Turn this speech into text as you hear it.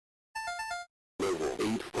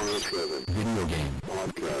Video Game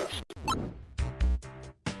Podcast.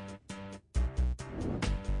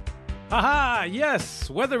 Haha, yes!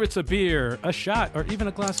 Whether it's a beer, a shot, or even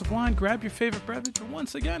a glass of wine, grab your favorite beverage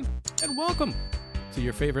once again, and welcome to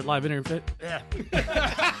your favorite live interview.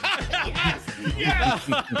 Yes!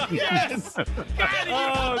 Yes!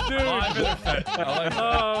 Oh, dude!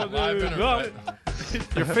 Oh, dude! Well,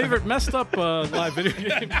 your favorite messed up live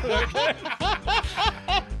video game.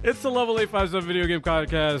 It's the Level 857 Video Game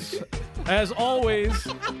Podcast, as always,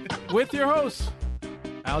 with your hosts,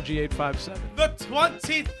 Algie857. The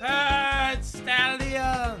 23rd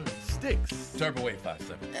Stallion! Sticks. Turbo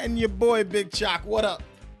 857. And your boy Big Chalk, what up?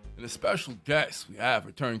 And a special guest we have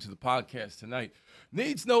returning to the podcast tonight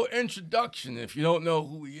needs no introduction. If you don't know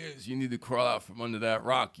who he is, you need to crawl out from under that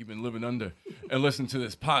rock you've been living under and listen to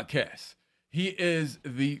this podcast. He is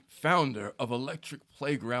the founder of Electric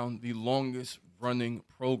Playground, the longest running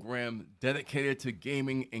program dedicated to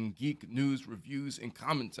gaming and geek news, reviews, and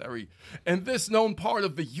commentary in this known part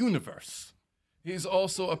of the universe. He's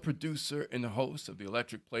also a producer and host of the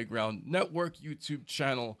Electric Playground Network YouTube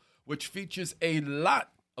channel, which features a lot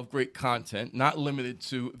of great content, not limited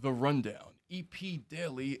to The Rundown, EP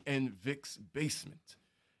Daily, and Vic's Basement.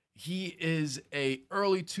 He is a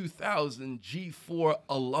early 2000 G4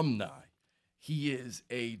 alumni. He is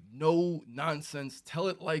a no-nonsense,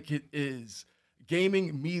 tell-it-like-it-is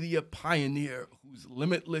gaming media pioneer whose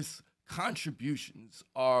limitless contributions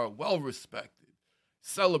are well-respected,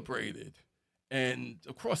 celebrated, and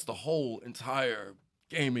across the whole entire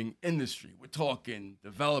gaming industry. We're talking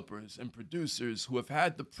developers and producers who have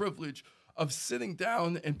had the privilege of sitting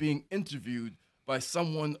down and being interviewed by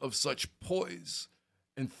someone of such poise,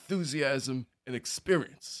 enthusiasm, and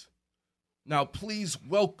experience. Now, please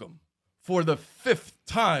welcome, for the 5th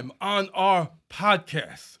time on our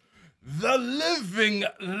podcast, the living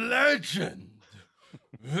legend,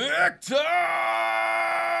 Victor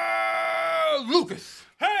Lucas.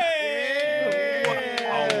 Hey!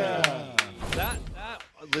 That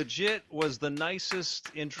legit was the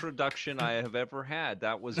nicest introduction I have ever had.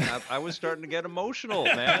 That was I was starting to get emotional,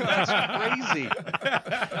 man. That's crazy.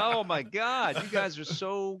 Oh my God, you guys are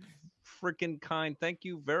so freaking kind. Thank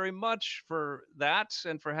you very much for that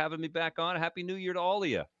and for having me back on. Happy New Year to all of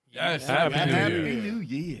you. Yes, Happy New Happy Year. New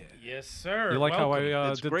Year. Yes, sir. You like how Welcome.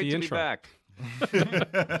 I It's did great the to intro? be back.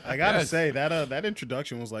 I gotta say that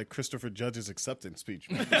introduction was like Christopher Judge's acceptance speech.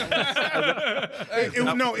 Man. It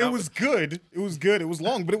was good. It was good. It was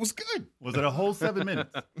long, but it was good. Was it a whole 7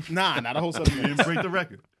 minutes? Nah, not a whole 7 You minutes. didn't break the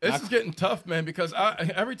record. This is getting tough, man, because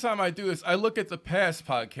every time I do this, I look at the past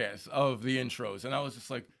podcasts of the intros, and I was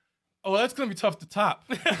just like, oh, that's going to be tough to top.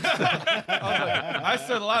 I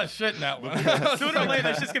said a lot of shit in that one. Sooner or later,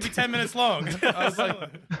 it's just going to be 10 minutes long. I was like,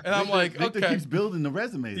 and I'm like, Victor okay. keeps building the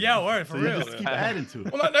resume. Yeah, word, for so real. You just keep adding to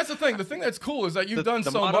it. Well, that's the thing. The thing that's cool is that you've done The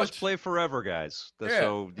so mottos much. play forever, guys. Yeah.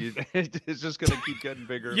 So it's just going to keep getting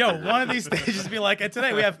bigger. and Yo, bigger. one of these stages be like, and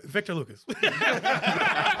today we have Victor Lucas. He's going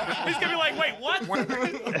to be like, wait, what? What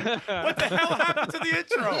the hell happened to the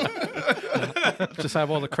intro? Just have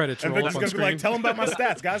all the credits And roll Victor's up on gonna be like, screen. tell him about my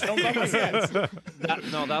stats, guys. Tell him about my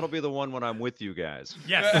stats. No, that'll be the one when I'm with you guys.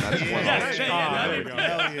 Yes. That's one. Yes. There we go.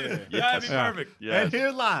 Hell yeah. That'd be perfect. Yes. And here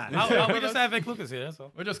live. We just have Vic Lucas here, that's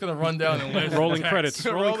all. We're just going to run down and list Rolling the credits. text.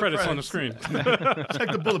 Rolling Roll the credits on the screen.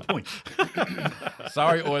 Check the bullet points.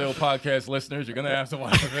 Sorry, audio podcast listeners. You're going to have to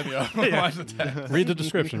watch the video. Watch the text. Read the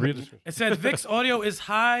description. Read the description. It said Vic's audio is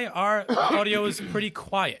high, our audio is pretty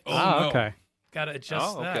quiet. Ah, no. okay. Gotta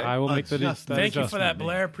adjust Oh, that. okay. I will make that Adjust. Thank you for that, adjustment, man.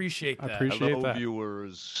 Blair. Appreciate I that. appreciate Hello, that.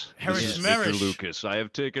 viewers. Harish This is Victor Marish. Lucas. I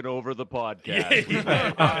have taken over the podcast with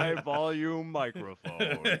a high-volume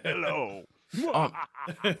microphone. Hello.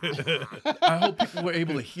 I hope people were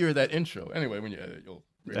able to hear that intro. Anyway, when you edit, you'll.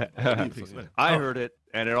 I heard it,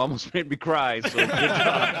 and it almost made me cry. So good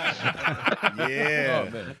job. Yeah. Oh,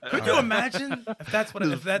 man. Could you imagine if that's what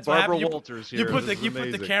what Barbara happened? Walters here. You put This the is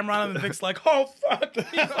amazing. camera on him, and Vic's like, "Oh fuck!"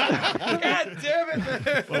 God damn it!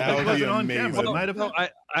 That would It be wasn't on camera. amazing. It might have No,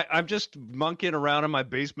 I'm just monkeying around in my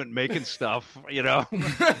basement making stuff, you know.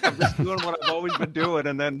 I'm just doing what I've always been doing,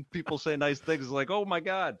 and then people say nice things like, "Oh my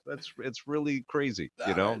God, it's really crazy,"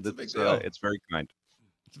 you know. It's a big It's, deal. it's very kind.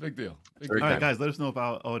 It's a big deal. Big Very deal. All right, guys, let us know if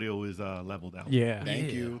our audio is leveled out. Yeah.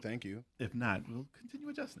 Thank you. Thank you. If not, we'll continue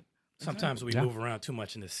adjusting. Sometimes we Yeah. move around too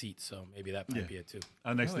much in the seat, so maybe that might Yeah. be it too.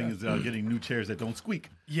 Our next thing is getting new chairs that don't squeak.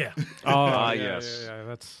 Yeah. Oh, Ah, yeah, yes. yeah.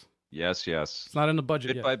 That's Yes. It's not in the budget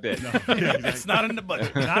Bit yet. by bit. It's not in the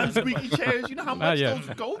budget. Non-squeaky chairs. You know how much yet.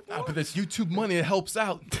 those go for? But this YouTube money, it helps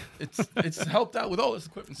out. It's helped out with all this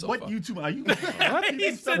equipment so What far. YouTube are you?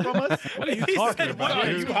 He said- from us? What are you He talking said, about? "What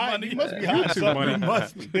are You you high- money?" you must be high. YouTube money. You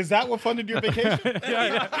must. Is that what funded your vacation? Yo,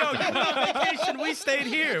 you went on vacation. We stayed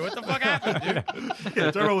here. What the fuck happened, dude?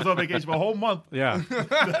 Yeah, Turbo was on vacation for a whole month. Yeah.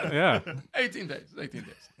 Yeah. 18 days. 18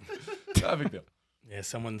 days. Not a big deal. Yeah,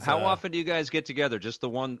 someone's. How often do you guys get together? Just the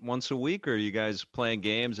once a week, or are you guys playing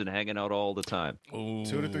games and hanging out all the time? 2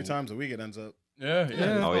 to 3 times a week it ends up. Yeah.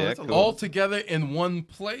 Oh, yeah, that's a cool. lot. All together in one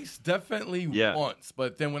place, definitely Yeah. once.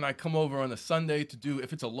 But then when I come over on a Sunday to do,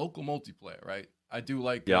 if it's a local multiplayer, right? I do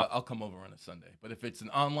like, Yeah. I'll come over on a Sunday. But if it's an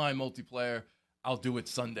online multiplayer, I'll do it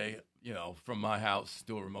Sunday, from my house,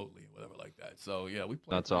 do it remotely, whatever like that. So yeah, we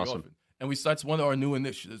play. That's pretty awesome. often. And that's one of our new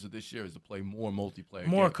initiatives of this year is to play more multiplayer.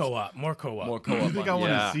 More games. co-op. More co-op. More You co-op. think I want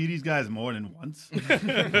to Yeah. see these guys more than once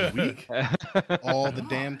a week? All the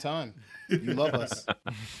damn time. You love us.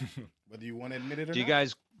 Whether you want to admit it or Do you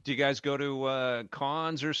not. guys go to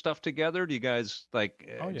cons or stuff together? Do you guys do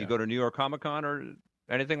yeah. you go to New York Comic Con or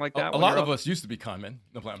anything like that? A when lot you're of up? us used to be con men.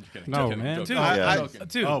 No, I'm just kidding. No, Joking, man. joking. Dude, I- Joking.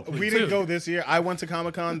 Dude, Oh, We dude. didn't go this year. I went to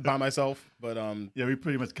Comic Con by myself, but Yeah, we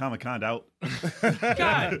pretty much Comic-Con'd out.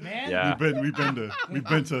 God, man. Yeah. We've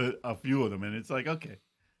been to a few of them, and it's like, okay,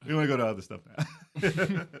 we want to go to other stuff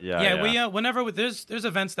now. Yeah, we whenever there's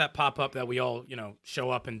events that pop up that we all show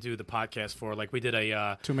up and do the podcast for. Like we did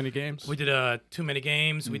a Too many games. we did a Too Many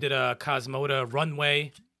Games. We did a Cosmoda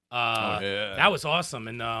Runway. yeah. That was awesome.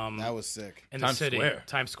 And that was sick. in Times the city, Square.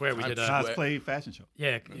 Times Square, we Times did a Square. Cosplay fashion show.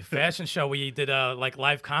 fashion show. We did like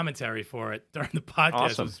live commentary for it during the podcast.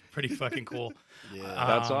 Awesome. It was pretty fucking cool. Yeah.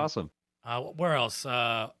 That's awesome. Where else?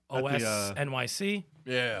 OS NYC.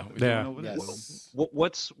 Yeah. Yeah. Over there. Yes.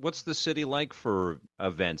 What's the city like for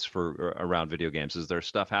events for around video games? Is there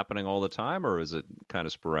stuff happening all the time, or is it kind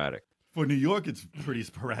of sporadic? For New York, it's pretty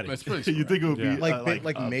sporadic. It's pretty You think it would Yeah. be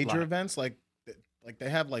Like major block. events, like they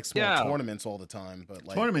have like small Yeah. tournaments all the time, but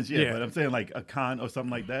like tournaments, yeah, Yeah. but I'm saying like a con or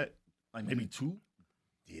something like that, like maybe two.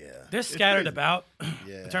 yeah, They're scattered crazy. about.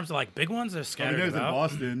 yeah. In terms of like big ones, they're I mean, scattered there's in about.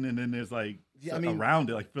 Boston, and then there's like Yeah, I stuff mean- around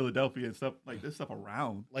it, like Philadelphia and stuff. Like there's stuff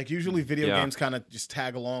around. Like usually video Yeah. games kind of just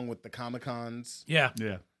tag along with the Comic Cons Yeah.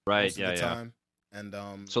 Yeah. Right. most of the time.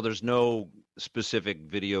 And So there's no specific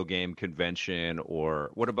video game convention,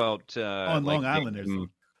 or what about On Long Island, there's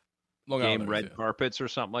game, Long game Island, red yeah. carpets or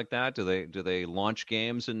something like that? Do they launch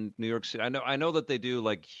games in New York City? I know that they do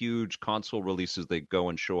like huge console releases. They go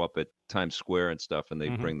and show up at Times Square and stuff, and they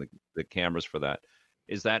Mhm. bring the cameras for that.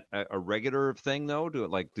 Is that a regular thing though?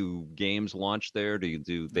 Do games launch there?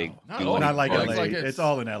 Do they? Not do all. Not like Well, LA. it's like it's it's-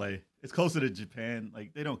 all in LA. It's closer to Japan.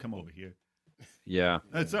 Like they don't come over here. Yeah.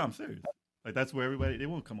 I'm serious. Like that's where everybody they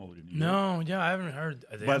won't come over to New York. No, yeah, I haven't heard.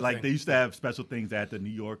 a damn But like thing. they used to have special things at the New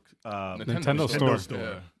York Nintendo Nintendo store.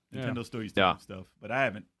 store. Yeah. Nintendo store used to Yeah. have stuff. But I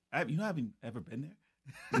haven't ever been there.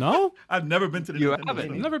 No, I've never been to the You Nintendo haven't?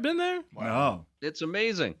 store. I've never been there. No. It's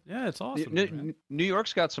amazing. Yeah, it's awesome. New, man. New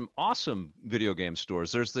York's got some awesome video game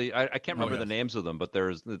stores. There's I can't remember the yes. names of them, but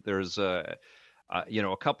there's a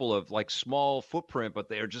couple of like small footprint, but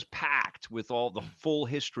they are just packed with all the full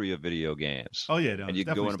history of video games. Oh yeah, no, And you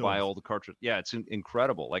can go in and buy all the cartridges. Yeah, it's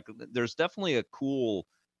incredible. Like there's definitely a cool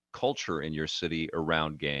culture in your city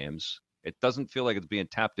around games. It doesn't feel like it's being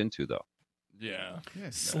tapped into though. Yeah.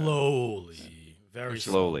 slowly, very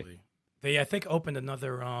Slowly. slowly. They I think opened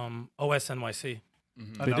another OS NYC.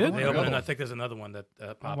 Mhm. They did? They opened, and I think there's another one that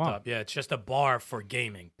popped wow. up. Yeah, it's just a bar for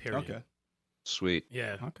gaming. Period. Okay. Sweet.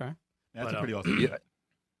 Yeah. Okay. That's But, a pretty awesome. Yeah.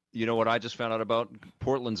 You know what I just found out about?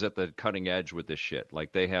 Portland's at the cutting edge with this shit.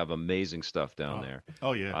 Like they have amazing stuff down Oh. there.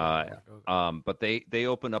 Oh yeah. But they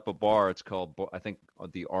opened up a bar. It's called I think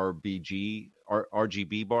the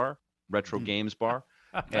RGB bar, Retro Mhm. Games Bar,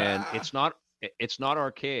 and it's not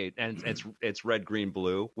arcade, and it's red, green,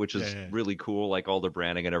 blue, which is Yeah. really cool. Like all the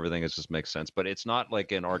branding and everything, it just makes sense. But it's not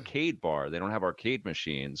like an arcade bar. They don't have arcade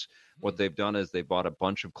machines. What they've done is they bought a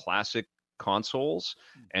bunch of classic consoles,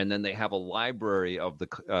 and then they have a library of the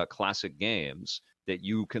classic games that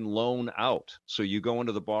you can loan out. So you go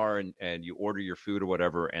into the bar and you order your food or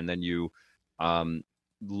whatever, and then you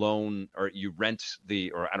loan or you rent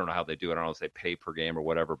or I don't know how they do it. I don't know if they pay per game or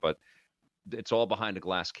whatever, but it's all behind a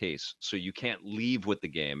glass case. So you can't leave with the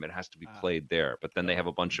game. It has to be played there. But then they have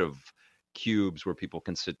a bunch of cubes where people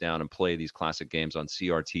can sit down and play these classic games on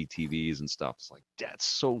CRT TVs and stuff. It's like, that's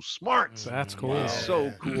so smart. That's cool. It's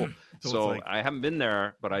so cool. So So it's like- I haven't been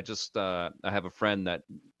there, but I just I have a friend that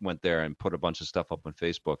went there and put a bunch of stuff up on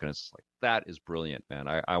Facebook, and it's like, that is brilliant, man.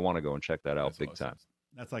 I want to go and check that out That's big awesome. time.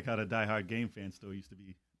 That's like how the Die Hard game fan store used to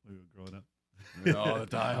be when we were growing up. All the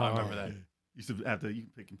time. I remember that. You should have to. You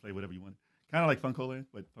can pick and play whatever you want. Kind of like Funko-Land,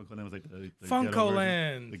 but Funko-Land was like the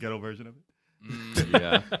Funko-Land. the ghetto version of it.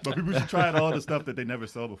 Yeah. But people should try all the stuff that they never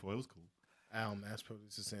saw before. It was cool. Al Mass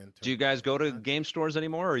Producer saying. Do you guys go to game stores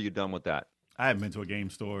anymore, or are you done with that? I haven't been to a game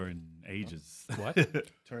store in ages. What?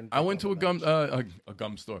 Turn I went to a gum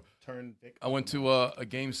store. Turn Dick I went to a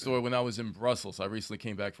game store when I was in Brussels. I recently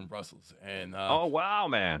came back from Brussels, and Oh wow,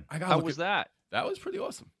 man! I gotta How look was at- that? that was pretty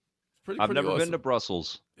awesome. It's I've pretty never awesome. been to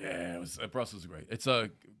Brussels. Yeah, it was, Brussels is great. It's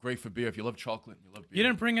great for beer if you love chocolate and you love beer. You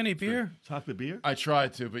didn't bring any beer? Chocolate beer? I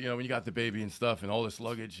tried to, but when you got the baby and stuff and all this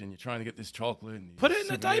luggage and you're trying to get this chocolate and Put it in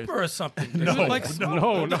a souvenirs- diaper or something. No, no.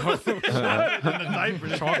 in the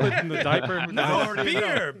diaper. Chocolate in the diaper. No,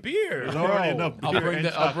 beer. There's already enough I'll beer bring and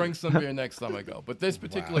I'll chocolate. bring some beer next time I go. But this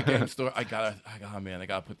particular game store, I gotta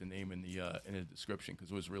put the name in the description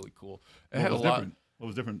because it was really cool. It had a lot. What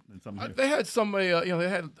was different than something here? They had some,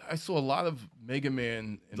 I saw a lot of Mega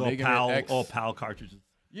Man and All Mega PAL, Man X. all PAL cartridges.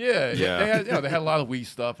 Yeah. Yeah. They had a lot of Wii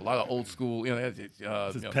stuff, a lot of old school. They had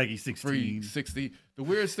This is Peggy 16. 360. The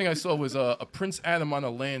weirdest thing I saw was a Prince Adam on a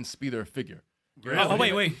land speeder figure. Oh,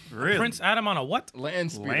 wait. Really? Prince Adam on a what?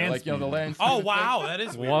 Land speeder, Land like the speeder. land. Speeder Oh, thing. wow. That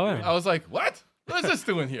is weird. What? I was like, what? What is this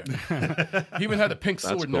doing here? He even had a pink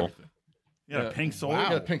sword and cool. everything. You got a pink sword? He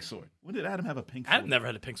had a pink sword. When did Adam have a pink sword? Adam never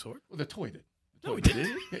had a pink sword. Well, the toy did. No, he didn't.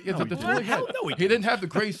 Yeah, the he toy didn't. had. No, he He didn't have the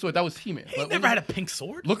gray sword. That was He-Man. He never had a pink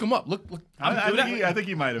sword. Look him up. Look. I think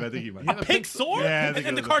he might have. A pink sword? Yeah, I think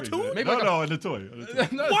in it the was a pink cartoon? sword. Maybe No, like a- no, in the toy.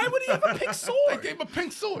 Why would he have a pink They sword? gave him a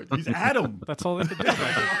pink sword. He's Adam. That's all they could do.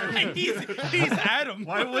 he's Adam.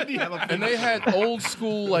 Why wouldn't he have a pink And they had old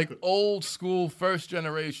school first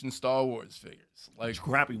generation Star Wars figures. Like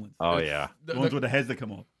crappy ones? Oh yeah. The ones with the heads that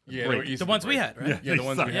come off. yeah, Break. they were The ones we had, right? Yeah, Yeah, the they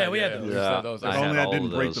ones suck. we Yeah, had. we had yeah, those. Yeah. those. I If had only I all didn't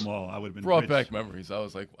of break those. them all, I would have been Brought rich. back memories. I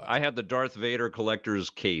was like, wow. I had the Darth Vader collector's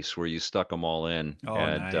case where you stuck them all in. Oh,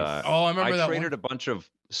 and, nice. Oh, I remember that traded one. a bunch of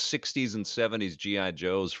 60s and 70s GI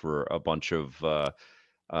Joes for a bunch of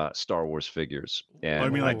Star Wars figures. And Oh,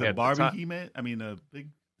 you mean like the at Barbie time- He-Man? I mean, the big...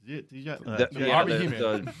 yeah, Barbie the,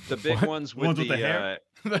 He-Man. the big ones with ones the, with the hair?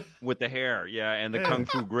 with the hair, yeah, and the Yeah. kung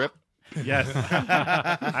fu grip. Yes.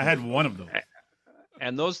 I had one of those.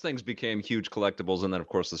 And those things became huge collectibles, and then of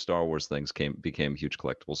course the Star Wars things became huge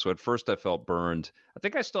collectibles. So at first I felt burned. I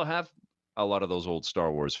think I still have a lot of those old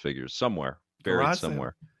Star Wars figures somewhere, buried Garage sale.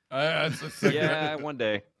 somewhere. Yeah, One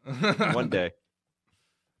day, one day.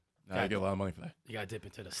 I get a lot of money for that. You gotta dip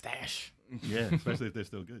into the stash. Yeah, especially if they're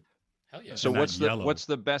still good. Hell yeah. So not what's yellow. what's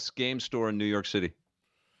the best game store in New York City?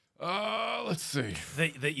 Let's see. The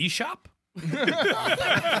eShop? It's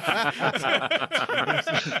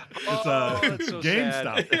that's so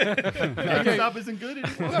GameStop. GameStop isn't good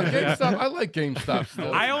anymore. No, GameStop. I like GameStop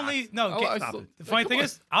still. The funny thing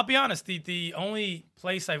is, I'll be honest. The only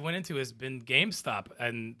place I went into has been GameStop,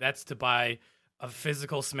 and that's to buy a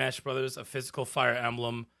physical Smash Brothers, a physical Fire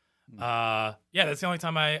Emblem. That's the only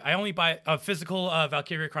time I only buy a physical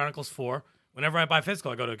Valkyria Chronicles 4. Whenever I buy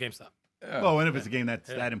physical, I go to GameStop. Well, and if it's a game that's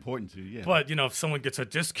that important to you, yeah. But if someone gets a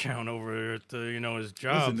discount over at his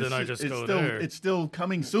job, then I just go there. It's still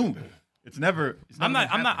coming soon. It's never. I'm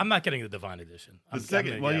not getting the Divine Edition. The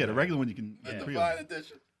second, the regular one you can. Divine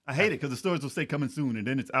Edition. I hate it because the stores will say coming soon, and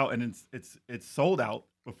then it's out, and it's sold out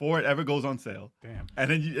before it ever goes on sale. Damn.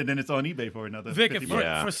 And then it's on eBay for another. Vic, 50 if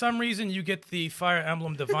bucks. for some reason you get the Fire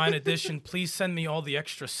Emblem Divine Edition, please send me all the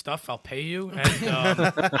extra stuff. I'll pay you. And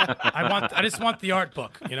I just want the art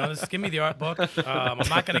book. Just give me the art book. I'm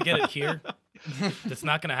not gonna get it here. That's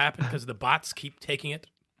not gonna happen because the bots keep taking it.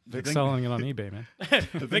 Vic's selling it on eBay, man.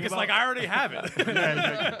 Vic is like, I already have it.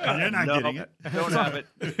 Yeah, you're not getting it. Don't have it.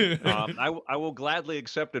 I will gladly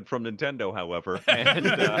accept it from Nintendo, however, and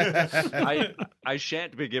I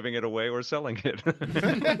shan't be giving it away or selling it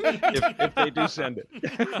if they do send it.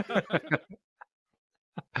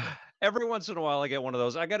 Every once in a while, I get one of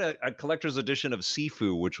those. I got a collector's edition of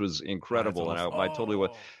Sifu, which was incredible, and I totally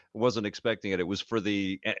wasn't expecting it. It was for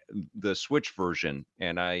the Switch version,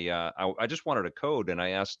 and I just wanted a code, and I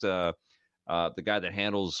asked the guy that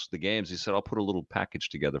handles the games. He said, "I'll put a little package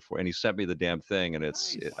together for," and he sent me the damn thing, and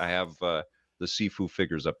I have the Sifu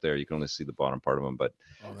figures up there. You can only see the bottom part of them, but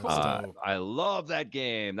I love that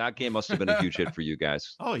game. That game must have been a huge hit for you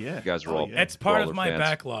guys. Oh yeah, You guys are all. It's part of Baller my fans.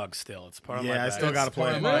 backlog still. It's part of my I backlog. still got to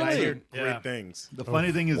play it. Really? I hear Yeah. great things. The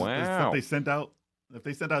funny thing is, Wow. if they sent out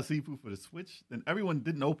Sifu for the Switch, then everyone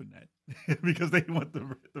didn't open that because they want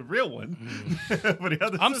the real one. For the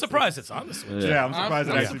other I'm system. surprised it's on the Switch. Yeah, I'm I'm surprised.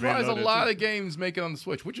 it actually made it surprised a on there, lot too. of games make it on the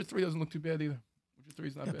Switch. Witcher 3 doesn't look too bad either. Witcher 3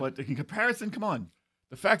 is not Yeah, bad. but in comparison, come on.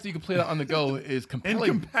 The fact that you can play that on the go is In compelling.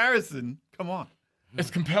 comparison, come on. It's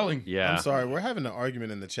compelling. Yeah. I'm sorry, we're having an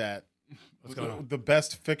argument in the chat. The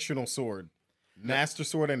best fictional sword. Master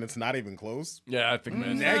Sword, and it's not even close. Yeah, I think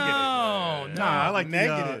man. No, no. Nah, I like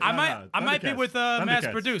Negative. I might be with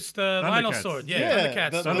mass-produced Lionel Thundercats. sword. Yeah, Yeah,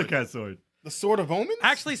 Thundercats. Thundercat sword. The Sword of Omens?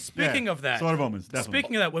 Actually, speaking of that, Sword of Omens, definitely.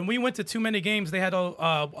 speaking of that, when we went to Too Many Games, they had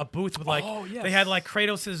a booth with like they had like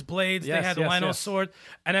Kratos' blades, they had the Lionel sword,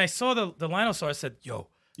 and I saw the Lionel sword. I said, "Yo,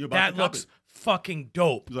 You about that to cop looks it? fucking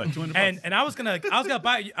dope." It was like $200. and I was gonna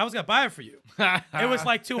buy it for you. It was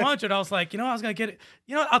like 200. I was like, I was gonna get it.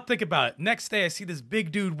 I'll think about it. Next day, I see this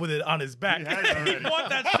big dude with it on his back. He had it He already. bought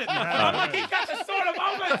that shit. I'm like, he got the sword of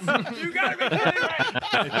Omens. You gotta be kidding me.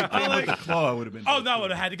 I'm With the like, claw, I would have been. oh no, I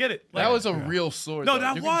would have had to get it. Like, That was a real sword. No, though.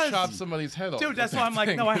 that you was. can chop somebody's head off. dude, that's with why I'm that like,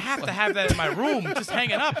 thing. no, I have to have that in my room, just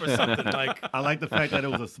hanging up or something. Like, I like the fact that it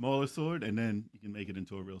was a smaller sword, and then you can make it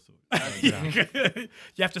into a real sword.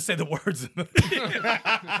 you have to say the words.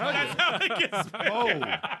 That's how it gets.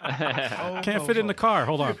 Can't fit in the car.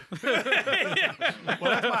 Hold on.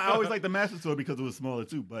 Well, that's why I always like the Master Sword because it was smaller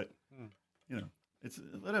too. But it's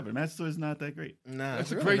whatever. Master Sword is not that great. Nah, That's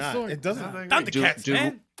it's a really great not. sword. It doesn't. Thundercats,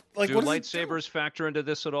 man. Like, Do what does it do? lightsabers factor into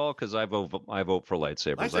this at all? Because I vote for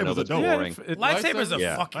lightsabers. I Lightsabers know are that's dope. boring. Lightsabers are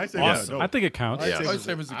Yeah. fucking Lightsabers are awesome. dope. I think it counts. Yeah.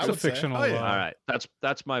 Lightsabers are I It's a would say. fictional. Oh, yeah. All right,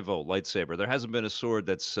 that's my vote. Lightsaber. There hasn't been a sword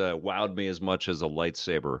that's wowed me as much as a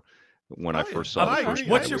lightsaber when I first saw I the first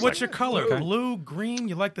agree. one. What's It your was what's your like, color? Okay. Blue, green?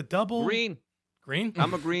 You like the double? green? Green?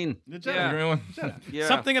 I'm a green. Good The job. green one. Yeah.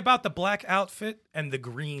 Something about the black outfit and the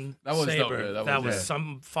green That was dope, saber. yeah, that was yeah.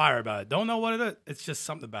 some fire about it. Don't know what it is. It's just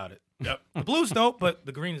something about it. Yep. The blue's dope, but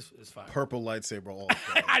the green is fire. Purple lightsaber all.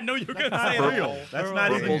 I know you were gonna say Not that. real. That's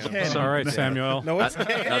not even Purple's canon. All right, Samuel. No, it's That's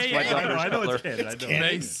my I know daughter's it's color. canon. I know.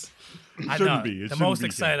 Mace. I shouldn't know. be. It The shouldn't most be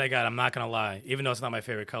excited canon. I got, I'm not gonna lie, even though it's not my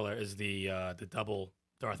favorite color, is the double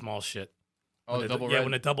Darth Maul shit. Oh, When the- double yeah, red.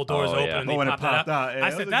 when the double doors Oh, open yeah. and Oh, they when it pop that popped out. Yeah, I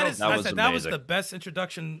that said was that dope. is That was that was the amazing. best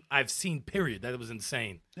introduction I've seen. Period. That was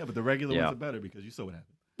insane. Yeah, but the regular Yeah. ones are better because you saw what happened.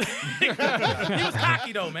 He was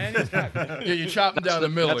cocky though, man. He was cocky. Yeah, you chop them down the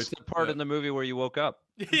middle. That's the part in the movie where you woke up.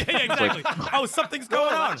 yeah, exactly. Oh, something's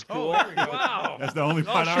going on. That's cool. Oh, there we go. Wow. That's the only Oh,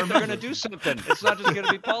 part I shit, they're remember. going to do something. It's not just going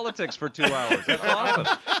to be politics for 2 hours. That's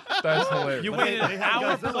awesome. That's hilarious. You But waited they an had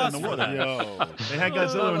hour Godzilla plus in the for water. that. Yo. They had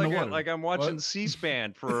Godzilla in the water. Like I'm watching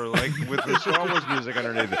C-SPAN for with the Star Wars music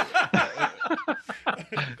underneath it.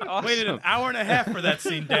 Awesome. Waited an hour and a half for that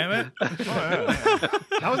scene. Damn it. Oh, yeah.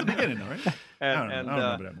 That was the beginning, though, right? I don't And know. I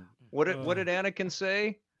don't remember that movie. what did Anakin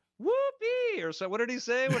say? Whoopee! Or so? What did he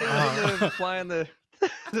say when he was flying the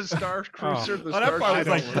Star Cruiser? The Oh, that part was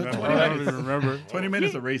Starship? like 20 I don't even minutes. remember. 20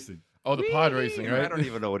 minutes of racing. Oh, the pod racing, I right? don't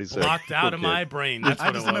even know what he said. Blocked out of Poor my kid. brain. That's I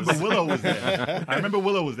what just it was. remember Willow was there. I remember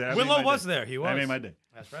Willow was there. That made Willow my was day. there. He was. That made my day.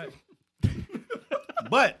 That's right.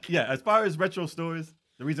 But yeah, as far as retro stores,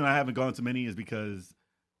 the reason I haven't gone to many is because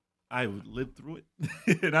I would live through it,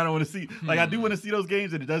 and I don't want to see. Like, I do want to see those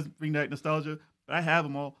games, and it does bring back nostalgia. But I have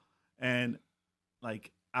them all, and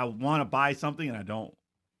like I want to buy something, and I don't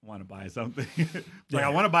want to buy something. Like I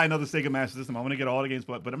want to buy another Sega Master System. I want to get all the games,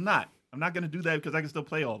 but I'm not. I'm not going to do that because I can still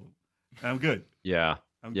play all of them. And I'm good. Yeah.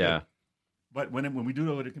 I'm Yeah. good. But when we do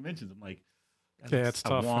go to conventions, I'm like, Yeah, it's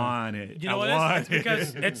tough, I man. want it. You know I what want it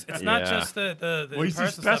is? It's because it's not Yeah. just the Well, you see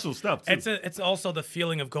in-person special stuff, too. It's also the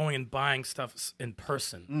feeling of going and buying stuff in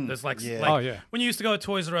person. There's like, Yeah. like Oh, yeah. when you used to go to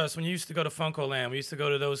Toys R Us, when you used to go to Funko Land, we used to go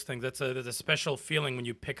to those things. There's a special feeling when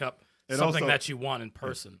you pick up It something also- that you want in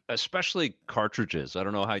person. Especially cartridges. I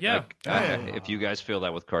don't know how Yeah. if you guys feel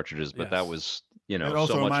that with cartridges, but that Yes. was It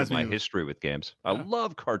also so much reminds of my me of- history with games. I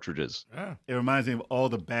love cartridges. Yeah. It reminds me of all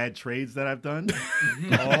the bad trades that I've done,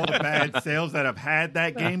 all the bad sales that I've had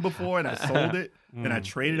that game before, and I sold it, and I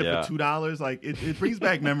traded it Yeah. for $2. Like it brings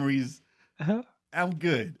back memories. I'm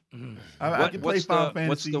good. I can play Final Fantasy.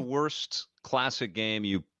 What's the worst classic game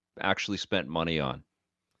you actually spent money on?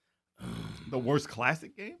 The worst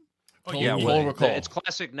classic game? Oh, Total Yeah, Recall. well, it's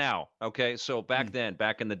classic now. Okay, so back then,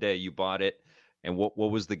 back in the day, you bought it, and what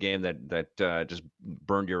was the game that just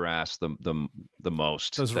burned your ass the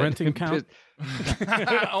most? Does That- renting count?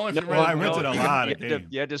 Only if you Well, I rent- rented a lot of you had to- games.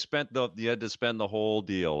 You had to spend the whole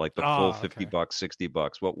deal, like the Oh, full okay. $50,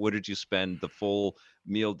 $60. What did you spend the full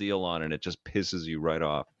meal deal on, and it just pisses you right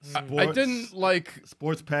off? I didn't like.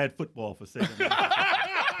 Sports pad football for Sega.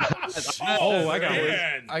 Oh, I got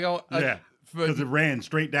man. I go. Yeah, but- because it ran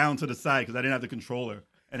straight down to the side because I didn't have the controller.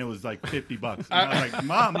 And it was like $50. And I was like,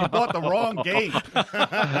 Mom, you bought the wrong game.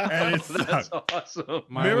 And it That's sucked. awesome.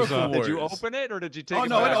 Mine was, Miracle Did you Warriors. open it or did you take Oh, it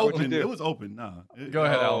no, back? it What'd you opened. do? It was open. No. Go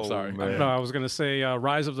ahead, Al. Oh, Sorry. man. No, I was gonna say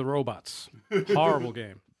Rise of the Robots. Horrible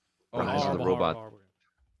game. Rise of the Horrible, Robot. horrible game.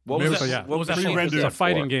 What was So, that? yeah. What was that for? Pre-rendered. It's a for?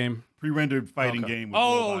 fighting game. Pre-rendered fighting Okay. game. With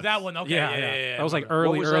Oh, robots. that one. Okay. Yeah, Yeah. That was like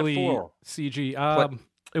What was that early for? CG. What-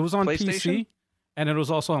 It was on PlayStation? PC, and it was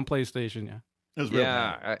also on PlayStation. Yeah. It was real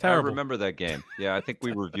Yeah, bad. I Terrible. remember that game. Yeah, I think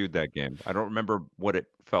we reviewed that game. I don't remember what it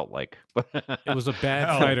felt like. It was a bad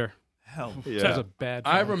Hell. fighter. Hell. It was yeah. a bad.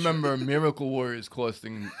 I fighter. remember Miracle Warriors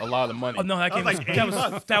costing a lot of money. Oh no, that game was was,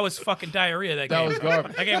 like that was fucking diarrhea. That That game was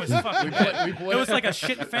garbage. That game was fucking. We played- It was like a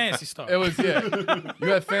shit Fantasy Star. It was you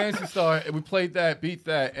had Fantasy Star, and we played that, beat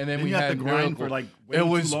that, and then And we you have had to grind Miracle. for like way it too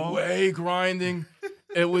was long. way grinding.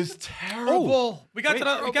 It was terrible. we got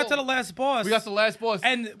to the last boss. We got the last boss.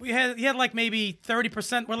 and he had like maybe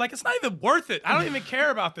 30%. We're like, it's not even worth it. I don't even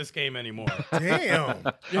care about this game anymore. Damn.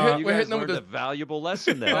 You we're guys hitting them with learned a the valuable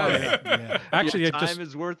lesson there. Actually, Your I time just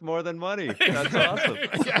is worth more than money. That's awesome.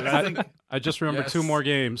 I just remember Yes. 2 more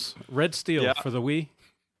games. Red Steel Yeah. for the Wii.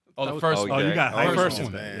 the first Oh, one. Oh, you got Oh, hyped. first on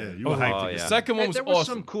one. that. Yeah, you Oh, were hyped. Oh, to yeah. get Second one Hey, was there was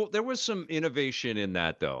awesome. some cool. There was some innovation in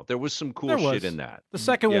that, though. There was some cool There was. shit in that. The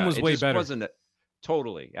second one Yeah, was it way just better. Wasn't it?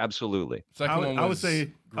 Totally, absolutely. Second one I would was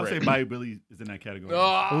say great. Bayou Billy is in that category.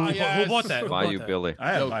 Oh, Who yes. bought that? Who bought Bayou that? Billy.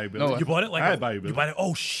 I had No, Bayou Billy. no, You bought it like I had Bayou you Billy. bought it?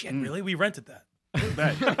 Oh shit! Really? We rented that. It was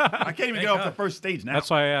bad. I can't even get off the first stage now.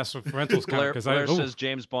 That's why I asked if rentals count Blair, because Blair I says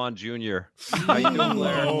James Bond Jr. How you doing,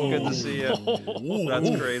 Blair? Good to see you.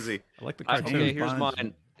 That's crazy. I like the Okay, cartoon. here's Bond.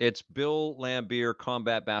 mine. It's Bill Lambier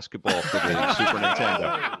Combat Basketball for the Super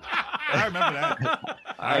Nintendo. I remember that.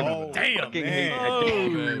 I damn, fucking man. hate that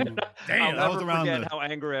game. Damn. I'll that was never around forget the- how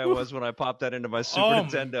angry I was when I popped that into my Super Oh,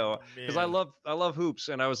 Nintendo because I love hoops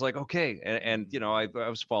and I was like, okay, and you know I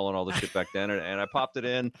was following all the shit back then and I popped it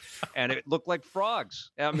in and it looked like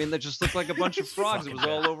frogs. I mean, they just looked like a bunch of frogs. It was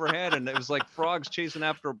all overhead and it was like frogs chasing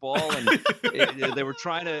after a ball and they were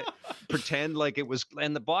trying to pretend like it was.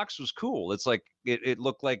 And the box was cool. It's like it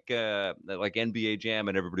looked like NBA Jam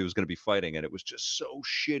and everybody was going to be fighting and it was just so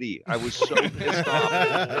shitty. I was so pissed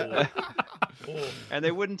off. And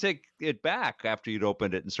they wouldn't take it back after you'd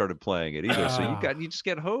opened it and started playing it either. So you just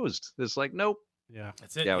get hosed. It's like, nope. Yeah.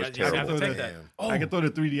 That's it. Yeah, it was you just have to terrible. take that. I can throw the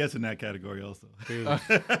 3DS in that category also.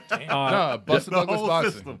 Nah, Buster The Douglas whole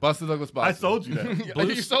boxing. system. Buster Douglas boxing. I sold you that.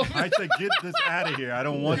 You sold me? I said, get this out of here. I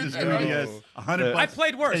don't want this 3DS. $100. I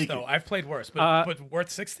played worse Take though. it. I've played worse, but worth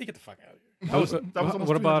 60. Get the fuck out of here. That was that was almost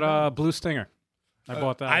what about $200. Blue Stinger? I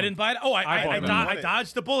bought that. I didn't buy it. Oh, I bought it. I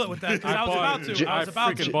dodged the bullet with that because I was bought about it. to. I was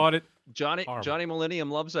about freaking to. bought it. Johnny Horrible.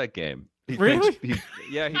 Millennium loves that game. He Really? thinks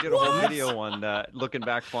he did a whole video on looking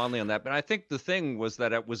back fondly on that. But I think the thing was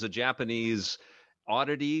that it was a Japanese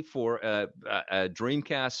oddity for a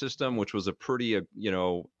Dreamcast system, which was a pretty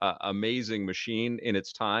amazing machine in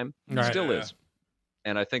its time. Right. Still is.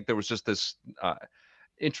 And I think there was just this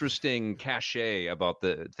interesting cachet about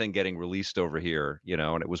the thing getting released over here,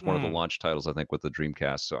 and it was one of the launch titles, I think, with the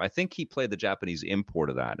Dreamcast. So I think he played the Japanese import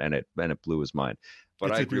of that, and it blew his mind. But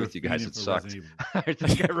It's I if agree you're with you guys; it fiending for sucked. Resident I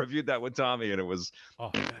think I reviewed that with Tommy, and it was Oh,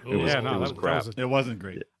 It was- yeah, it no, was that crap. was It wasn't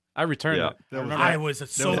great. I returned Yeah. it. There was, I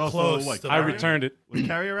was so also, close. what, to I buying it. returned it. Was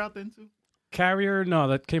Carrier out then too? Carrier, no,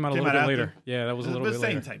 that came out a Came little out bit after? later. Yeah, that was a It little the bit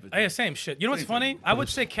same later. type of Oh, yeah, same shit. You know what's Same funny? thing. I would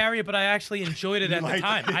say Carrier, but I actually enjoyed it at the liked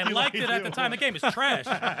time. it. I You liked liked it at it. the time. The game is trash,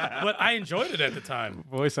 but I enjoyed it at the time.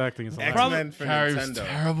 Voice acting is a lot. X-Men for Carrie was Nintendo.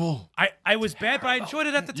 terrible. I was bad, but I enjoyed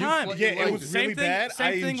it at the time. played- Yeah, You it liked was it. Same really thing- bad. same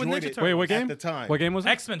I thing with enjoyed Ninja it Turtles. Wait, what at game? the time. What game was it?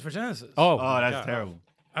 X-Men for Genesis. Oh, Oh, that's Yeah. terrible.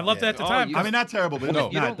 I loved it at the Oh, time. you- I mean, not terrible, but No,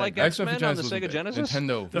 it's you not don't like that X-Men for X-Men on the Genesis Sega was Genesis? Nintendo.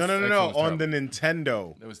 No, X-Men was on the terrible.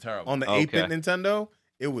 Nintendo. It was terrible. On the Okay. 8-bit Nintendo,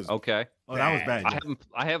 it was Okay, Oh, that was bad.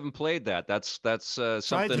 I haven't played that. That's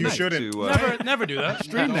something You to- shouldn't. to, Never do that.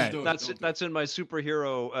 Stream that. That's in my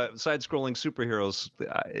superhero side-scrolling superheroes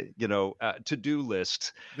to-do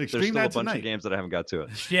list. Like, There's stream still a that bunch of tonight. games that I haven't got to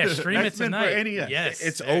it. Yeah, stream it X-Men for tonight. NES. Yes,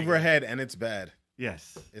 it's there you go. overhead and it's bad.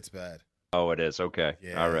 Yes. It's bad. Oh, it is. Okay.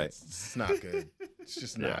 Yeah, All right. It's not good. It's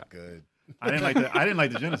just not good. I didn't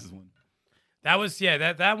like the Genesis one. That was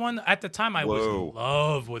that one at the time I was Whoa. in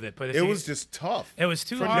love with it, but if It you- was just tough. it was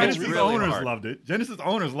too for hard. Genesis really owners hard. loved it. Genesis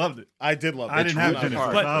owners loved it. I did love it. I didn't have really Genesis,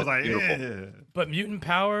 hard. so I was like, Beautiful. yeah. But mutant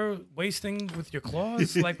power wasting with your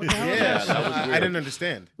claws, like what the hell is Yeah, that? that was I weird. didn't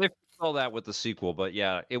understand. They fixed all that with the sequel, but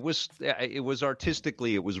yeah, it was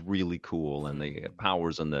artistically it was really cool, and the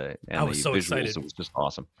powers and the I was so visuals, excited. it was just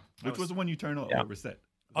awesome. Which was the one you turned on or reset?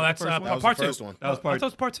 Oh, that's first one? That was part the two. first one. That was I part thought it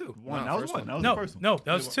was part two. one. No, That was first one. one. That was No, the first one. no,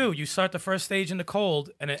 that was two. You start the first stage in the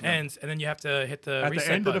cold, and it ends, and then you have to hit the At reset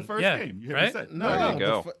the end button. of the first yeah, game, you hit right? reset. No, There you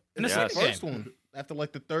go. In the Yes. second first game. one. After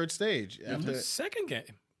like the third stage. The After second game,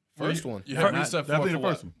 first one. You had Not- reset definitely for the what?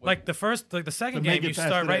 first one. like the second To make game, it you past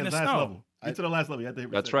start to right in the last snow. level. Get to the last level. You had to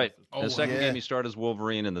hit That's reset. right. Oh, the second wow. game, you start as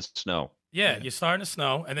Wolverine in the snow. Yeah, you start in the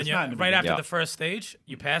snow, and then It's you not in the right after beginning. the first stage,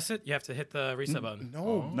 you pass it, you have to hit the reset button.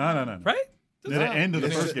 No. No. Right? At the end of the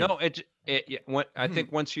It's first game. No, I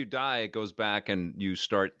think once you die, it goes back and you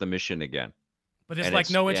start the mission again. But there's And like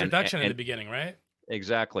it's- no and- introduction in and- the beginning, right?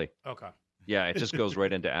 Exactly. Okay. Yeah, it just goes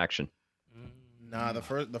right into action. Nah, the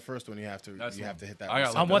first one you have to That's hit that. I got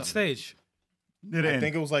reset On what button. stage? Near the I end.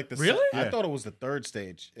 think it was like the Really? I Yeah. thought it was the third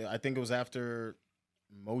stage. I think it was after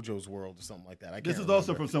Mojo's World or something like that. I can't This is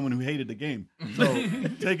also remember. from someone who hated the game. So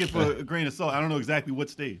take it for a grain of salt. I don't know exactly what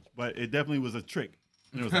stage, but it definitely was a trick.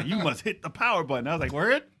 And it was like, you must hit the power button. I was like,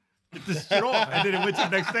 word? Get this shit off. And then it went to the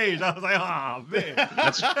next stage. I was like, oh,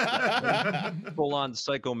 man. Full on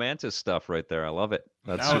Psycho Mantis stuff right there. I love it.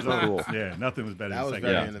 That's That was super cool. Yeah, nothing was better That than was Psycho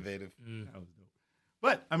very Yeah. Mantis. innovative. That was dope.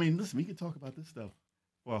 But, I mean, listen, we can talk about this stuff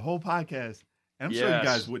for a whole podcast. And I'm sure you Yes.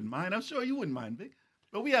 guys wouldn't mind. I'm sure you wouldn't mind, Vic.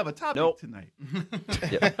 But we have a topic Nope. tonight.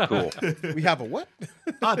 Yeah, cool. We have a what?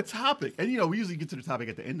 A topic. And, we usually get to the topic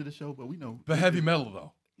at the end of the show, but we know. But heavy metal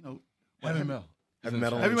though. You know, Heavy metal. Heavy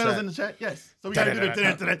metal. Heavy in the metal's chat. in the chat? Yes. So we got to do the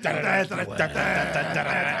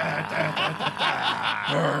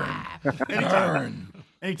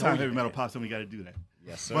anytime heavy metal pops in, we got to do that.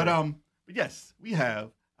 Yes, sir. But yes, we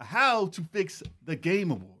have a How to Fix the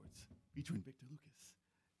Game Awards featuring Victor Lucas.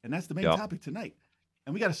 And that's the main Yep. topic tonight.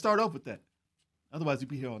 And we got to start off with that. Otherwise, we'd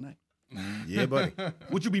be here all night. Yeah, buddy.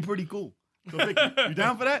 Which would be pretty cool. So, Vic, you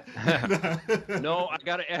down for that? No, I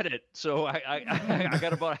got to edit. So I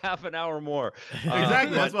got about half an hour more.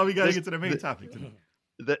 Exactly. That's but why we got to this- get to the main topic tonight.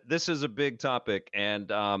 This is a big topic. And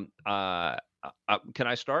can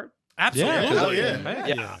I start? Absolutely. Yeah.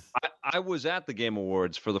 Yeah. I was at the Game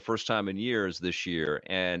Awards for the first time in years this year,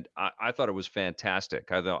 and I thought it was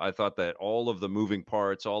fantastic. I thought that all of the moving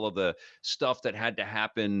parts, all of the stuff that had to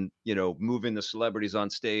happen, moving the celebrities on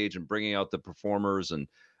stage and bringing out the performers and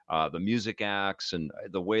the music acts and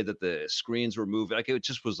the way that the screens were moving, like it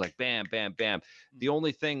just was like bam, bam, bam. The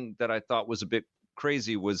only thing that I thought was a bit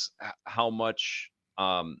crazy was how much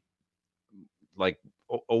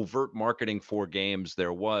overt marketing for games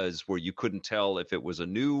there was, where you couldn't tell if it was a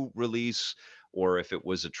new release or if it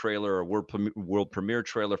was a trailer or world premiere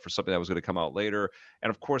trailer for something that was going to come out later. And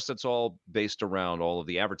of course, that's all based around all of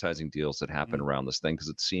the advertising deals that happen around this thing because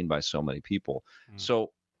it's seen by so many people.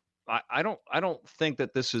 So I don't think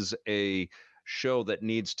that this is a show that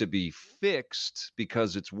needs to be fixed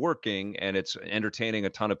because it's working and it's entertaining a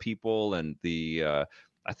ton of people, and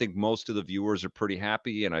I think most of the viewers are pretty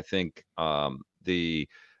happy, and I think the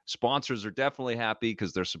sponsors are definitely happy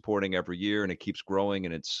because they're supporting every year and it keeps growing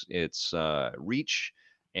in its reach.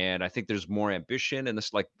 And I think there's more ambition, and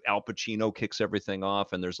this, like, Al Pacino kicks everything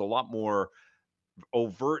off, and there's a lot more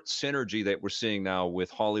overt synergy that we're seeing now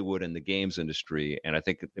with Hollywood and the games industry. And I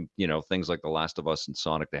think things like The Last of Us and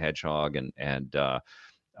Sonic the Hedgehog and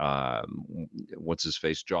what's his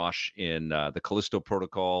face, Josh in the Callisto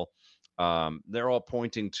Protocol. They're all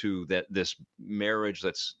pointing to this marriage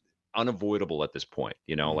that's unavoidable at this point.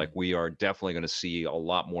 Like, we are definitely going to see a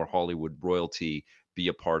lot more Hollywood royalty be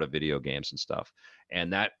a part of video games and stuff.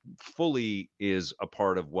 And that fully is a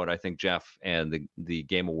part of what I think Jeff and the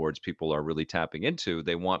Game Awards people are really tapping into.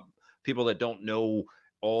 They want people that don't know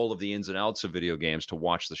all of the ins and outs of video games to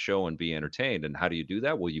watch the show and be entertained. And how do you do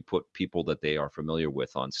that? Well, you put people that they are familiar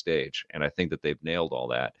with on stage. And I think that they've nailed all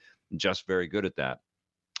that. Just very good at that.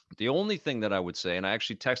 The only thing that I would say, and I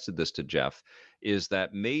actually texted this to Jeff, is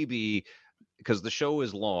that maybe because the show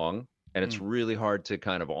is long and it's really hard to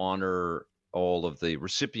kind of honor all of the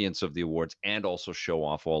recipients of the awards and also show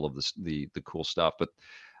off all of the cool stuff. But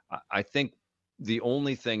I think the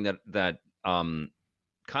only thing that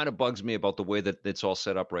kind of bugs me about the way that it's all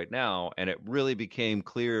set up right now, and it really became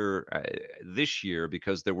clear this year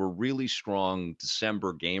because there were really strong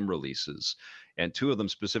December game releases, and two of them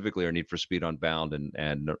specifically are Need for Speed Unbound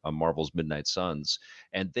and Marvel's Midnight Suns,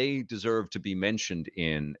 and they deserve to be mentioned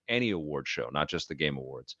in any award show, not just the Game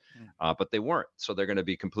Awards. But they weren't, so they're going to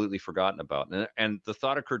be completely forgotten about. And the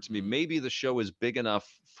thought occurred to me, maybe the show is big enough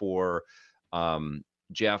for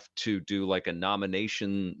Jeff to do like a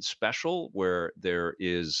nomination special where there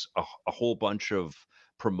is a whole bunch of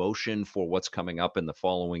promotion for what's coming up in the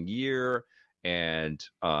following year, and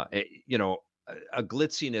a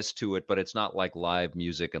glitziness to it, but it's not like live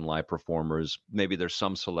music and live performers. Maybe there's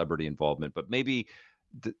some celebrity involvement, but maybe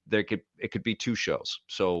it could be two shows.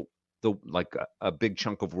 So a big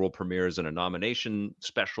chunk of world premieres and a nomination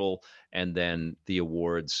special, and then the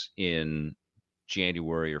awards in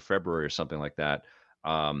January or February or something like that,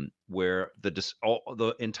 where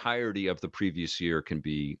the entirety of the previous year can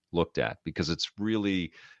be looked at, because it's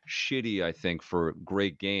really shitty, I think, for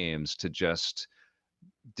great games to just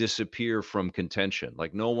disappear from contention.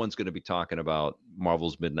 Like, no one's going to be talking about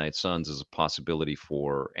Marvel's Midnight Suns as a possibility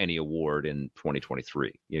for any award in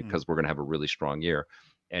 2023 because we're going to have a really strong year.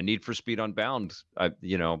 And Need for Speed Unbound,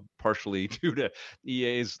 partially due to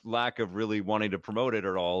EA's lack of really wanting to promote it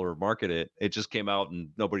at all or market it, it just came out and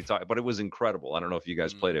nobody talked. But it was incredible. I don't know if you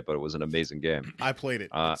guys played it, but it was an amazing game. I played it.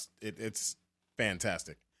 It's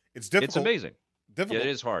fantastic. It's difficult. It's amazing. Difficult. Yeah,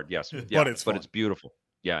 it is hard, yes. Yeah, but it's fun. But it's beautiful.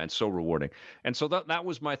 Yeah, and so rewarding. And so that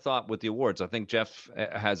was my thought with the awards. I think Jeff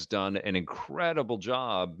has done an incredible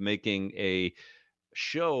job making a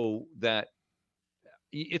show that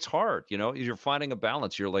it's hard. You're finding a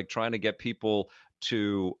balance. You're like trying to get people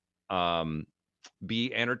to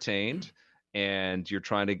be entertained, and you're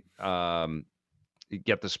trying to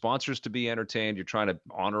get the sponsors to be entertained. You're trying to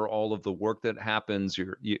honor all of the work that happens,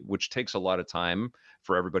 which takes a lot of time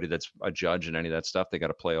for everybody that's a judge and any of that stuff. They got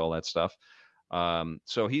to play all that stuff.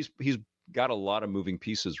 So he's got a lot of moving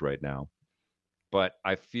pieces right now. But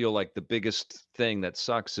I feel like the biggest thing that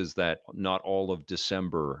sucks is that not all of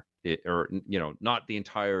December, not the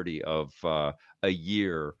entirety of a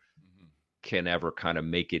year can ever kind of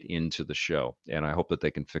make it into the show. And I hope that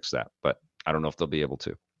they can fix that. But I don't know if they'll be able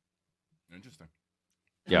to. Interesting.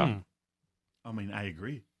 Yeah. I mean, I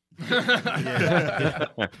agree. Yeah.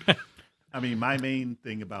 I mean, my main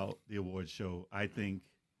thing about the awards show, I think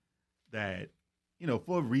that,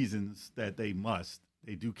 for reasons that they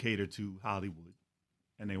do cater to Hollywood.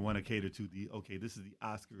 And they want to cater to this is the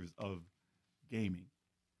Oscars of gaming.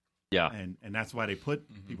 Yeah. And that's why they put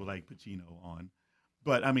people like Pacino on.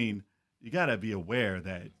 But, I mean, you got to be aware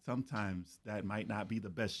that sometimes that might not be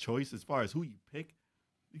the best choice as far as who you pick.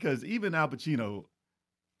 Because even Al Pacino,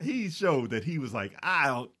 he showed that he was like,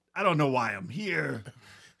 I don't know why I'm here.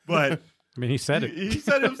 But I mean, he said it. He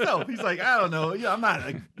said it himself. He's like, I don't know. I'm not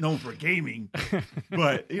known for gaming.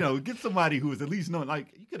 But, get somebody who is at least known.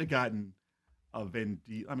 Like, you could have gotten a Vin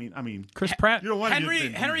Diesel. I mean, Chris Pratt. You don't want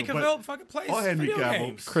Henry Cavill fucking plays video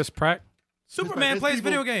games. Chris Pratt. Superman plays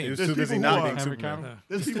video He games. was too busy not being Henry Superman. Cavill.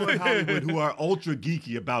 There's people in Hollywood who are ultra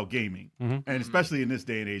geeky about gaming. And especially in this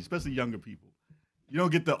day and age, especially younger people. You don't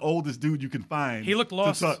get the oldest dude you can find. He looked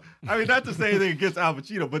lost. I mean, not to say anything against Al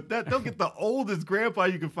Pacino, but don't get the oldest grandpa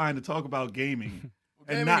you can find to talk about gaming.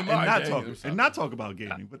 And not talk about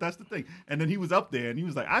gaming. But that's the thing. And then he was up there and he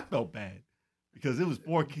was like, I felt bad because it was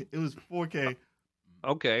 4K. It was 4K.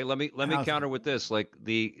 Okay, let me counter with this. Like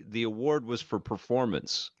the award was for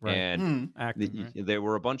performance, Right. and Acting, right? there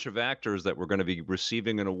were a bunch of actors that were going to be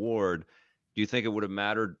receiving an award. Do you think it would have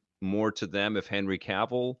mattered more to them if Henry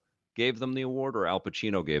Cavill gave them the award or Al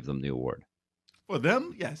Pacino gave them the award? For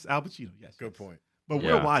them, yes. Al Pacino, yes. Good point. But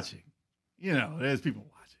Yeah. we're watching. There's people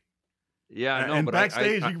watching. Yeah, I know. And but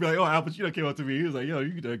backstage, I, you can be like, "Oh, Al Pacino came up to me. He was like,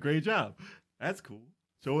 you did a great job. That's cool.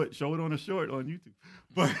 Show it on a short on YouTube."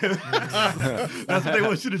 But that's what they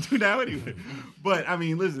want you to do now anyway. But I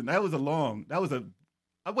mean, listen, that was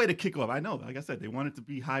a way to kick off. I know, like I said, they want it to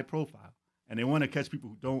be high profile, and they want to catch people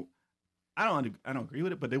who don't. I don't agree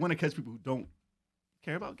with it, but they want to catch people who don't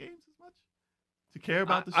care about games as much to care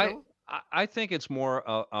about the show. I think it's more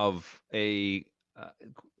of a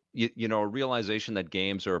a realization that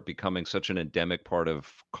games are becoming such an endemic part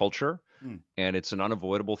of culture. And it's an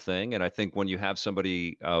unavoidable thing. And I think when you have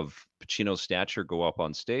somebody of Pacino's stature go up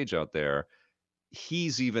on stage out there, he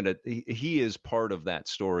is part of that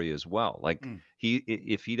story as well. Like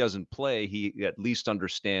if he doesn't play, he at least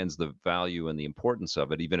understands the value and the importance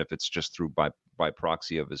of it, even if it's just through by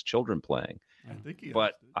proxy of his children playing. I think he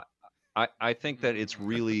But I think that it's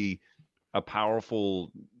really a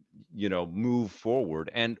powerful, move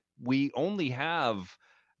forward. And we only have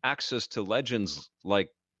access to legends like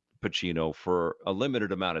Pacino for a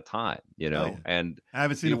limited amount of time, and I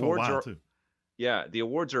haven't seen it for a while too. Yeah, the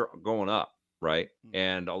awards are going up, right?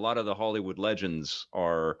 And a lot of the Hollywood legends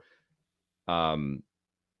are, I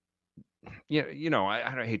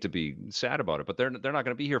hate to be sad about it, but they're not going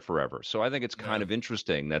to be here forever. So I think it's kind of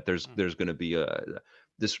interesting that there's going to be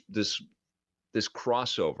this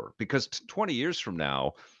crossover, because 20 years from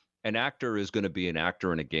now, an actor is going to be an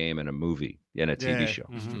actor in a game and a movie and a TV show.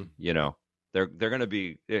 They're going to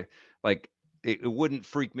be like, it wouldn't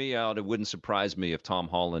freak me out. It wouldn't surprise me if Tom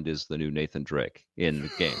Holland is the new Nathan Drake in the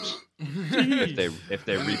games. if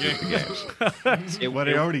they reboot the games. They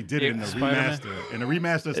already did it in the Spider-Man. remaster. In the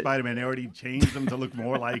remaster of Spider-Man, they already changed him to look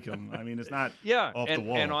more like him. I mean, it's not off the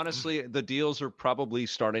wall. And honestly, the deals are probably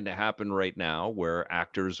starting to happen right now where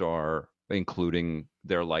actors are including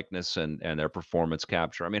their likeness and their performance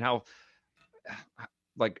capture. I mean,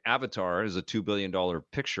 like Avatar is a $2 billion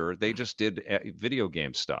picture. They just did video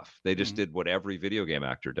game stuff. They just did what every video game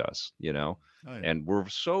actor does, Oh, yeah. and we're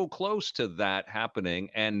so close to that happening.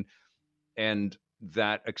 And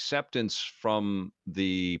that acceptance from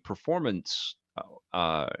the performance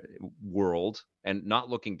world and not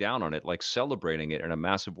looking down on it, like celebrating it in a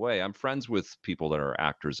massive way. I'm friends with people that are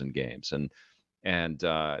actors in games, and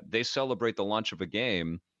they celebrate the launch of a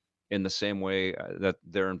game in the same way that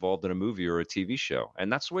they're involved in a movie or a TV show,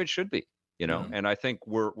 and that's the way it should be, you know. And I think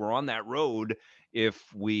we're on that road if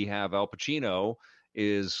we have Al Pacino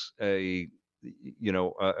is a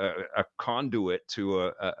conduit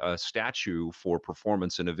to a statue for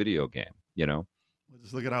performance in a video game, you know.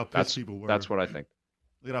 Just look at how pissed people were. That's what I think.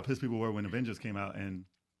 Look at how pissed people were when Avengers came out and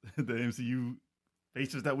the MCU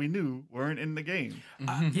faces that we knew weren't in the game.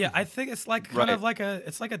 Yeah, I think it's like kind of like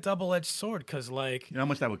a double-edged sword, because like, you know how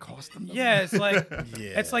much that would cost them? Yeah, it's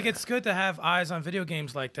like it's good to have eyes on video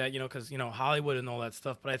games like that, you know, because, you know, Hollywood and all that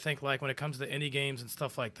stuff. But I think like when it comes to indie games and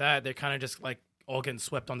stuff like that, they're kind of just like all getting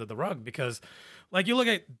swept under the rug, because like you look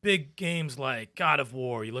at big games like God of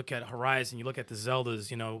War, you look at Horizon, you look at the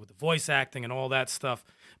Zeldas, you know, with the voice acting and all that stuff.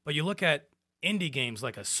 But you look at indie games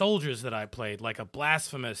like a Soldiers that I played, like a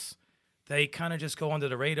Blasphemous, they kind of just go under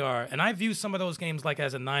the radar. And I view some of those games like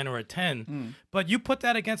as a 9 or a 10. But you put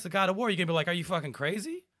that against the God of War, you're going to be like, are you fucking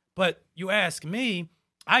crazy? But you ask me,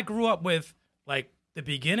 I grew up with like the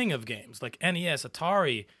beginning of games, like NES,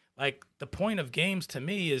 Atari. Like the point of games to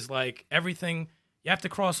me is like everything, you have to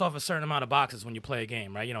cross off a certain amount of boxes when you play a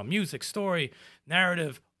game, right? You know, music, story,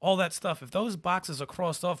 narrative, all that stuff. If those boxes are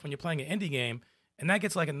crossed off when you're playing an indie game and that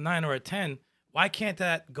gets like a 9 or a 10, why can't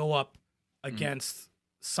that go up against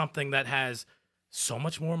something that has so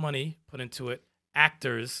much more money put into it,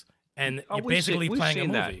 actors, and you're basically playing a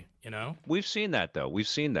movie, you know? We've seen that, though. We've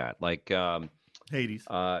seen that. Like Hades.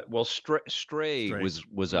 Well, Stray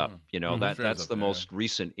was up. You know, that's the most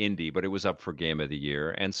recent indie, but it was up for Game of the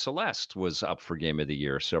Year. And Celeste was up for Game of the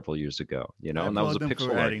Year several years ago. You know, and that was a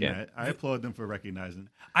pixel art game. I applaud them for recognizing.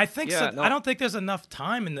 I think so. No. I don't think there's enough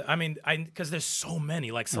time in the. I mean, because there's so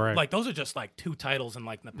many. Like, like those are just like 2 titles in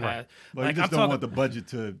like the past. But like, you just don't want the budget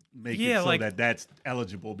to make it so that that's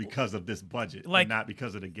eligible because of this budget, like, and not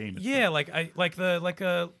because of the game itself. Yeah,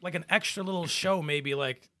 like an extra little show maybe,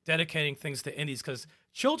 like dedicating things to indies, because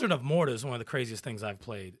Children of Morta is one of the craziest things I've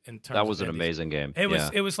played in terms of that was an indies. Amazing game.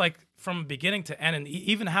 It was like from beginning to end, and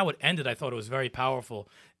even how it ended, I thought it was very powerful.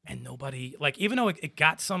 And nobody, like, even though it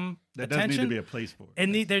got some attention, does need to be a place for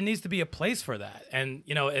it. There needs to be a place for that. And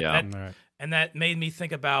you know, and that made me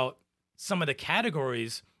think about some of the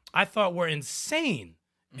categories I thought were insane.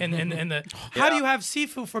 And the how do you have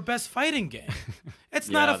Sifu for best fighting game? It's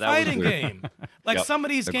not a fighting game. Like some of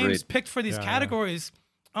these games picked for these categories,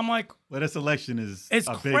 I'm like, well, the selection is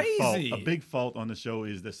crazy. A big fault on the show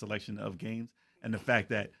is the selection of games and the fact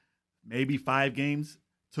that maybe 5 games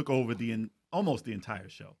took over almost the entire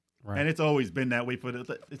show. Right. And it's always been that way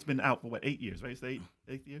it's been out for what, 8 years, right? It's the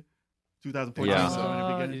eighth year?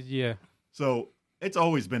 2014. Yeah. So it's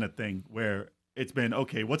always been a thing where it's been,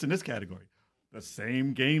 okay, what's in this category? The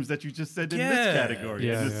same games that you just said in this category.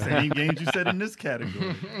 The same games you said in this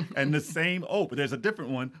category. And the same, but there's a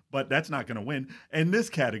different one, but that's not going to win. In this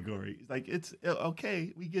category, like, it's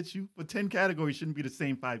okay, we get you. But 10 categories shouldn't be the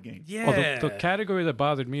same 5 games. Yeah. The category that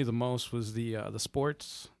bothered me the most was the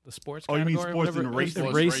sports. The sports category. You mean sports and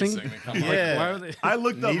racing? Racing. Yeah. I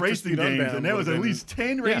looked up racing games, and there was at least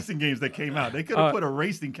 10 racing games that came out. They could have put a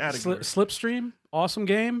racing category. Slipstream, awesome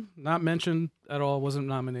game, not mentioned at all, wasn't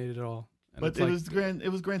nominated at all. But it was Gran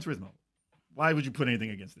Turismo. Why would you put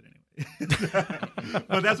anything against it anyway?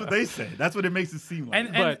 But that's what they say. That's what it makes it seem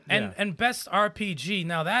like. And best RPG.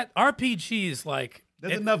 Now that RPG is like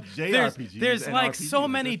there's enough JRPGs. There's like RPGs. So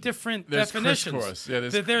many different definitions. Crisscross.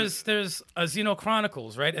 Yeah, there's a Xeno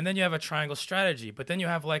Chronicles, right? And then you have a Triangle Strategy. But then you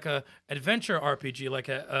have like a adventure RPG, like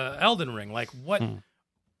a Elden Ring. Like what?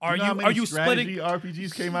 Are you splitting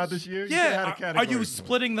RPGs came out this year? Yeah. Are you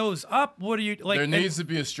splitting those up? What are you like? There needs to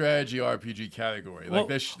be a strategy RPG category. Well,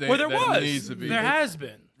 there was. Needs to be. There has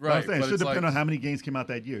been. Right. I'm saying, it should depend on how many games came out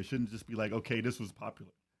that year. It shouldn't just be like, okay, this was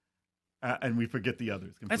popular. And we forget the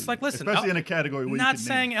others completely. It's like, listen, especially in a category where not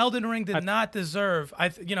saying Elden Ring did not deserve. I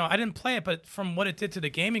didn't play it, but from what it did to the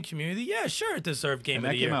gaming community, yeah, sure, it deserved Game of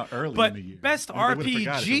the Year. That came out early but in the year. Best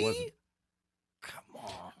RPG.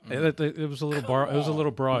 It was a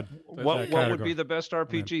little broad. What would be the best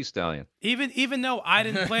RPG, Stallion? Even though I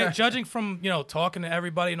didn't play it, judging from talking to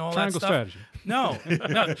everybody and all Triangle that stuff. Strategy.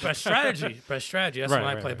 No, best strategy. That's what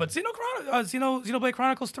I played. But Xenoblade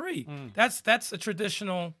Chronicles 3. That's a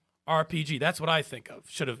traditional RPG. That's what I think of.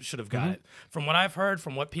 Should have got it. From what I've heard,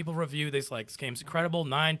 from what people review, they like this game's incredible.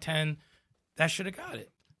 9, 10. That should have got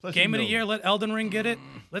it. Plus, Game of the Year. Let Elden Ring get it.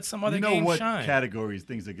 Let some other game what shine. Categories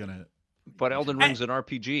things are gonna. But Elden Ring's an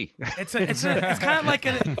RPG. It's kind of like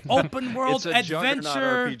an open world it's a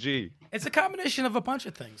adventure RPG. It's a combination of a bunch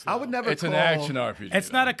of things. I would though. never It's call... an action RPG.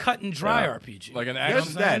 It's not a cut and dry RPG. like an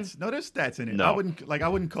There's action. stats. No, there's stats in it. No. I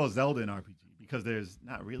wouldn't call Zelda an RPG because there's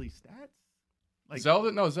not really stats. Like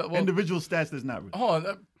Zelda? No, Zelda. Well, individual stats, there's not really. hold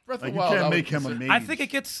on. Breath of Like the you Wild. I can't would make him a consider- mage. I think it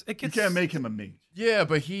gets. You can't make him a mage. Yeah,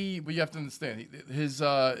 but you have to understand his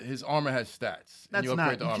armor has stats. and That's you upgrade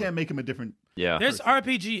not. the You armor. can't make him a different. Yeah. There's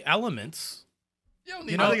RPG elements. You don't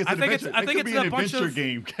need You know, I think it's I an think it's- adventure. I It think could it's be an a bunch adventure of-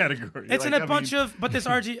 game category. It's in Like, a I bunch mean, of, but this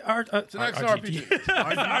RG, It's an action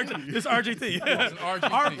RPG. this RGT, It's an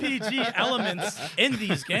RGT. RPG elements in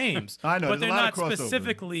these games. I know, but there's they're a lot not of crossover.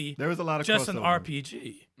 specifically There was a lot of just an crossover.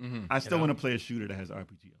 RPG. I still want to play a shooter that has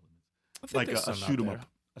RPG elements, I think like there's a some out shoot 'em there. up.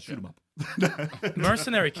 A shoot 'em up.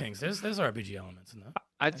 Mercenary Kings. There's RPG elements in that.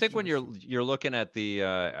 I think when you're looking at the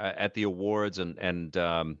awards and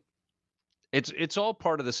it's all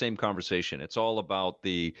part of the same conversation. It's all about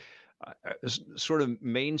the sort of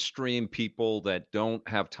mainstream people that don't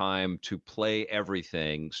have time to play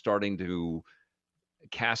everything, starting to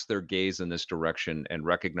cast their gaze in this direction and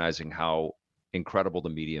recognizing how incredible the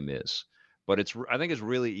medium is. But I think it's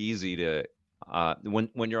really easy to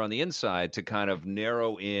when you're on the inside to kind of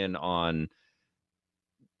narrow in on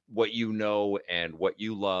what you know and what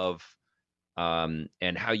you love,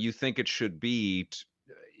 and how you think it should be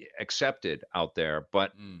accepted out there.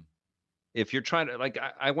 But if you're trying to, like,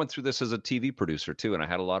 I went through this as a TV producer too, and I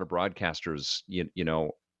had a lot of broadcasters, you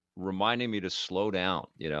know, reminding me to slow down.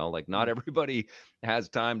 You know, like not everybody has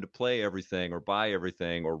time to play everything or buy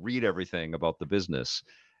everything or read everything about the business.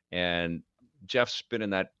 And Jeff's been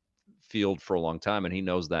in that field for a long time, and he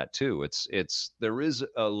knows that too. There is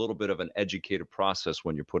a little bit of an educated process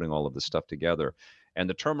when you're putting all of this stuff together, and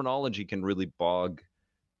the terminology can really bog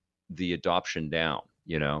the adoption down,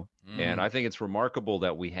 you know. And I think it's remarkable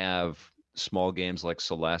that we have small games like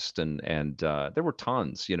Celeste and there were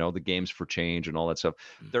tons, you know, the Games for Change and all that stuff.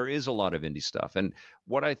 There is a lot of indie stuff, and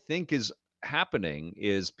what I think is happening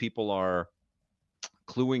is people are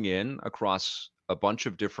cluing in across a bunch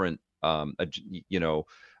of different you know,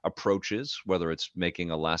 approaches, whether it's making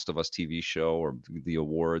a Last of Us TV show or the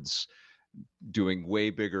awards doing way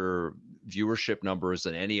bigger viewership numbers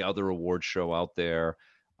than any other award show out there.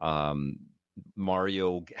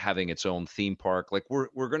 Mario having its own theme park. Like we're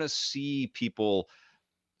going to see people,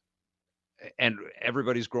 and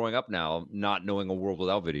everybody's growing up now not knowing a world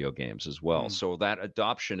without video games as well. So that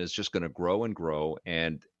adoption is just going to grow and grow,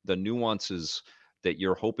 and the nuances that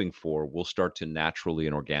you're hoping for will start to naturally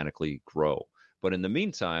and organically grow. But in the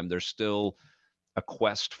meantime, there's still a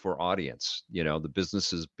quest for audience. You know, the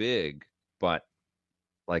business is big, but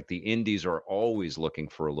like the indies are always looking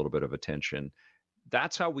for a little bit of attention.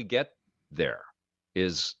 That's how we get there,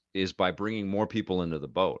 is by bringing more people into the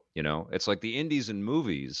boat. You know, it's like the indies in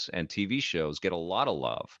movies and TV shows get a lot of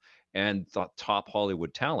love and the top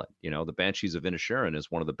Hollywood talent. You know, The Banshees of Inisherin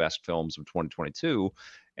is one of the best films of 2022,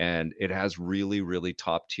 and it has really, really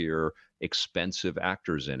top tier, expensive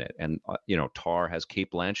actors in it. And you know, Tar has Cate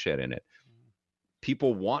Blanchett in it.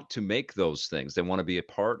 People want to make those things. They want to be a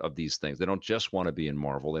part of these things. They don't just want to be in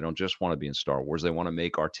Marvel. They don't just want to be in Star Wars. They want to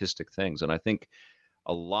make artistic things. And I think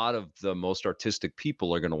a lot of the most artistic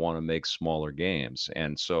people are going to want to make smaller games.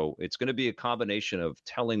 And so it's going to be a combination of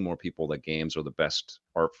telling more people that games are the best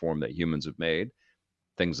art form that humans have made,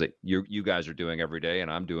 things that you guys are doing every day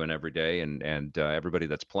and I'm doing every day, and everybody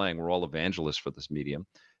that's playing, we're all evangelists for this medium.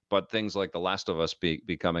 But things like The Last of Us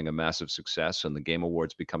becoming a massive success, and the Game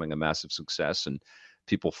Awards becoming a massive success, and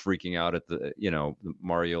people freaking out at the, you know,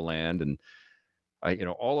 Mario Land, and you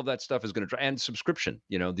know, all of that stuff is going to, and subscription,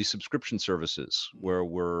 you know, these subscription services where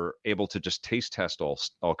we're able to just taste test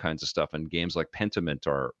all kinds of stuff, and games like Pentiment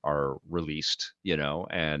are released, you know,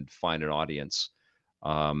 and find an audience.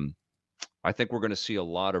 I think we're going to see a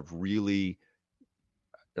lot of really,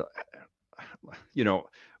 you know,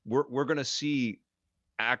 we're going to see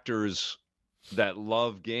actors that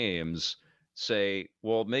love games say,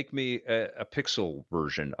 well, make me a pixel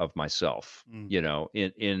version of myself, you know,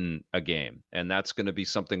 in a game. And that's going to be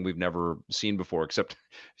something we've never seen before, except,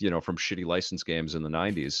 you know, from shitty license games in the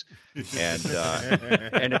 90s. And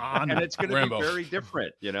it's going to be very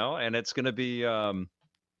different, you know, and it's going to be,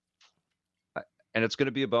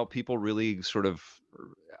 about people really sort of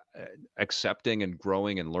accepting and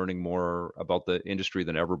growing and learning more about the industry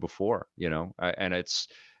than ever before, you know. And it's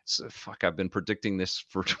fuck, I've been predicting this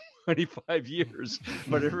for 25 years,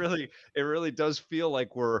 but it really does feel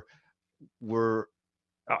like we're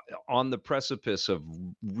on the precipice of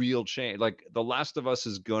real change. Like The Last of Us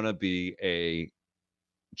is gonna be it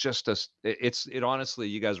honestly,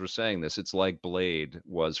 you guys were saying this, it's like Blade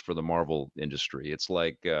was for the Marvel industry. It's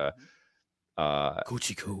like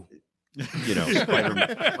Gucci Coup.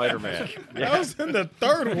 Spider-Man. That was in the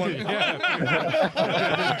third one.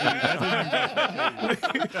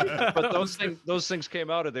 But those things came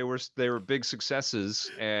out and they were big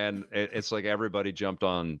successes, and it's like everybody jumped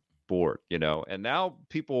on board, and now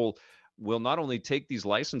people will not only take these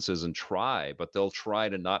licenses and try, but they'll try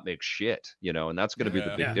to not make shit, and that's going to be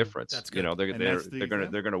the big difference. That's good.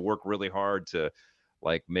 They're going to work really hard to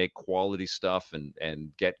like make quality stuff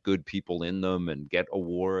and get good people in them and get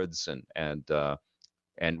awards and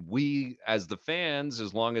we as the fans,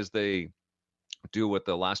 as long as they do what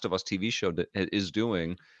the Last of Us TV show is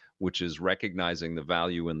doing, which is recognizing the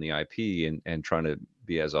value in the IP and trying to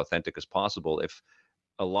be as authentic as possible. If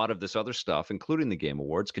a lot of this other stuff, including the Game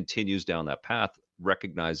Awards, continues down that path,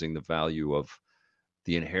 recognizing the value of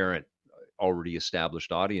the inherent already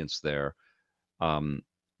established audience there,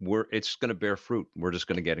 it's going to bear fruit. We're just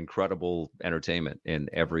going to get incredible entertainment in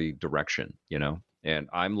every direction, and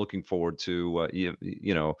I'm looking forward to,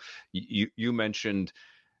 you mentioned,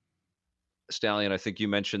 Stallion, I think you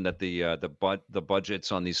mentioned that the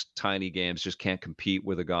budgets on these tiny games just can't compete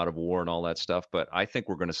with a God of War and all that stuff. But I think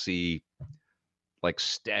we're going to see like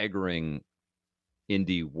staggering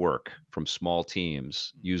indie work from small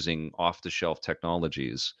teams using off-the-shelf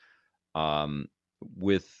technologies. Look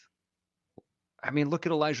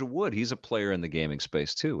at Elijah Wood. He's a player in the gaming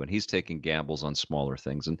space too, and he's taking gambles on smaller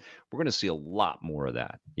things. And we're going to see a lot more of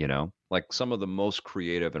that, like some of the most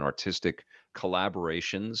creative and artistic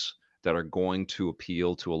collaborations that are going to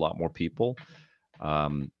appeal to a lot more people.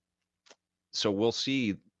 So we'll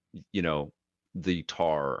see, the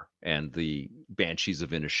Tar and the Banshees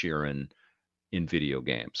of Inisherin in video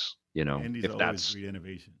games, Indies if that's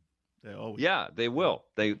re-innovation. They will.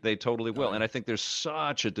 They totally will. And I think there's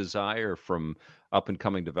such a desire from up and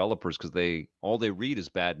coming developers because all they read is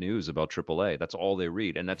bad news about AAA. That's all they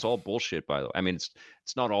read, and that's all bullshit. By the way, I mean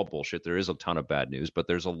it's not all bullshit. There is a ton of bad news, but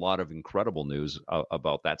there's a lot of incredible news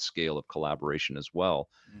about that scale of collaboration as well,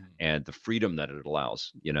 and the freedom that it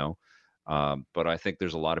allows. But I think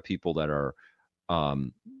there's a lot of people that are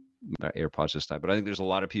AirPods this time. But I think there's a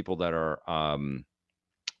lot of people that are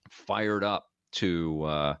fired up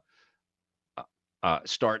to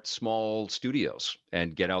start small studios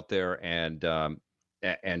and get out there and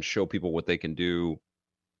show people what they can do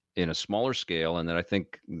in a smaller scale. And then I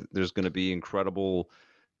think there's going to be incredible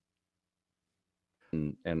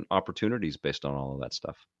and opportunities based on all of that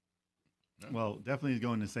stuff. Well, definitely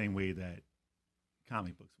going the same way that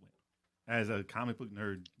comic books went. As a comic book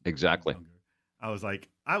nerd, exactly. I was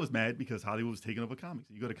mad because Hollywood was taking over comics.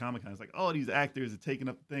 You go to Comic-Con, it's like, oh, these actors are taking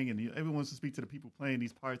up the thing, and everyone wants to speak to the people playing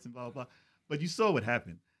these parts and blah, blah, blah. But you saw what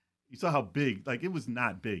happened. You saw how big, it was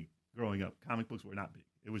not big growing up. Comic books were not big.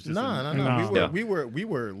 It was just no. We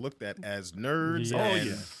were looked at as nerds.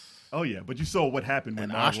 Yeah. Oh yeah. But you saw what happened when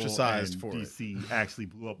Marvel ostracized and for DC actually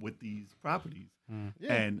blew up with these properties,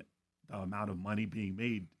 and the amount of money being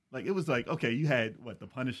made. It was like, okay, you had the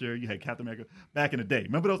Punisher, you had Captain America back in the day.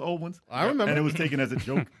 Remember those old ones? I remember. And it was taken as a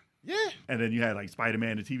joke. Yeah. And then you had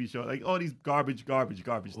Spider-Man, the TV show, all these garbage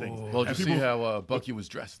things. Well, did you see how Bucky was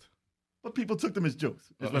dressed? But people took them as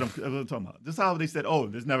jokes. Is what I'm talking about. Just how they said, oh,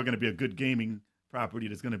 there's never going to be a good gaming property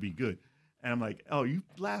that's going to be good. And I'm like, oh, you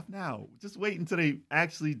laugh now. Just wait until they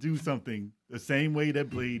actually do something the same way that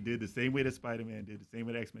Blade did, the same way that Spider-Man did, the same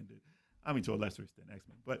way that X-Men did. I mean, to a lesser extent,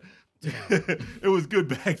 X-Men, but it was good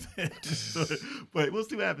back then. But we'll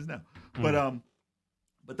see what happens now.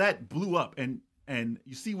 But that blew up, and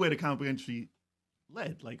you see where the comic book industry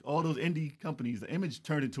led. All those indie companies, the Image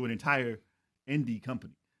turned into an entire indie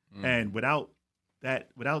company, and without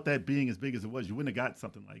that being as big as it was, you wouldn't have got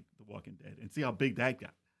something like The Walking Dead. And see how big that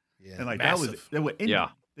got. Yeah, and they were indie. Yeah.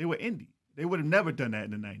 They were indie. They would have never done that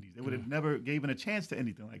in the 90s. They would have never given a chance to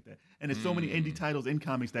anything like that. And there's so many indie titles in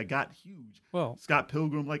comics that got huge. Well, Scott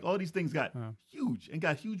Pilgrim, all these things got huge and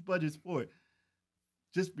got huge budgets for it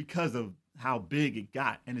just because of how big it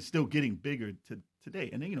got. And it's still getting bigger today.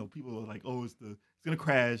 And then, people are like, oh, it's going to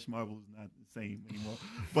crash. Marvel's not the same anymore.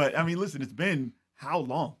 But, I mean, listen, it's been how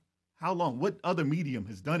long? How long? What other medium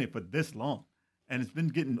has done it for this long? And it's been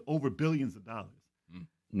getting over billions of dollars.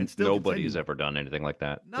 And nobody has ever done anything like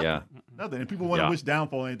that. Nothing. And people want to wish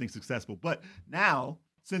downfall on anything successful. But now,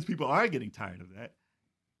 since people are getting tired of that,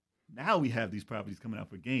 now we have these properties coming out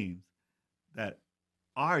for games that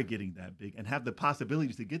are getting that big and have the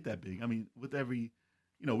possibilities to get that big. I mean, with every,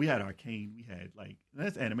 we had Arcane, we had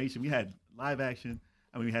that's animation, we had live action.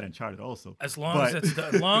 I mean, we had Uncharted also. As long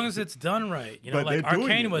as it's done right,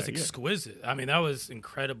 Arcane was exquisite. I mean, that was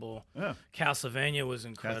incredible. Yeah. Castlevania was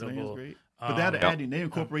incredible. Castlevania was great. But they're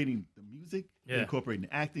incorporating the music, they're incorporating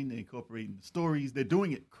the acting, they're incorporating the stories. They're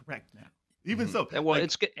doing it correct now. Even so, Well, like,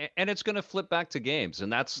 it's going to flip back to games,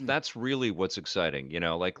 and that's really what's exciting.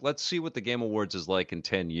 Like let's see what the Game Awards is like in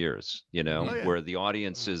 10 years. Oh, yeah. Where the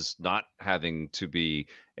audience is not having to be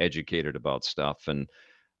educated about stuff, and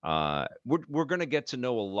we're going to get to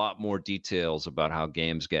know a lot more details about how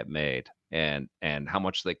games get made and how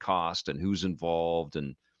much they cost and who's involved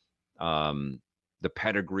and the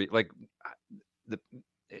pedigree,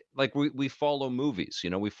 like we follow movies,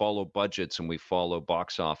 we follow budgets and we follow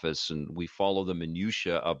box office and we follow the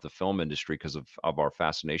minutia of the film industry because of our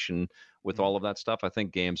fascination with all of that stuff. I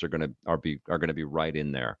think games are going to be right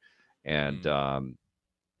in there, and I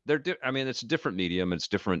mean, it's a different medium, it's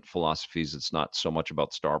different philosophies. It's not so much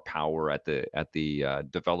about star power at the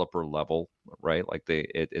developer level, right? Like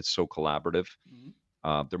it's so collaborative.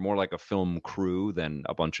 They're more like a film crew than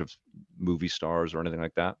a bunch of movie stars or anything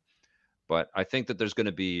like that. But I think that there's going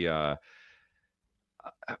to be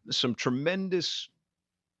some tremendous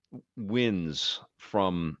wins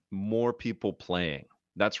from more people playing.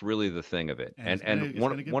 That's really the thing of it. And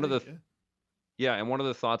one of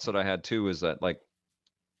the thoughts that I had too is that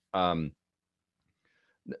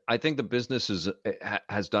I think the business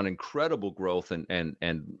has done incredible growth and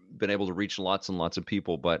been able to reach lots and lots of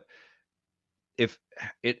people, but if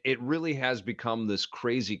it really has become this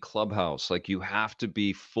crazy clubhouse, like you have to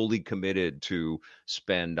be fully committed to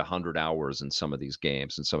spend 100 hours in some of these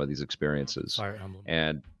games and some of these experiences. Fire Emblem.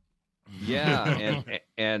 And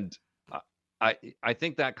and I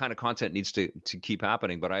think that kind of content needs to keep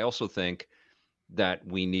happening, but I also think that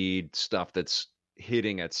we need stuff that's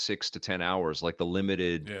hitting at 6 to 10 hours, like the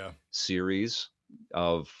limited series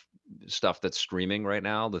of stuff that's streaming right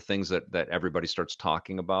now, the things that everybody starts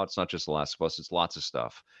talking about. It's not just The Last of Us, it's lots of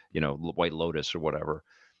stuff, White Lotus or whatever,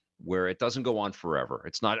 where it doesn't go on forever.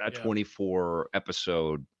 It's not a 24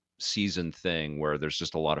 episode season thing where there's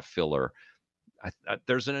just a lot of filler.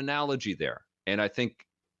 There's an analogy there, and I think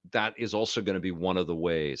that is also going to be one of the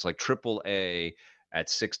ways. Like AAA at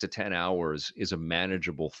 6 to 10 hours is a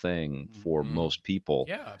manageable thing for most people.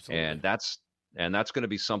 Yeah, absolutely. And that's going to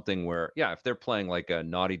be something where, if they're playing like a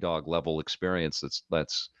Naughty Dog level experience,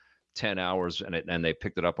 that's 10 hours and they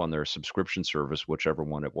picked it up on their subscription service, whichever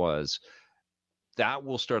one it was, that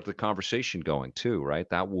will start the conversation going too, right?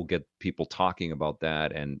 That will get people talking about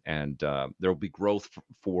that, and there'll be growth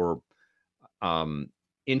for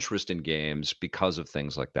interest in games because of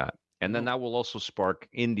things like that. And then that will also spark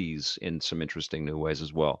indies in some interesting new ways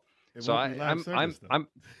as well. So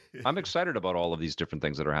I'm excited about all of these different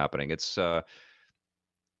things that are happening. It's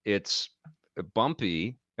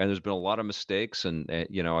bumpy, and there's been a lot of mistakes, and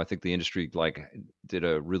I think the industry did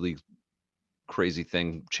a really crazy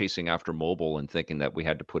thing chasing after mobile and thinking that we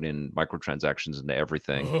had to put in microtransactions into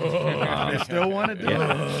everything. They still want to do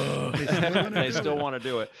it. They still want to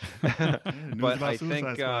do it. But I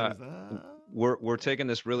think we're taking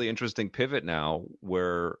this really interesting pivot now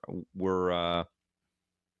where we're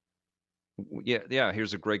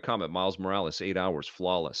here's a great comment. Miles Morales, 8 hours,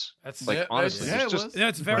 flawless. That's honestly,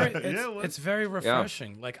 it's very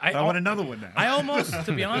refreshing. Yeah. I want another one now. I almost,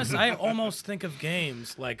 to be honest, I almost think of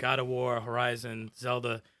games like God of War, Horizon,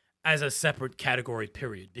 Zelda as a separate category,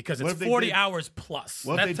 period, because it's 40 hours plus.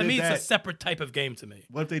 That, to me, it's a separate type of game to me.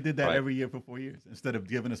 What if they did that every year for 4 years instead of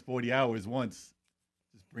giving us 40 hours once?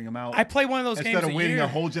 Just bring them out. I play one of those games instead of waiting a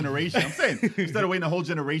whole generation. I'm saying instead of waiting a whole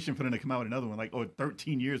generation for them to come out with another one,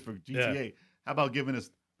 13 years for GTA. Yeah. How about giving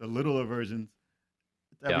us the littler versions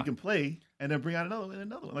that we can play and then bring out another one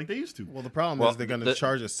like they used to? Well, the problem is they're going to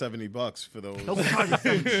charge us $70 for those.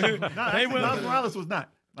 Miles Morales was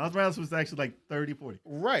not. Miles Morales was actually like 30, 40.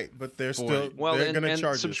 Right, but they're still they're going to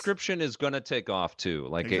charge us. Subscription is going to take off too.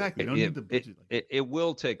 It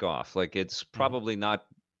will take off. Like it's probably not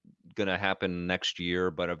going to happen next year,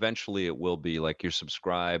 but eventually it will be. Like you're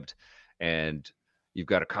subscribed and you've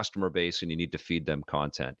got a customer base and you need to feed them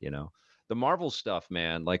content, The Marvel stuff,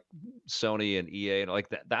 man, like Sony and EA, like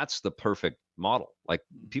that's the perfect model. Like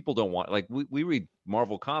people don't want, like we read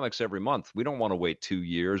Marvel comics every month. We don't want to wait 2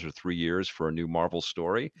 years or 3 years for a new Marvel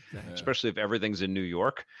story, especially if everything's in New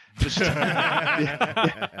York. Just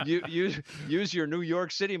use your New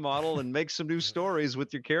York City model and make some new stories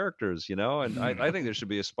with your characters, And I think there should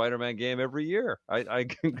be a Spider-Man game every year.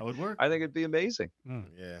 That would work. I think it'd be amazing.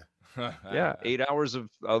 Yeah, 8 hours of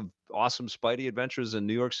awesome Spidey adventures in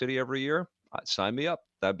New York City every year. Sign me up.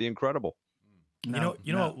 That'd be incredible. You know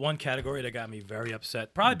what? One category that got me very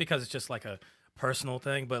upset, probably because it's just like a personal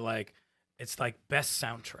thing, but like it's like best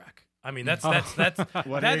soundtrack. I mean, that's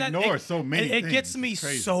what they ignore so many. It gets me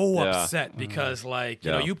so upset because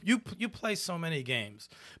you play so many games,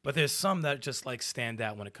 but there's some that just like stand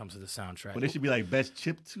out when it comes to the soundtrack. But it should be like best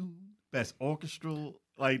chip tune, best orchestral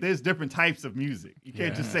Like, there's different types of music. You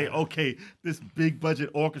can't just say, okay, this big budget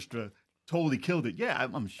orchestra totally killed it. Yeah,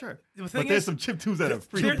 I'm sure. But there's some chiptunes that are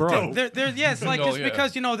freaking dope. It's like No, just yeah.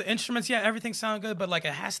 because the instruments, everything sounds good, but like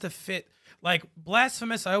it has to fit. Like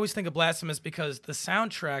Blasphemous, I always think of Blasphemous because the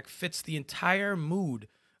soundtrack fits the entire mood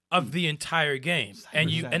of the entire game,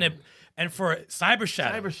 and for Cyber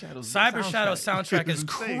Shadow soundtrack is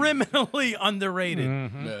insane. criminally underrated.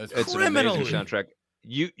 Yeah, It's an Criminally. amazing soundtrack.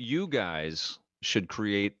 You guys should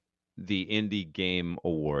create the Indie Game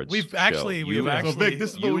Awards. We've actually- So, Vic,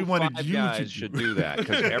 this is what we wanted five you to guys do. should do that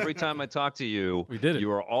because every time I talk to you, We did it. You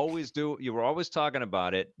were always talking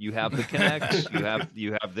about it. You have the connects.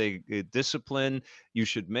 you have the discipline. You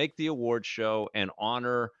should make the award show and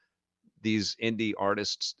honor these indie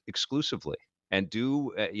artists exclusively and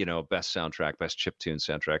do best soundtrack, best chiptune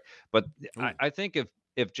soundtrack. But I think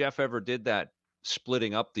if Jeff ever did that,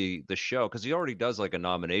 splitting up the show, because he already does like a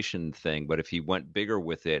nomination thing, but if he went bigger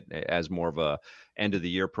with it as more of a end of the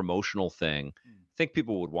year promotional thing, I think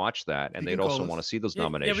people would watch that and He they'd can also call want to us. see those Yeah,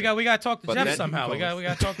 nominations. we got to talk to But Jeff then- somehow. We got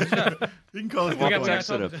to talk to Jeff. You can call us. Well, we I'm got-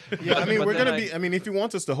 sensitive. Yeah, I mean, But we're then gonna be. I mean, if he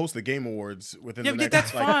wants us to host the Game Awards within the next that's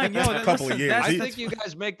fine. Yo, couple listen, of years, that's- I he- think you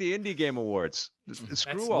guys make the Indie Game Awards.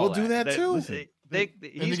 Screw all We'll do that too. Listen,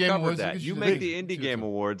 He's Game covered Awards, that. we You should make do the that. Indie Game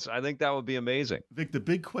Awards. I think that would be amazing. Vic, the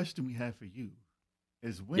big question we have for you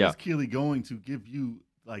is when Yeah. is Keely going to give you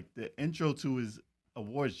like the intro to his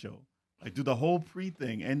award show? Like do the whole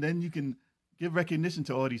pre-thing, and then you can give recognition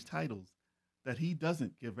to all these titles that he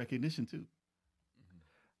doesn't give recognition to.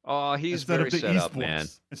 Oh, he's Instead very of the set esports. up, man.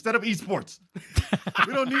 Instead of esports.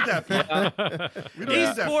 We don't need that. Pat. We don't need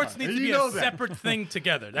that. Esports Pat. needs And to you be know a that. separate thing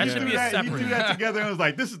together. That He should threw be a that- He separate. threw that together and was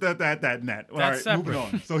like, "This is that and that." All That's right, moving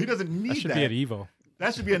separate. on. So he doesn't need That should be at that. Evo.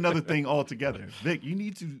 That should be another thing altogether. Vic, you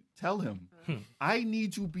need to tell him, I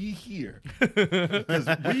need to be here because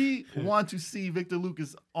we want to see Victor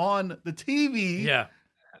Lucas on the TV Yeah.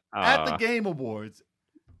 at the Game Awards.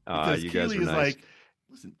 Because You guys Keely are is nice. like,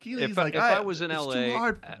 listen, Keely's If like, I was in it's too LA,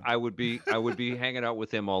 hard for me. I would be hanging out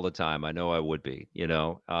with him all the time. I know I would be,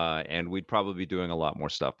 and we'd probably be doing a lot more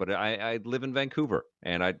stuff. But I live in Vancouver,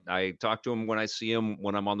 and I talk to him when I see him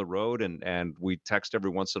when I'm on the road, and we text every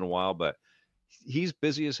once in a while. But he's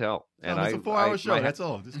busy as hell, and it's a 4-hour show. That's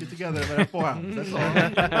all. Just get together for 4 hours. That's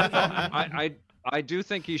all. I do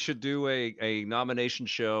think he should do a nomination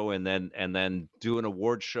show and then do an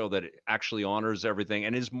award show that actually honors everything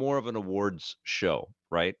and is more of an awards show,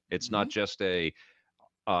 right? It's not just a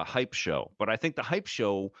hype show, but I think the hype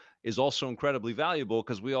show is also incredibly valuable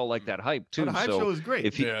because we all like that hype too. The hype so show is great.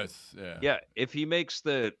 if he, Yes, yeah. yeah, if he makes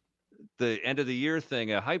the end of the year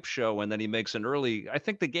thing a hype show and then he makes an early, I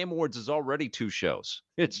think the Game Awards is already 2 shows.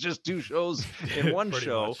 It's just 2 shows in one Pretty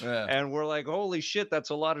show. much. Yeah. And we're like, holy shit, that's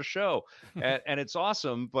a lot of show. And it's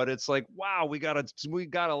awesome, but it's like, wow, we got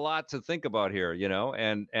a lot to think about here,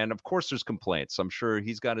 and of course there's complaints. I'm sure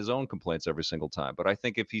he's got his own complaints every single time. But I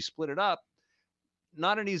think if he split it up,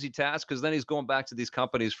 not an easy task because then he's going back to these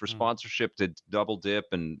companies for sponsorship to double dip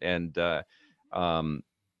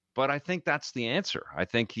but I think that's the answer. I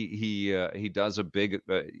think he does a big,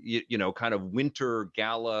 kind of winter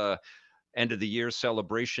gala, end of the year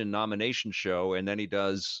celebration nomination show, and then he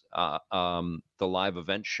does the live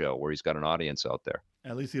event show where he's got an audience out there.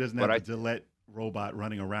 At least he doesn't But have the Gillette robot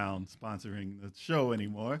running around sponsoring the show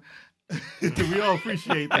anymore. We all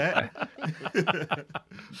appreciate that.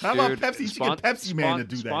 How about Dude, Pepsi? He should get Pepsi Man to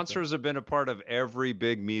do that. though. Sponsors have been a part of every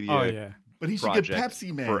big media Oh yeah. But he should get project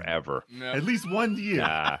Pepsi Man forever. Yeah. at least 1 year.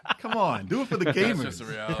 Nah. Come on, do it for the That's gamers. just a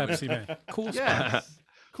reality. Pepsi Man. Cool spot. Yes.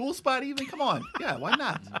 Cool spot even? Come on. Yeah, why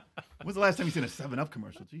not? When's the last time you seen a 7-Up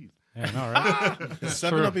commercial? Jeez. Yeah, no, right? Is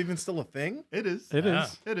 7-Up even still a thing? It is. It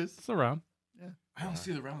is. It is. It's around. I don't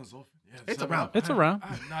see the rounds often. Yeah, It's around. It's around. I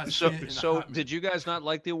have not So, seen it in a so hot minute. did you guys not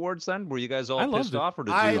like the awards then? Were you guys all I loved pissed it. off, or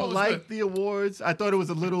did I you? was liked the awards. I thought it was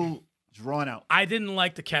a little drawn out. I didn't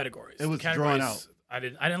like the categories. It was The categories, drawn out. I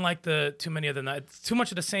didn't like the too many of the nights. Too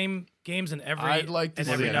much of the same games in every. I'd like to in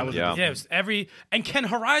see every that. number. Yeah. Yeah, it was every. And can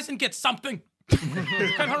Horizon get something?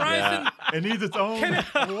 Can Horizon? It needs its own award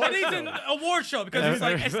It needs show. an award show because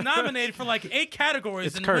it's nominated for like 8 categories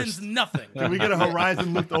It's and cursed. wins nothing Can we get a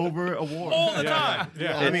Horizon looked over award? all the time.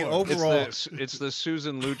 Yeah. I mean, overall, It's the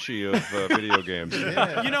Susan Lucci of video games.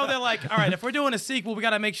 You know, they're like, all right, if we're doing a sequel, we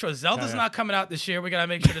got to make sure Zelda's not coming out this year. We got to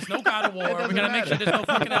make sure there's no God of War. We doesn't got to make sure matter. there's no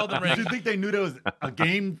fucking Elden Did you Ring. think they knew there was a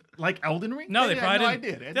game like Elden Ring? No, they had probably no didn't.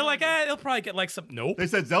 idea. They had They're no like, idea. they'll probably get like some. Nope. They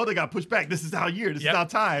said Zelda got pushed back. This is our year. This Yep. is our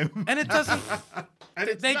time. And it doesn't. And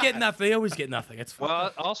it's They get not. nothing. They always get nothing. It's fine.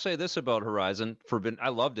 Well, I'll say this about Horizon: I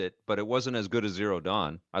loved it, but it wasn't as good as Zero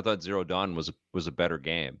Dawn. I thought Zero Dawn was a better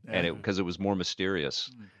game, and because it was more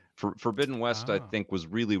mysterious. Forbidden West, I think, was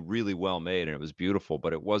really, really well made, and it was beautiful,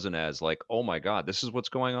 but it wasn't as like, oh my God, this is what's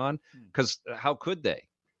going on. Because how could they?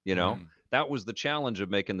 You know, that was the challenge of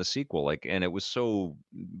making the sequel. Like, and it was so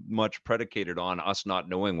much predicated on us not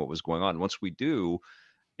knowing what was going on. Once we do,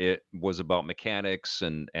 it was about mechanics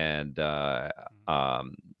and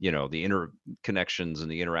you know, the interconnections and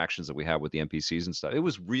the interactions that we have with the NPCs and stuff. It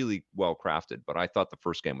was really well crafted, but I thought the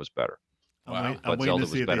first game was better. I'm But waiting Zelda to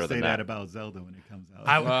was see if better they say than that that. about Zelda when it comes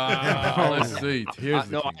out. Let's see. Here's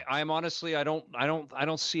the No, thing. I'm honestly, I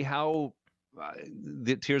don't see how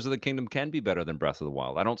the Tears of the Kingdom can be better than Breath of the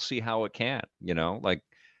Wild. I don't see how it can. You know, like,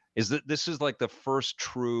 this is like the first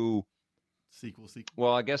true sequel.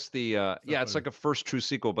 Well, I guess the it's like a first true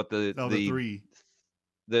sequel, but the Zelda 3.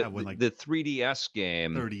 the That went like 3DS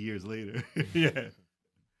game 30 years later. Yeah.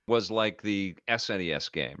 was like the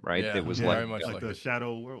SNES game, right? Yeah, It was very like much like the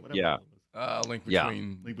Shadow World, whatever. Yeah. it was. Link Yeah.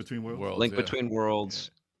 between Link Between Worlds. Link yeah. Between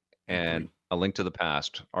Worlds and A Link to the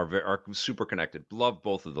Past are super connected. Love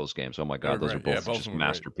both of those games. Oh my God, They're those are great. Yeah, both both of just them are great.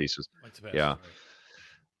 masterpieces. Like the best, Yeah.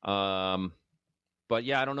 right. But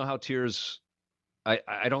yeah, I don't know how Tears.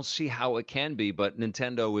 I don't see how it can be, but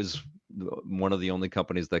Nintendo is one of the only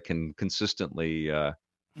companies that can consistently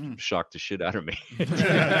shock the shit out of me.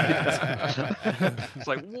 It's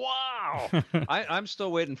like, wow. I'm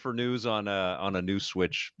still waiting for news on a new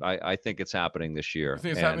Switch. I think it's happening this year. You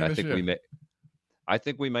think it's and happening I this think year? I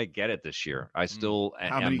think we might get it this year. I still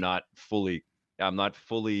am many- not fully. I'm not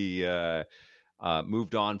fully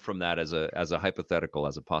moved on from that as a hypothetical,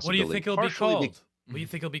 as a What do possibility. you think it'll be Partially called? What do you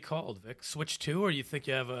think it'll be called, Vic? Switch 2, or you think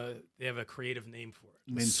they have a creative name for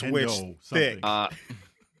it? Nintendo Switch something. thick.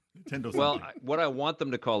 Nintendo Well, something. what I want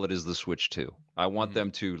them to call it is the Switch 2. I want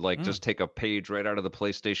them to just take a page right out of the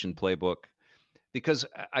PlayStation playbook, because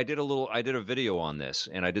I did a video on this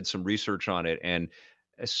and I did some research on it, and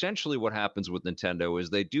essentially what happens with Nintendo is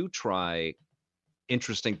they do try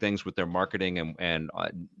interesting things with their marketing and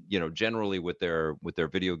you know, generally with their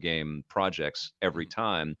video game projects every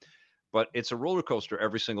time, but it's a roller coaster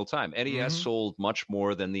every single time. NES sold much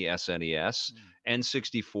more than the SNES.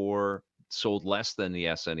 N64 sold less than the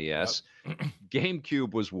SNES.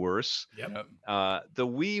 GameCube was worse. Yep. The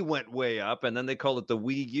Wii went way up, and then they called it the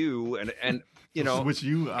Wii U, and you know, Switch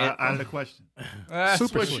U out of the question.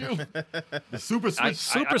 Super Switch. Switch. The Super Switch.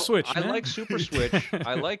 Super Switch, I man. like Super Switch.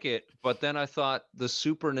 I like it, but then I thought the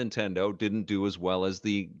Super Nintendo didn't do as well as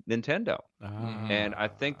the Nintendo, and I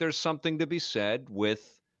think there's something to be said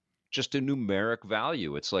with just a numeric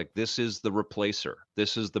value. It's like, this is the replacer.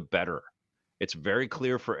 This is the better. It's very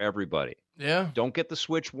clear for everybody. Yeah. Don't get the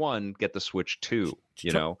Switch 1, get the Switch 2,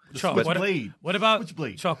 you know? Chuck, Switchblade. what about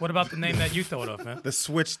Switchblade. Chuck? What about the name that you thought of, man? The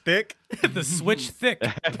Switch thick. The Switch Thick.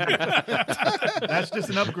 That's just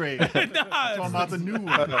an upgrade. I'm talking about the new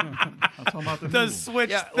one. I'm talking about the new The one. Switch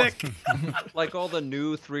Yeah, Thick. Like all the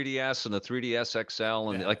new 3DS and the 3DS XL,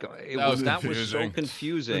 and like That was so confusing.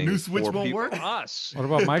 confusing. The new Switch for won't people, work? us. What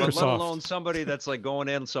about But let Microsoft? alone somebody that's like going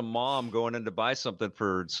in, some mom going in to buy something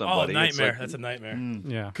for Oh, somebody. It's nightmare. like, That's a nightmare.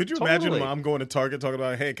 Yeah. Could you Totally. imagine mom going to Target talking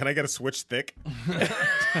about, hey, can I get a Switch thick?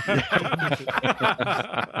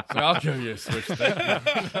 So I'll give you a Switch.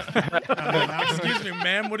 Excuse me,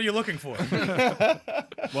 ma'am. What are you looking for?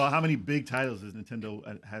 Well, how many big titles does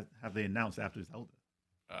Nintendo have they announced after Zelda?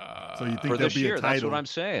 So you think for there'll this be year, a title? that's what I'm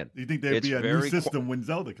saying. You think there'd It's be a new very system when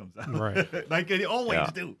Zelda comes out? Right. Like they always Yeah.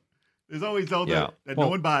 do. There's always Zelda Yeah. that Well-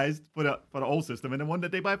 no one buys for the old system, and then one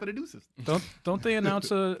that they buy for the new system. Don't they announce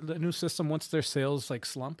the new system once their sales like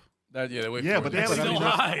slump? They wait Yeah, for but it. they haven't Still even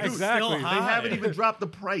high. dropped, Exactly. Still They high. they haven't even dropped the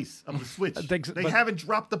price of the Switch. They- They but- haven't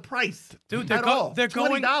dropped the price, Dude, at all. they're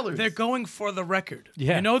going. $20. They're going for the record.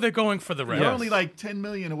 Yeah. You know they're going for the They're record. only like 10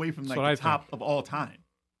 million away from like what the I top of all time.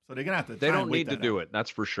 So they're gonna have to. They try don't and wait need to that do out. it. That's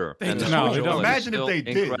for sure. They And the don't. Switch No, they don't. OLED is Imagine if still they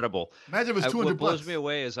did. incredible. Imagine if it was 200 What blows bucks. me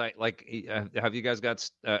away is have you guys got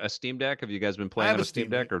a Steam Deck? Have you guys been playing have on a a Steam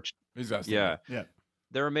Steam Deck? Or He's got yeah, Yeah.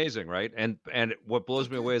 they're amazing, right? And what blows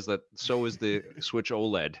me away is that so is the Switch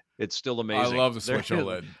OLED. It's still amazing. I love the Switch They're-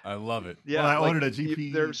 OLED. I love it. Yeah, Well, I like, ordered a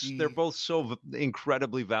GP. They're both so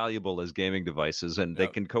incredibly valuable as gaming devices, and they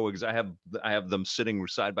Yep. can coexist. I have them sitting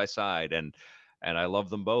side by side, and I love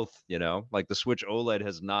them both. You know, like the Switch OLED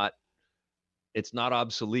it's not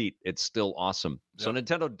obsolete. It's still awesome. So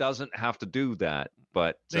Nintendo doesn't have to do that,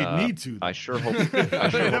 but They need to. I though. sure hope. they I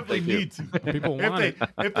sure hope definitely they do. need to. People want it.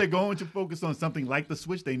 If they're going to focus on something like the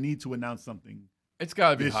Switch, they need to announce something. It's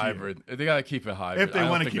got to be This year. hybrid. They got to keep it hybrid. If they I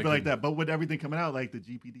don't want to think keep they it like can- that, but with everything coming out, like the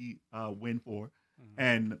GPD Win 4,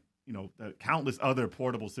 and the countless other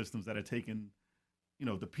portable systems that are taking,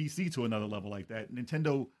 the PC to another level like that,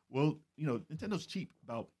 Nintendo will, Nintendo's cheap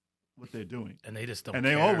about what they're doing, and they just don't. and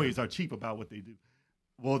they care. always are cheap about what they do.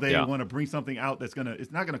 will they Yeah. want to bring something out that's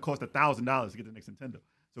it's not gonna cost $1,000 to get the next Nintendo.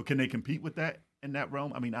 So can they compete with that in that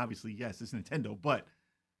realm? I mean, obviously, yes, it's Nintendo, but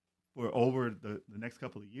for over the next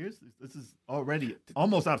couple of years, this is already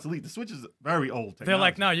almost obsolete. The Switch is very old. They're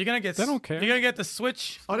like, technology. no, you're gonna get. They don't care. You're gonna get the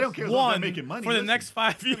Switch. Oh, they don't care as long as One they're making money. for the Listen. next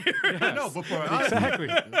 5 years. I know, but for us, Exactly.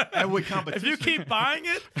 and with If competition, you keep buying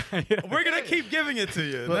it, we're gonna keep giving it to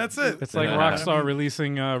you. That's it. It's like Rockstar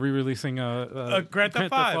re-releasing Grand Theft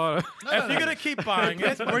 5. Auto. If you're gonna keep buying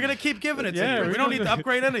it, we're gonna keep giving it to Yeah, you. We we're don't need gonna- to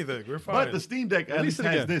upgrade anything. We're fine. but the Steam Deck at least Release it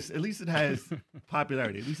has again. this. At least it has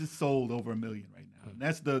popularity. At least it's sold over 1 million right now. And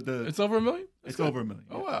that's the It's over $1 million. it's over 1 million.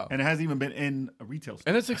 Oh, wow. And it hasn't even been in a retail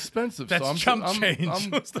store. And it's expensive. That's so I'm, chump I'm, change.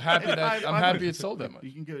 I'm happy that I'm happy it sold that much.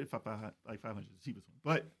 You can get it for like 500, the cheapest one.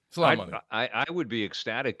 But It's a lot of money. I would be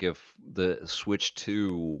ecstatic if the Switch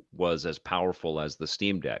 2 was as powerful as the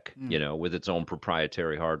Steam Deck, you know, with its own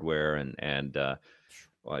proprietary hardware and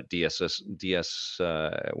what is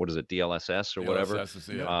it, DLSS or whatever.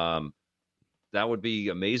 DLSS, yeah. That would be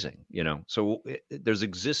amazing, you know. So there's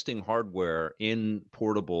existing hardware in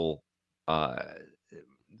portable,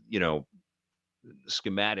 you know,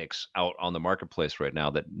 schematics out on the marketplace right now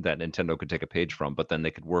that Nintendo could take a page from, but then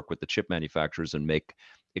they could work with the chip manufacturers and make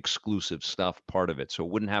exclusive stuff part of it. So it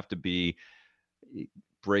wouldn't have to be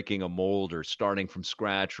breaking a mold or starting from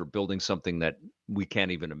scratch or building something that we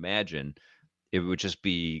can't even imagine. It would just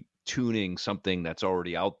be tuning something that's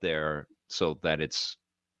already out there so that it's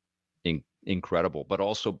incredible, but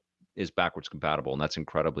also is backwards compatible, and that's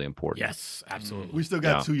incredibly important. yes, absolutely. we still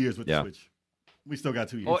got Yeah. 2 years with the Yeah. Switch. We still got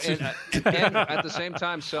 2 years. Oh, and at the same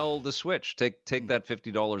time, sell the Switch. Take that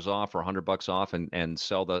 $50 off or $100 off, and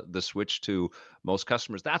sell the Switch to most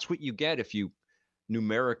customers. That's what you get if you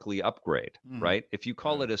numerically upgrade, right? If you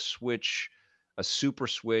call it a Switch, a Super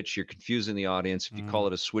Switch, you're confusing the audience. If you call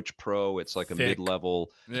it a Switch Pro, it's like a Thick. mid-level.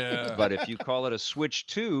 Yeah. But if you call it a Switch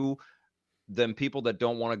 2, then people that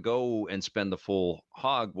don't want to go and spend the full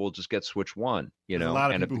hog will just get Switch 1, you There's know. a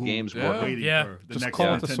lot of And if people the who games are work, waiting Yeah. for the Just next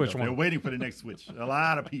call it the Nintendo. Switch They're one. waiting for the next Switch. A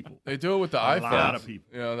lot of people. They do it with the A iPhone. lot of people.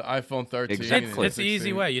 You know, the iPhone 13. Exactly. It's the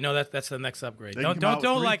easy way. You know that's the next upgrade. They Don't come out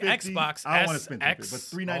don't with like 350. Xbox I don't want to S, spend X,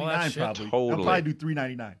 350, but all that $399 shit. probably. They'll Totally. probably do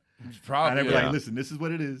 $399. Probably. And they'll be yeah. like, listen, this is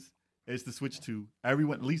what it is. It's the Switch 2.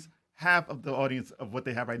 Everyone, at least half of the audience of what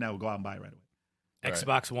they have right now will go out and buy it right away.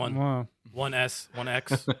 Xbox One, Wow. One S, One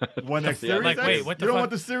X. One X Yeah, Series like, X? wait, what the You don't fuck?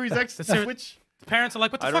 want the Series X The Seri- Switch? The parents are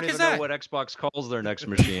like, what the I fuck don't is even know that? what Xbox calls their next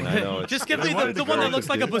machine. I know. Just give me They wanted the to one call that it looks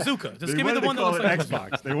like a this. bazooka. Just They give me the wanted one to that call looks it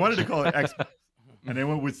like a Xbox. They wanted to call it Xbox. And they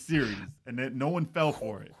went with Series. And then no one fell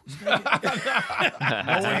for it. No one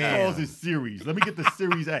calls it Series. Let me get the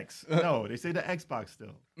Series X. No, they say the Xbox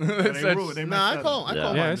still. And they said- ruined- they Nah, I messed call up. Yeah.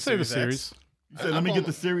 mine Yeah, the I'd say the Series X. series. You said, let me get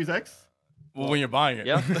the Series X? Well, when you're buying it.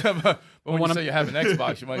 Yeah. But when when you say you have an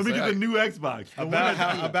Xbox, you might Let me say, get the new Xbox. The one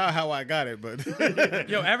that- About how I got it, but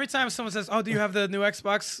Yo, every time someone says, "Oh, do you have the new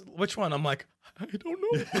Xbox? Which one?" I'm like, I don't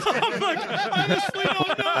know. I'm like, I honestly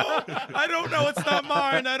don't know. I don't know. It's not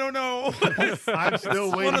mine. I don't know. I'm still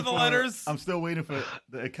It's waiting one of the for, letters. I'm still waiting for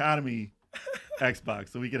the economy Xbox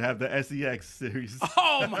so we can have the SEX series.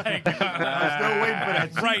 Oh my god! I'm still waiting for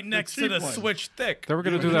that. Right cheap- next to cheap the one. Switch Thick. They were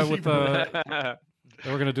gonna do that with the.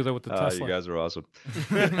 They were gonna do that with the You Tesla. guys are awesome.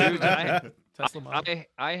 Dude, Tesla model.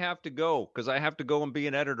 I have to go because I have to go and be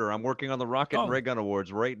an editor. I'm working on the Rocket and Oh. Ray Gun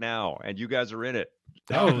Awards right now, and you guys are in it.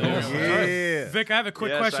 Oh, yeah. Vic, I have a quick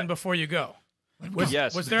Yes, question I- before you go.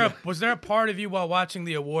 Yes. Was there a part of you while watching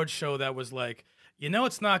the award show that was like, you know,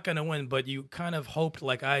 it's not gonna win, but you kind of hoped,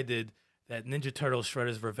 like I did, that Ninja Turtles: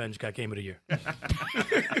 Shredder's Revenge got Game of the Year?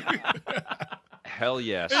 Hell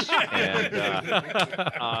yes.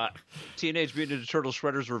 And Teenage Mutant Ninja Turtles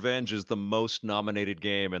Shredder's Revenge is the most nominated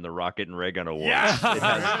game in the Rocket and Ray Gun Awards. Yes! It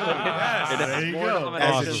has, it There has you more go.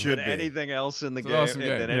 nominations As it should than be. anything else in the It's an game, awesome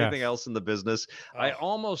game. than Yes. anything else in the business.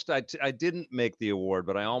 I didn't make the award,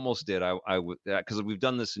 but I almost did. Because we've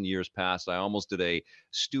done this in years past. I almost did a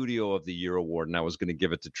Studio of the Year award, and I was going to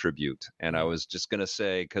give it to Tribute, and I was just going to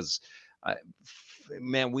say because.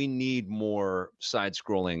 Man, we need more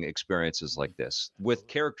side-scrolling experiences like this with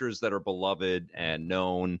characters that are beloved and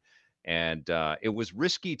known. And it was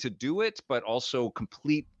risky to do it, but also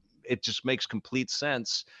complete. It just makes complete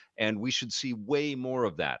sense, and we should see way more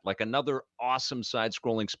of that. Like another awesome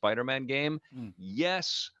side-scrolling Spider-Man game.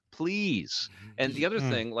 Yes, please. And the other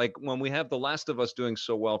thing, like when we have The Last of Us doing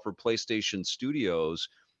so well for PlayStation Studios,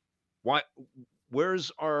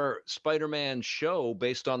 where's our Spider-Man show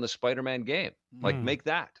based on the Spider-Man game? Like make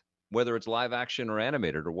that, whether it's live action or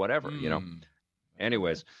animated or whatever, you know.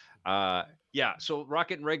 Anyways, yeah, so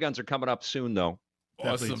Rocket and Ray Guns are coming up soon though.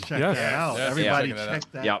 Definitely Awesome. check Yes. that out. Yes. Everybody Checking that out.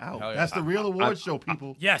 check that Yep. out. Hell yeah. That's the real award show,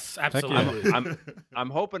 people. Yes, absolutely. I'm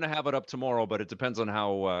hoping to have it up tomorrow, but it depends on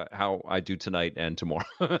how I do tonight and tomorrow.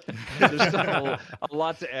 There's still a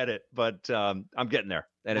lot to edit, but I'm getting there,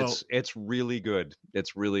 and it's really good.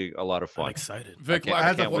 It's really a lot of I'm fun. excited. Vic, I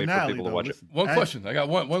As a can't wait for finale, people to though, watch it. listen, one as- question. I got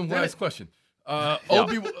one last question.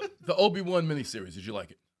 The Obi-Wan miniseries. Did you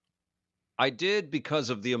like it? I did because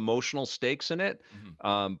of the emotional stakes in it,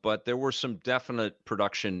 but there were some definite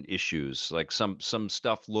production issues. Like some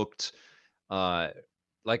stuff looked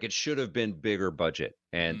like it should have been bigger budget,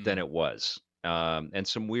 and than it was, and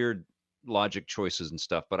some weird logic choices and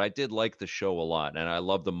stuff. But I did like the show a lot, and I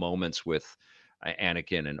love the moments with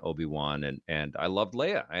Anakin and Obi-Wan, and I loved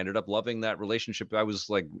Leia. I ended up loving that relationship. I was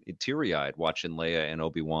like teary-eyed watching Leia and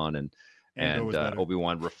Obi-Wan and Andor was better.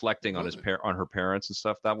 Obi-Wan reflecting on on her parents and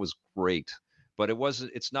stuff. That was great. But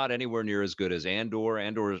it's not anywhere near as good as Andor.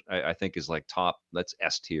 Andor, I think, is like top. That's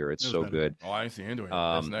S tier. It's It was so better. good. Oh, I ain't seen Andor yet.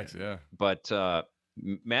 That's next, yeah. But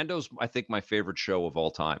Mando's, I think, my favorite show of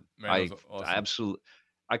all time. Mando's awesome. Absolutely,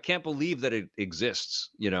 I can't believe that it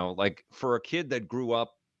exists. Like for a kid that grew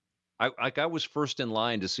up, I was first in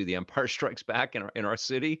line to see The Empire Strikes Back in our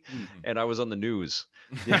city, and I was on the news.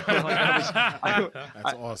 That's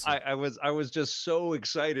awesome. I was just so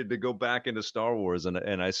excited to go back into Star Wars,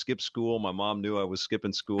 and I skipped school. My mom knew I was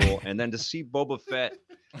skipping school, and then to see Boba Fett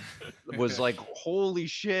was like, holy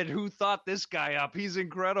shit! Who thought this guy up? He's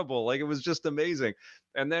incredible. Like, it was just amazing.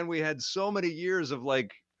 And then we had so many years of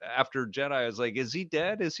like. After Jedi, I was like, is he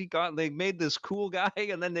dead? Is he gone? They made this cool guy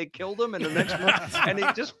and then they killed him, and the next one, and he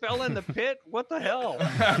just fell in the pit. What the hell?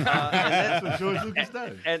 That's what George Lucas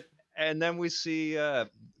does. And then we see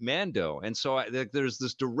Mando, and so there's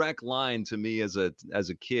this direct line to me as a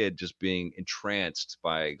kid, just being entranced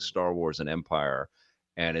by Star Wars and Empire,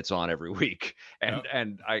 and it's on every week.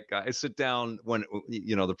 And I sit down when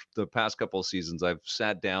the past couple of seasons, I've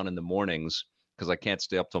sat down in the mornings because I can't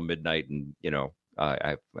stay up till midnight, and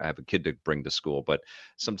I have a kid to bring to school, but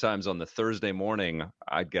sometimes on the Thursday morning,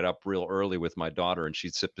 I'd get up real early with my daughter, and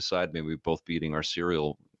she'd sit beside me. We'd both be eating our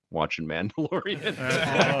cereal, watching Mandalorian.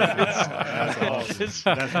 That's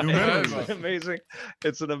awesome. That's new memories. It's amazing.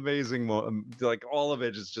 It's an amazing moment. Like, all of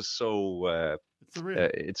it is just so. It's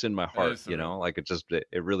surreal. It's in my heart, is surreal. Like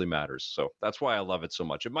it really matters. So that's why I love it so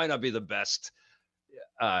much. It might not be the best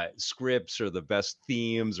scripts or the best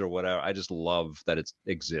themes or whatever. I just love that it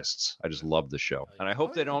exists. I just love the show, and I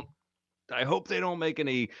hope they don't. I hope they don't make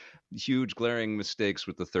any huge glaring mistakes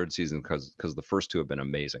with the third season, because the first two have been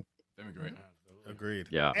amazing. That'd be great. Agreed.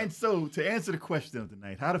 Yeah. And so, to answer the question of the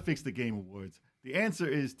night, how to fix the Game Awards, the answer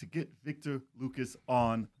is to get Victor Lucas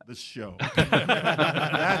on the show.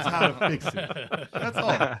 That's how to fix it. That's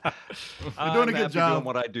all. You're doing a good job. Doing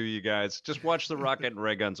what I do, you guys. Just watch the Rocket and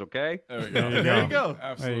Ray Guns, okay? There we go. There you go.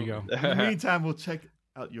 Absolutely. There you go. In the meantime, we'll check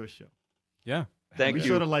out your show. Yeah. Thank Be you.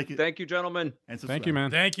 sure to like it Thank you, gentlemen. and subscribe. Thank you,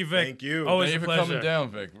 man. Thank you, Vic. Thank you. Always Thank a you for pleasure. coming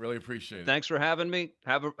down, Vic. Really appreciate it. Thanks for having me.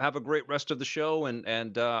 Have a great rest of the show,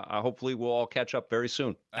 and hopefully we'll all catch up very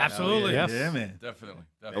soon. Absolutely. Yes. Yeah, man. Definitely.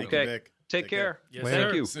 Thank Definitely. you, Okay. Vic. Take care. Yes, Later. sir.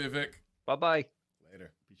 Thank you. See you, Vic. Bye-bye.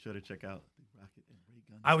 Later. Be sure to check out the Rocket and Ray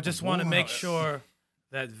Guns. I would just want to make Wow. sure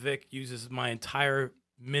that Vic uses my entire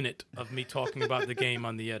minute of me talking about the game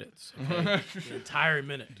on the edits. Okay? The entire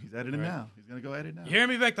minute. He's editing now. He's going to go edit now. You hear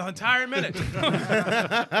me, Vic? The entire minute.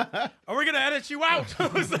 Are we gonna edit you out? I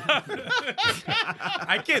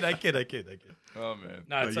kid. Oh, man.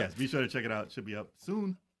 No, But it's, yes, be sure to check it out. It should be up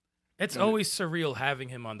soon. it's always surreal having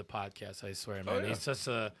him on the podcast. I swear, man. yeah. He's just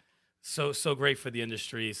so great for the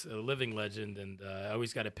industry. He's a living legend, and I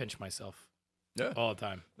always got to pinch myself Yeah. all the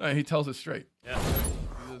time. No, he tells it straight. Yeah.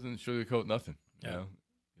 He doesn't sugarcoat nothing. You Yeah. know?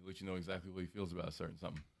 He lets you know exactly what he feels about a certain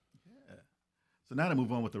something. So now to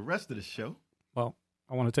move on with the rest of the show. Well,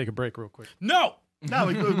 I want to take a break real quick. No, Now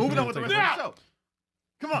we're moving on with the rest of the show.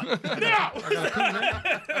 Come on.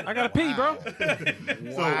 I gotta pee, bro.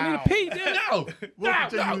 So I need a pee, dude. No! we'll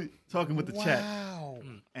continue talking with the chat.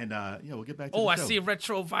 And we'll get back to Oh, the I show. see a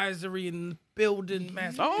retrovisory in the building,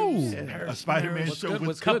 man. Oh. A Spider-Man What's show good? with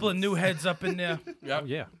What's A couple of new heads up in there. Yep. Oh,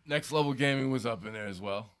 yeah. Next Level Gaming was up in there as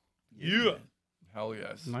well. Yeah. Hell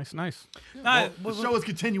yes. Nice, nice. The show is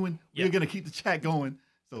continuing. Yeah. We're going to keep the chat going.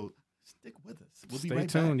 So stick with us. We'll be Stay right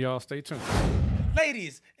tuned, back. y'all. Stay tuned.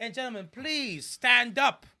 Ladies and gentlemen, please stand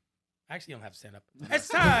up. Actually, you don't have to stand up. It's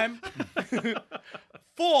time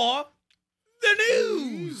for the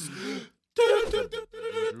news.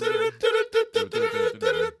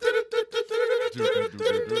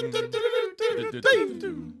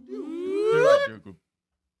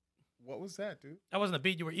 What was was that, dude? That wasn't a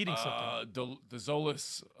beat. You were eating something. The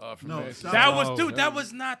Zolas from No, Massive. stop. That was, Oh, dude. yeah. That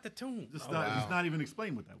was not the tune. It's wow. it's not even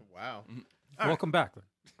explained what that was. Wow. Welcome back. Then.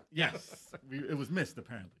 Yes, it was missed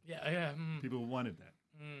apparently. Yeah. People wanted that.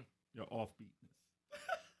 Mm. Your offbeatness.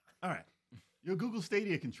 All right. Your Google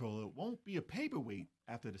Stadia controller won't be a paperweight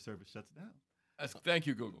after the service shuts down. Thank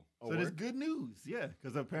you, Google. So there's good news, yeah,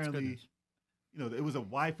 because apparently, it was a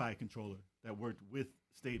Wi-Fi controller that worked with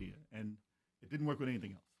Stadia, and it didn't work with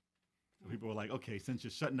anything else. So people were like, okay, since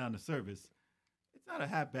you're shutting down the service, it's not a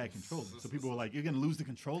half bad controller. So people were like, you're gonna lose the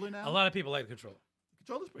controller now? A lot of people like the controller. The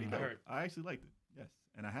controller's pretty I dope. heard. I actually liked it, yes,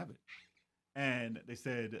 and I have it. And they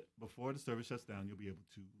said before the service shuts down, you'll be able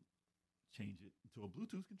to change it into a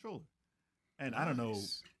Bluetooth controller. And I don't know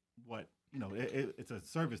what, it's a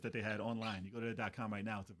service that they had online. You go to their.com right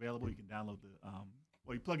now. It's available. You can download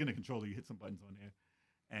you plug in the controller, you hit some buttons on there,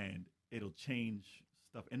 and it'll change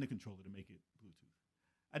stuff in the controller to make it Bluetooth.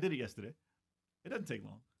 I did it yesterday. It doesn't take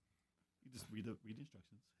long. You just read the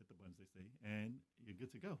instructions, hit the buttons they say, and you're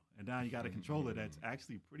good to go. And now you got a controller that's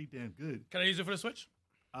actually pretty damn good. Can I use it for the Switch?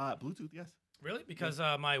 Bluetooth, yes. Really? Because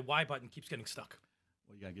my Y button keeps getting stuck.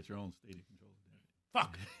 Well, you gotta get your own Stadia controller.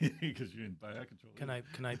 Fuck. Because you didn't buy that controller.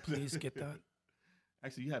 Can I please get that?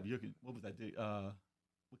 Actually, you have your. What was that?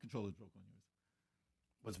 What controller broke on yours?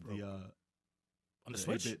 What's Was it broke? On the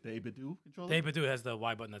Switch? 8-bit Duo controller. David Do has the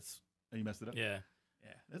Y button. That's And you messed it up. yeah.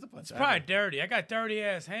 There's a bunch. It's probably dirty. I got dirty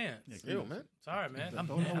ass hands. Yeah, Ew, clean man. it. Sorry, man. Don't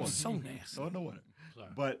I'm know so what. nasty. Don't know what. Sorry.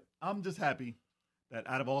 But I'm just happy that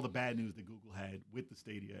out of all the bad news that Google had with the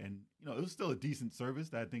Stadia, and it was still a decent service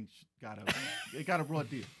that I think got a broad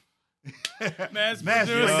deal. Mass Mass,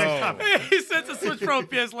 produced. like, next topic. He said to Switch Pro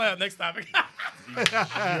PS Lab. Next topic.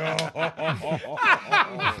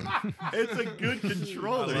 It's a good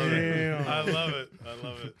controller. Damn. I love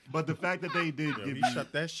it. But the fact that they did Yo, give he you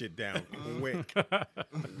shut that shit down quick.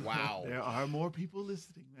 Wow. there are more people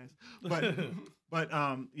listening, man. But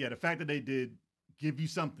the fact that they did give you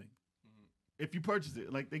something. If you purchase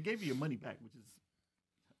it, like they gave you your money back, which is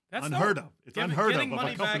That's unheard dope. of. It's Giving- unheard of getting a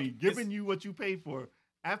money company back giving is- you what you paid for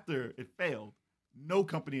after it failed. No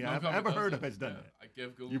company I've ever heard of has done that. I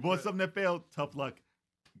give Google You bought credit. something that failed, tough luck.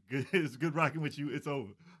 Good, it's good rocking with you. It's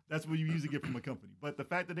over. That's what you usually get from a company. But the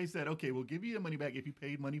fact that they said, okay, we'll give you your money back if you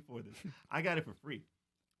paid money for this. I got it for free.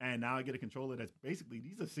 And now I get a controller that's basically,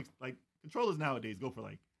 these are controllers nowadays go for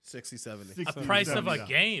like 60, 70. A $60, price of a $70.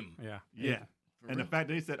 game. Yeah. Yeah. For And real. the fact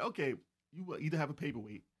that they said, okay, you will either have a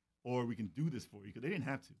paperweight or we can do this for you, because they didn't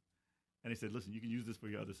have to. And they said, listen, you can use this for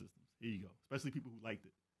your other systems. Here you go. Especially people who liked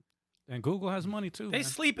it. And Google has money too. They man.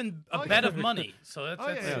 sleep in a Oh, bed yeah. of money. So that's, Oh,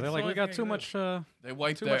 that's yeah, Yeah, that's they're the like, we only got thing too they much. They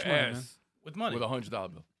wipe Too their much money, ass man. with money. with a $100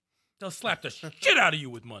 bill. They'll slap the shit out of you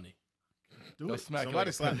with money. Do They'll it. smack you Somebody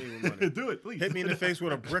like slap me with money. Do it, please. Hit me in the face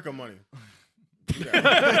with a brick of money. You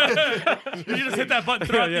just hit that button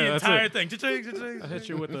throughout Yeah, the that's entire it. thing. Cha-ching, cha-ching. I hit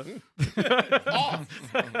you with the.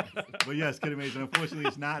 But yes, Kid Amazing. Unfortunately,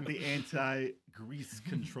 it's not the anti-grease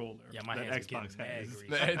controller Yeah, my that hands are Xbox getting has.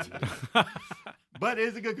 mad greasy. But it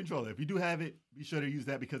is a good controller. If you do have it, be sure to use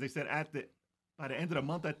that, because they said by the end of the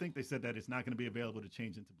month, I think they said that it's not going to be available to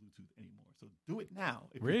change into Bluetooth anymore. So do it now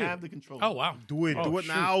if Really? you have the controller. Oh, wow. Do it. Oh, do it shoot.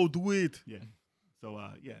 now. Do it. Yeah. So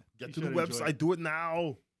yeah. Get be to sure the enjoy website. it. Do it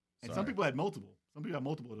now. And some people had multiple. Some people have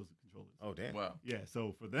multiple of those controllers. Oh, damn. Wow. Yeah.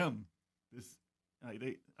 So for them, this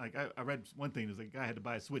I read one thing. There's a guy had to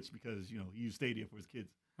buy a Switch because he used Stadia for his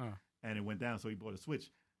kids, Huh. and it went down. So he bought a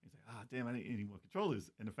Switch. He's like, damn, I need any more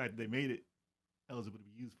controllers. And the fact that they made it eligible to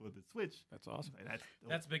be used for the Switch, That's awesome. like, that's dope.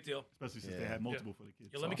 That's a big deal. especially since they Yeah. had multiple for the kids.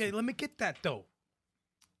 Yo, So let me get that though.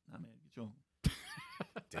 nah, man, get your own.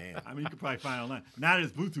 Damn. I mean, you could probably find it online. Now that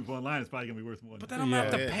it's Bluetooth online, it's probably gonna be worth more. But Than then I'm gonna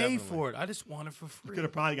have to Yeah, pay definitely. for it. I just want it for you free. could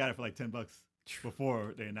have probably got it for like $10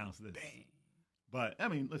 before they announced this. But I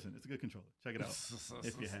mean, listen, it's a good controller. Check it out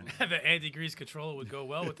if you have it. The anti-grease controller would go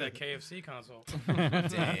well with that KFC console.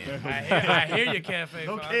 Damn. I hear you, Cafe.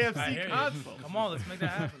 No Five. KFC I hear you. console. Come on, let's make that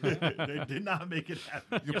happen. Man. They did not make it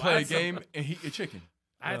happen. You Yo, play I a had some- game and heat your chicken.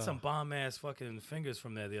 I had some bomb ass fucking fingers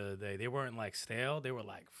from there the other day. They weren't like stale. They were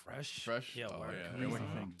like fresh. Fresh? Yeah, Oh, word. yeah. Greasy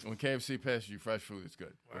Mhm. fingers. When KFC passes you fresh food, it's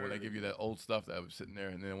good. But when they give you that old stuff that was sitting there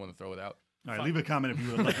and then they want to throw it out. All right, leave a comment if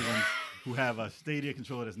you would like the ones who have a Stadia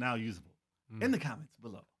controller that's now usable in the comments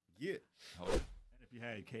below. Yeah. And if you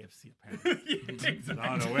had KFC, apparently.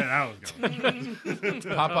 I don't know where that was going.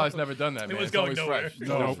 Popeye's never done that, man. was It's going always nowhere. fresh. It's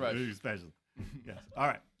always No, fresh. it was special. Yes. All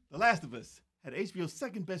right. The Last of Us had HBO's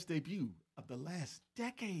second best debut of the last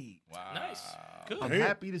decade. Wow. Nice. Good. I'm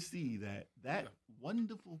happy to see that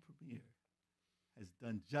wonderful premiere has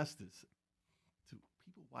done justice to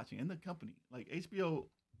people watching and the company. Like HBO,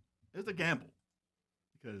 it's a gamble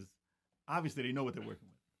because obviously they know what they're working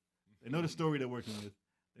with. They know the story they're working with.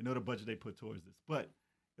 They know the budget they put towards this. But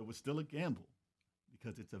it was still a gamble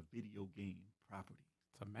because it's a video game property.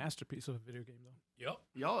 It's a masterpiece of a video game, though. Yep.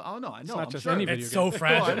 Y'all, I don't know. I know. not I'm just sure. any video It's game. so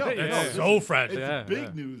fragile. No, I know. It's No, so it's fragile.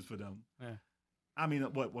 big news for them. Yeah. I mean,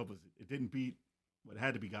 what was it? It didn't beat. It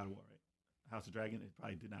had to be God of War, right? House of Dragon. It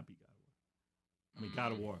probably did not beat God of War. I mean,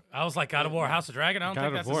 God of War. I was like God of War, House of Dragon. I don't God think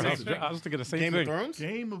of that's War. the I same was, thing. I was thinking the same Game thing. of Thrones?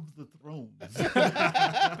 Game of the Thrones.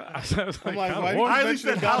 I was I'm like, like, God why of do War? you I only mention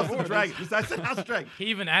said God House of of War? Dragon. I said House of Dragon. He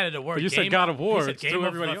even added a word. But you said Game God of War. He said It threw Game of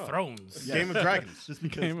everybody the off. Thrones. Yeah. Game of Dragons. Just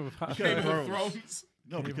because. Game of Game of Thrones. Thrones.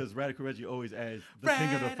 No, because Radical Reggie always adds the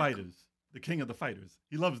king of the fighters. The king of the fighters.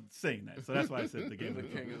 He loves saying that. So that's why I said the Game The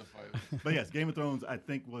of the king Thrones. of the fighters. But yes, Game of Thrones, I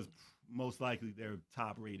think, was most likely their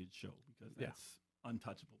top rated show because that's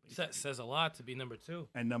untouchable. Basically. Says a lot to be number 2.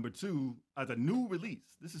 And number 2, as a new release,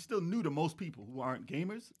 this is still new to most people who aren't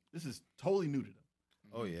gamers. This is totally new to them.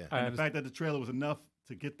 Oh, yeah. And the fact that the trailer was enough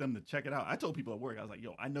to get them to check it out. I told people at work, I was like,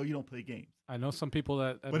 yo, I know you don't play games, I know some people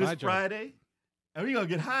that at but my it's job. Friday, and we're going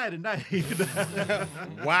to get high tonight.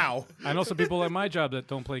 Wow. I know some people at my job that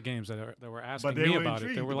don't play games that were asking they me were about it. They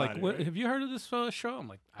intrigued were about like, it, "What? right? Have you heard of this show?" I'm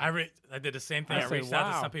like, I did the same thing. I I say, reached out to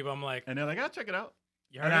wow. some people. I'm like, And they're like, I'll check it out.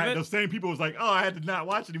 you heard And of it? those same people was like, oh, I had to not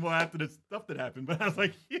watch anymore after the stuff that happened. But I was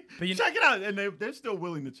like, But you- check it out. And they're still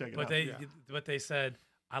willing to check it But out. but they said,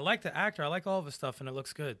 I like the actor. I like all of his stuff, and it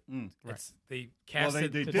looks good. It's they Well,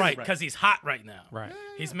 casted they did right it right. because he's hot right now. right.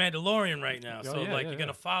 He's Mandalorian right now, Oh, so yeah, like yeah, you're yeah.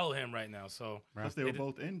 gonna follow him right now. So Plus, they were It-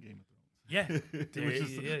 both in Game of Thrones. yeah, It was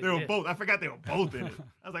just- Yeah, they were yeah. both. I forgot they were both in it.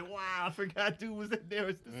 I was like, wow, I forgot dude was in there.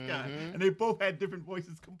 It's this guy. Mhm. And they both had different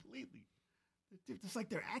voices completely. It's like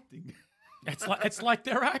they're acting. it's like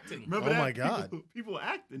they're acting. Remember Oh that? my God. People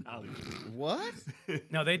act in Hollywood. What?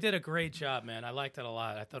 No, they did a great job, man. I liked it a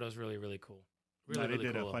lot. I thought it was really, really cool. Really, No, they really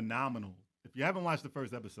did cool. a phenomenal. If you haven't watched the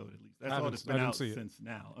first episode, at least that's I all haven't- that's I been didn't out see it. since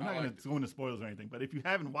now. I'm I not going liked to go into spoilers or anything, but if you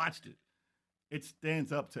haven't watched it, it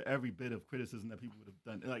stands up to every bit of criticism that people would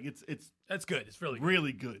have done. Like it's That's good. It's really,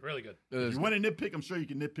 really good. really good. It If is you want to nitpick, I'm sure you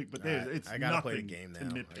can nitpick, but there's Alright, it's I gotta play the nothing game to now.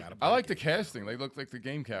 I nitpick. gotta I like the casting. They look like the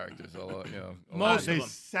game characters. A lot, you know, a lot. Most They of them.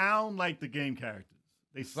 sound like the game characters.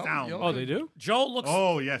 They Some- sound. you know, Oh, they do. Joel looks.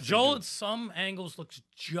 Oh yes, they Joel do. at some angles looks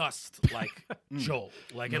just like Joel.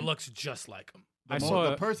 Like it looks just like him. I The saw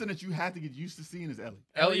the person that you have to get used to seeing is Ellie.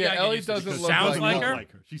 Ellie, yeah, gotta get Ellie used to it. doesn't She look sounds like, like look her?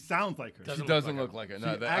 like her. She sounds like her. Doesn't She doesn't look like her. She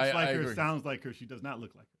No, acts like I her, agree. sounds like her. She does not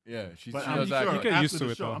look like her. Yeah, she But she I'm does sure act. You get after used to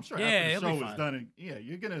the it, show, though. I'm sure Yeah, after it'll the be show is fine. done, and, yeah,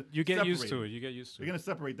 you're gonna You get used to separate it. You get used to You're it. gonna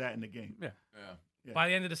separate that in the game. Yeah. Yeah. Yeah. By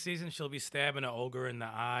the end of the season, she'll be stabbing an ogre in the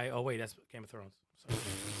eye. Oh wait, that's Game of Thrones.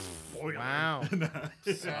 Sorry. Wow.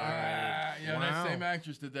 Yeah, Wow. that same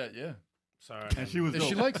actress did that. Yeah, Sorry. and she was Yeah, dope.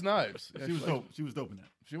 she likes knives. Yeah, she was likes- dope. She was dope in that.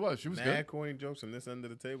 She was. She was Mad good. corny jokes on this end of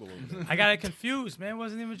the table over there. I got it confused, man. It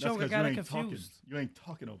wasn't even a That's joke. I 'cause got you it ain't talking. confused. You ain't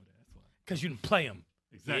talking over there. That's why. Because you didn't play him.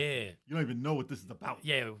 Exactly. Yeah. You don't even know what this is about.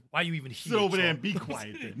 Yeah. Why you even here? Sit over there Sean? and be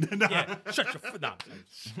quiet then. Nah. Yeah. Shut your foot. Nah.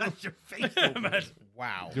 Shut your face. open. Man.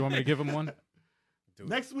 Wow. Do you want me to give him one?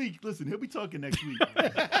 Next week, listen, he'll be talking next week.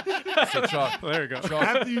 So Chalk, There you go.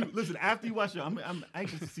 after you watch it, I'm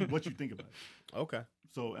anxious to see what you think about it. Okay.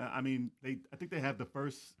 So I mean, I think they have the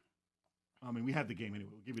first. I mean, we have the game anyway.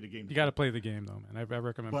 We'll give you the game. You got to play the game though, man. I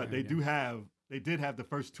recommend. But playing they the game. they did have the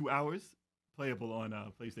first 2 hours playable on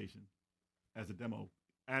PlayStation as a demo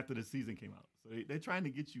after the season came out. So they're trying to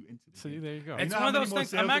get you into the See, game. there you go. You It's know one of how those many more things.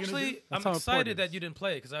 sales I'm they're gonna actually do? That's I'm how excited important it that is. you didn't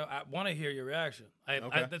play it because I want to hear your reaction.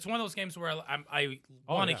 Okay. It's one of those games where I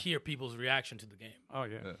Oh, want to yeah. hear people's reaction to the game. Oh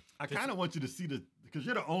yeah. Yeah. I kind of want you to see because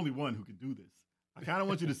you're the only one who can do this. I kind of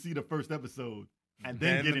want you to see the first episode and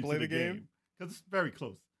then Then get to into play the the game? game because it's very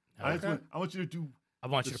close. I want you to do I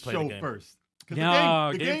want you the to play show the game first. 'Cause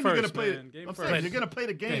No, the game game you're gonna first, play. man. Game I'm first. saying you're gonna play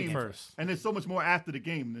the game, Game first. and there's so much more after the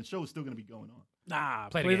game, and the show is still gonna be going on. Nah,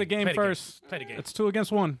 Play play, the the game. game Play the game. first. Play the game. It's 2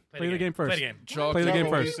 against 1. Play the game first. Play the game. Chalk, Play the game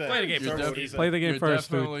What he first. said. Play the game You're first. definitely- Play the game You're first,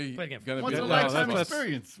 dude. definitely Play the game. gonna Once be in a the last lifetime of us.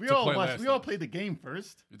 experience. We to all play watch. Last We of all Us. play the game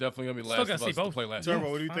first. You're definitely gonna be Still last gotta of see us to both. play last. Turbo, of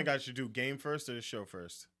Us. what do you think I should do? Game first or the show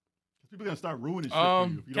first? People are gonna start ruining shit Um,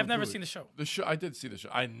 for you. If you I've don't never do it. seen the show. The show. I did see the show.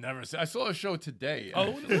 I never. I saw a show today.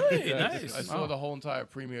 Oh, really? Yeah, Nice. I saw Oh. the whole entire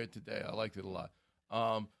premiere today. I liked it a lot.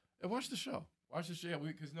 And watch the show. Watch the show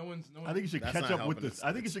because no one's. I think you should That's catch not up with helping. this.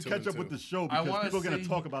 I think you It's should 2 catch and up with 2. the show I because wanna people are gonna see-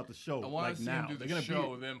 talk about the show I want like to see now. him do They're the gonna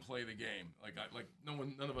show, be. then play the game. Like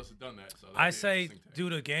none of us have done that. So that'd I be say interesting to do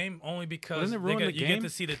the game only because Doesn't it ruin the you get game? to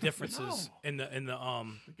see the differences in the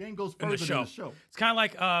The game goes in further the than show. the show. It's kind of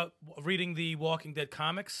like reading the Walking Dead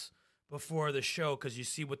comics before the show because you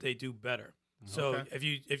see what they do better. So Okay.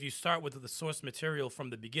 if you start with the source material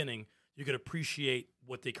from the beginning, you could appreciate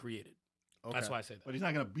what they created. Okay. That's why I say that. But he's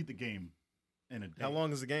not gonna beat the game in a day. How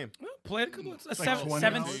long is the game? Well, play it a couple. It's like 20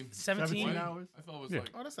 17. hours? 17. hours. I thought it was Yeah. like.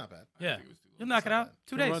 Oh, that's not bad. Yeah. think it was too You'll low. knock it out.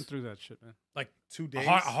 2 You'll days. run through that shit, man. Like 2 a days.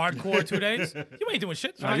 hardcore 2 days. You ain't doing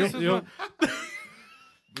shit. Nah, you'll-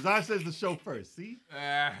 Bazaar says the show first. See,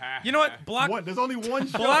 You know what? Block there's only one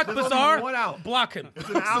show. Block There's only Bazaar. one out. Block him. It's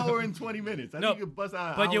an hour and 20 minutes. I No, think you can bust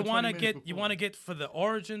out. An But hour you and 20 want to minutes get you before. want to get for the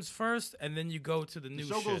origins first, and then you go to the The new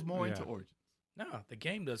show shit. goes more Yeah. into Origins. No, the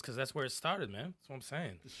game does because that's where it started, man. That's what I'm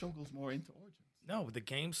saying. The show goes more into Origins. No, the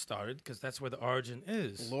game started because that's where the origin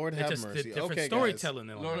is. Lord They have just mercy. did different Okay, guys. storytelling.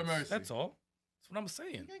 Lord elements. have mercy. That's all. That's what I'm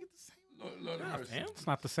saying. You gotta get the same. Lord have Nah, mercy. fam. It's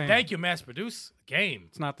not the same. Thank you, mass produce game.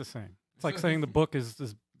 It's not the same. It's like saying the book is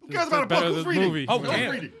Who cares about a book? better Who's than the reading? movie. Oh, No one's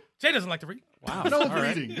damn. reading. Jay doesn't like to read. Wow. No one's All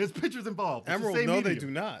right. reading. There's pictures involved. It's Emerald, the same no, they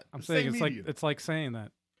medium. do not. I'm It's saying same it's like medium. it's like saying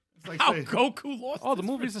that. It's like How saying, Goku lost. Oh, the his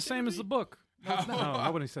movie's the same as the book. no, it's No, not.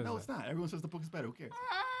 nobody says No, that. it's not. Everyone says the book is better. Who cares?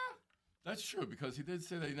 That's true because he did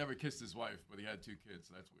say that he never kissed his wife, but he had 2 kids.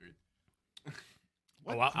 So that's weird.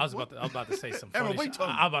 Oh, I was about to say some funny Emerald, wait shit. till-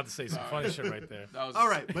 I was about to say some funny shit right there. That was All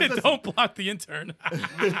right, but listen. Don't block the intern.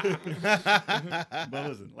 But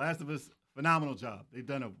listen, Last of Us, phenomenal job. They've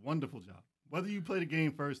done a wonderful job. Whether you play the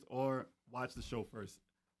game first or watch the show first,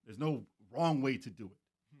 there's no wrong way to do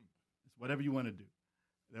it. It's whatever you want to do.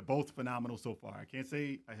 They're both phenomenal so far. I can't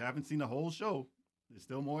say I haven't seen the whole show. There's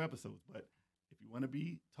still more episodes, but if you want to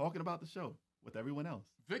be talking about the show with everyone else,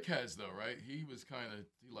 Vic has though, right? He was kind of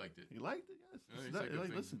he liked it. he liked it. Yes, Yeah, he It's said not- good like,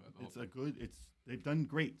 things listen, about the it's whole a good. They've done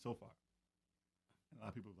great so far. And a lot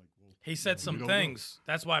of people are like, well, He said we some don't know. things.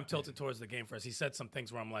 That's why I'm tilting towards the game first. He said some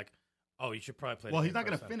things where I'm like, oh, you should probably play. Well, the he's game not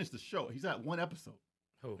going to first. finish the show. He's at one episode,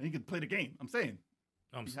 Who? and he can play the game. I'm saying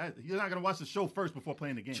I'm he's not going to watch the show first before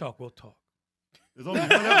playing the game. Chuck. We'll talk. There's only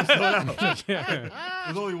one episode out. Yeah.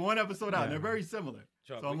 There's only one episode out. And Yeah. they're very similar.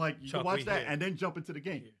 Chuck, So I'm like, you Chuck, can watch we that here. and then jump into the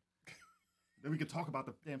game. Then we can talk about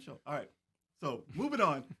the damn show. All right. So moving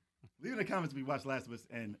on. Leave in the comments if you watched Last of Us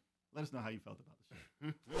and let us know how you felt about the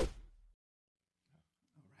show.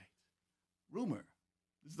 All right. Rumor.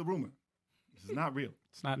 This is a rumor. This is not real.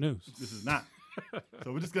 It's not news. This is not.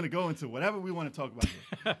 So we're just going to go into whatever we want to talk about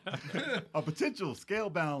here. A potential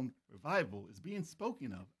scale-bound revival is being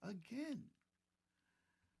spoken of again.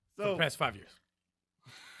 For the So, past 5 years.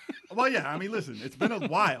 well, yeah, I mean, listen, it's been a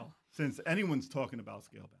while since anyone's talking about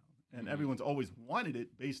Scalebound. And everyone's always wanted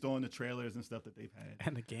it based on the trailers and stuff that they've had.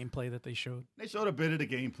 And the gameplay that they showed. They showed a bit of the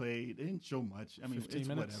gameplay. They didn't show much. I mean, 15 it's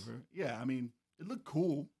minutes? whatever. Yeah, I mean, it looked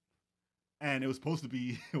cool. And it was supposed to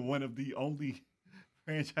be one of the only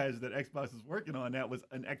franchises that Xbox is working on that was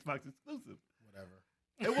an Xbox exclusive. Whatever.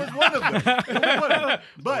 It was one of them. It was one of them.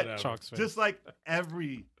 But Whatever. Chalk's face. just like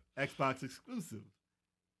every Xbox exclusive,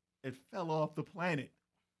 it fell off the planet.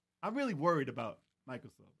 I'm really worried about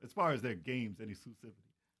Microsoft as far as their games and exclusivity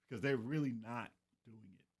because they're really not doing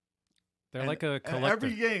it. They're And like a every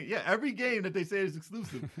collective. every game that they say is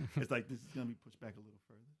exclusive, it's like this is gonna be pushed back a little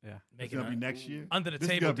further. Yeah. It's Making gonna be it next year. under the This is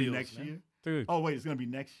table gonna be deals, next man. year. Dude, Oh wait, it's gonna be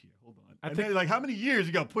next year. Hold on. I And think- they're like, how many years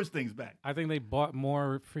you gotta push things back? I think they bought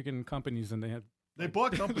more freaking companies than they had. They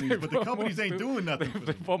bought companies, They but the bought more companies ain't doing nothing. They, for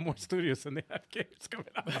they them. bought more studios than they have games coming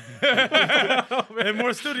out. And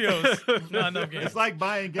more studios. Not enough games. It's like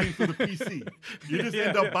buying games for the PC. You just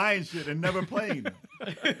end up buying shit and never playing them.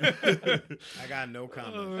 I got no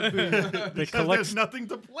comment. They Because collect. there's nothing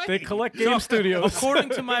to play. They collect game studios. According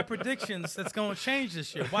to my predictions, that's going to change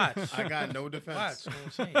this year. Watch. I got no Watch. defense.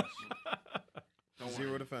 It's going to change. Don't Zero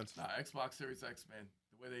worry. defense. Nah, Xbox Series X, man.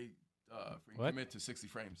 The way they freaking What? commit to 60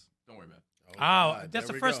 frames. Don't worry about it. Oh, God, that's there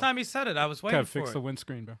the we first go. time he said it. I was waiting Kev, for fix it. the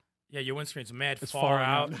windscreen, bro. Yeah, your windscreen's mad It's far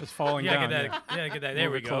falling out. It's falling Yeah, down. get yeah. that. Yeah, get that. There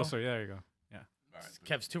Move we it go. Closer. Yeah, there you go. Yeah. All right.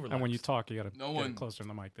 Kev's too relaxed. And when you talk, you gotta No get one- closer to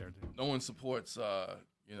the mic there, dude. No one supports,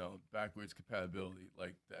 backwards compatibility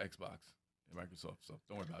like the Xbox and Microsoft. So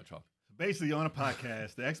don't worry about it, Chalk. Basically, on a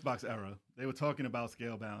podcast, the Xbox era, they were talking about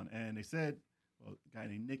Scalebound, and they said, well, a guy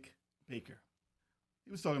named Nick Baker,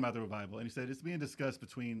 he was talking about the revival, and he said it's being discussed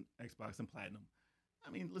between Xbox and Platinum. I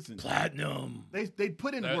mean, listen, Platinum. they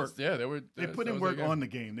put in That's- work. Yeah, they were. They put in work on the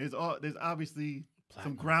game. There's obviously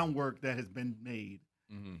some groundwork that has been made,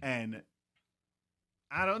 Mm-hmm. and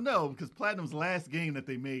I don't know because Platinum's last game that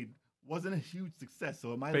they made wasn't a huge success,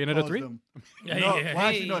 so it might have Bayonetta caused 3? them. Yeah, no, yeah, well,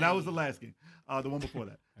 actually, no, that hey. was the last game. The one before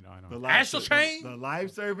that. I know. The Astral Chain? the live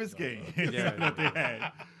service game Yeah. that they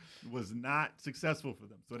had was not successful for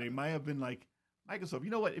them. So they might have been like, Microsoft, you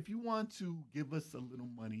know what? If you want to give us a little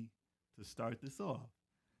money to start this off,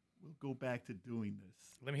 we'll go back to doing this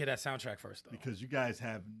Let me hear that soundtrack first, though. because you guys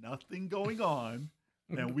have nothing going on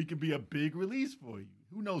then we could be a big release for you.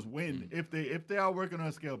 Who knows when? If they are working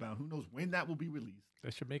on Scalebound, who knows when that will be released?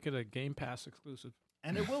 They should make it a Game Pass exclusive.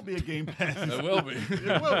 And it will be a Game Pass. It will be.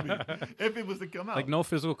 It will be if it was to come out. Like no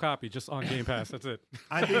physical copy, just on Game Pass. That's it.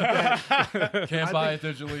 I think that Can't buy it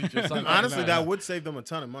digitally. Just like Honestly, that would save them a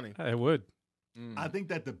ton of money. It would. I think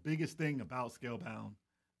that the biggest thing about Scalebound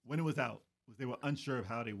when it was out was they were unsure of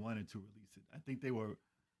how they wanted to release it. I think they were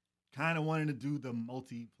kind of wanting to do the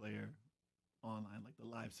multiplayer online, like the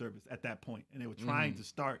live service at that point, and they were trying to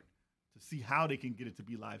start to see how they can get it to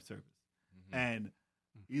be live service. And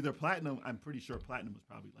either Platinum, I'm pretty sure Platinum was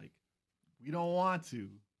probably like, we don't want to,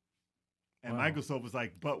 and Microsoft was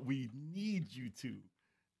like, but we need you to,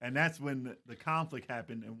 and that's when the conflict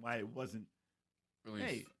happened and why it wasn't. released.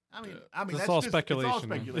 Hey, I mean, It's that's all just,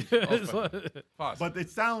 speculation. It's all speculation. Possible. But it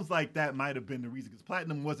sounds like that might have been the reason because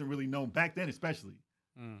Platinum wasn't really known back then, especially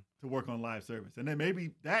to work on live service. And then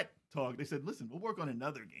maybe that talk, they said, listen, we'll work on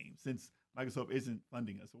another game since Microsoft isn't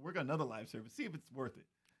funding us. We'll work on another live service, see if it's worth it.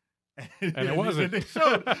 And it wasn't. And they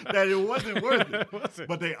showed that it wasn't worth it. It wasn't.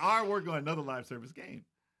 But they are working on another live service game.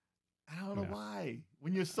 I don't know why.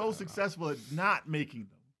 When you're so successful at not making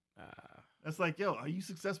them. That's like, yo, are you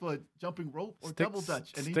successful at jumping rope or double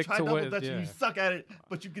dutch? And then you stick try to double what- dutch and you yeah. suck at it,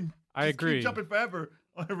 but you can I just agree. keep jumping forever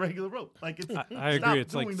on a regular rope. Like it's I stop agree.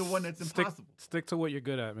 It's doing like the one that's stick, impossible. Stick to what you're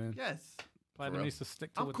good at, man. Yes. Platinum real. needs to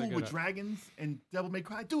stick to I'm what cool they're with good at. dragons and Devil May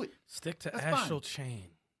Cry. Do it. Stick to That's Astral fine. Chain.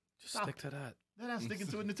 Just Stop stick it. to that. They're not sticking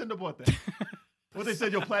to it. Nintendo bought that. What they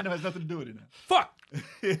said, your Platinum has nothing to do with it now. Fuck.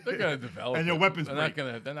 They're gonna develop. And your it. weapons They're break. not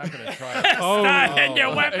gonna. They're not gonna try. It. Oh, And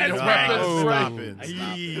your weapons and your break. weapons Oh, break. stop it.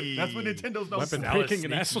 Stop it. That's what Nintendo's known weapon for. That was breaking and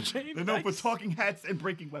sneaky. Astral Chain. They're known for Nice. talking hats and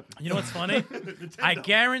breaking weapons. You know what's funny? Nintendo. I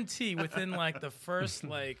guarantee within like the first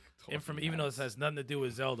even though this has nothing to do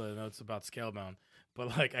with Zelda, I know it's about Scalebound,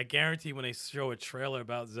 but like I guarantee when they show a trailer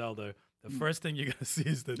about Zelda, the first thing you're gonna see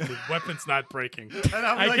is that the weapon's not breaking. And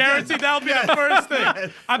I'm I like, guarantee yes, that'll be yes, the first thing.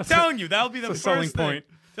 yes. I'm telling you, that'll be the It's first a selling thing. point.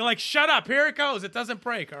 They're like, shut up, here it goes. It doesn't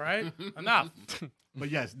break, all right? Enough. But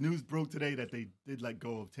yes, news broke today that they did let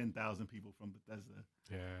go of 10,000 people from Bethesda.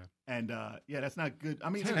 Yeah. And yeah, that's not good. I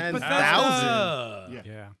mean, 10,000? Bethesda. Yeah.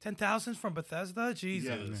 Yeah. 10,000 from Bethesda?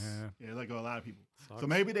 Jesus. Yes. Yeah. Yeah, let go of a lot of people. So Sucks.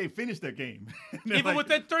 maybe they finished their game. They're Even like- with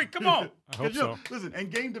that 3, come on. I hope 'Cause, you know, so. listen, in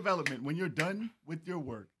game development, when you're done with your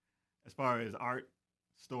work, as far as art,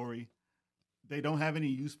 story, they don't have any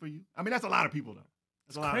use for you. I mean, that's a lot of people, though.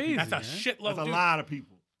 That's a lot crazy. of people. That's a man. shitload, That's a dude. lot of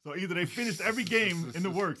people. So either they finished every game in the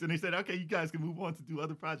works and they said, okay, you guys can move on to do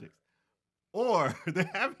other projects, or they're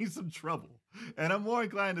having some trouble. And I'm more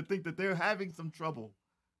inclined to think that they're having some trouble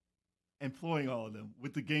employing all of them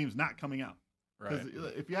with the games not coming out. Because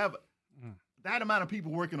Right. if you have that amount of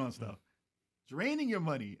people working on stuff, draining your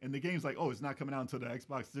money, and the game's like, oh, it's not coming out until the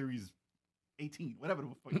Xbox Series 18, whatever the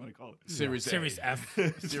fuck you want to call it. Series F.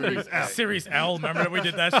 Series F. Series L. Remember that we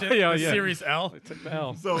did that shit? Yeah, The yeah. Series L. Took the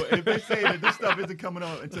hell. So if they say that this stuff isn't coming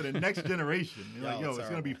out until the next generation, they're like, Yo, yo, it's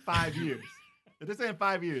going to be 5 years. If they're saying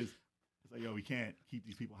 5 years, it's like, yo, we can't keep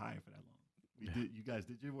these people hired for that long. You guys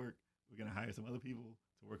did your work. We're going to hire some other people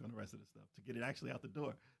to work on the rest of the stuff to get it actually out the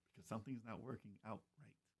door because something's not working out right.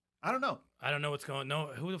 I don't know. I don't know what's going. No,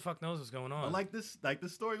 who the fuck knows what's going on? But like this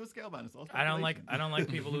story with Scalebound, it's all I don't speculation. like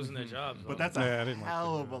people losing their jobs. But though. that's Yeah, I a didn't like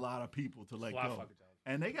hell that, of a lot of people to let a lot of go. fucking jobs.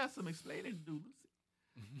 And they got some explaining to do,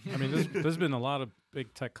 Lucy. I mean, there's been a lot of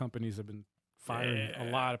big tech companies have been firing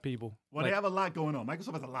a lot of people. Well, Like, they have a lot going on.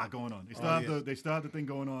 Microsoft has a lot going on. They still have they still have the thing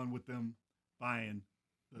going on with them buying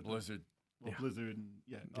the Blizzard. Blizzard and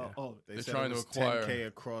all of it. They They're said trying it to was acquire- 10K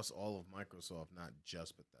across all of Microsoft, not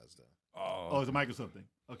just Bethesda. Oh, it's a Microsoft thing.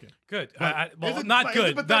 Okay. Good. But Well, is it- not is it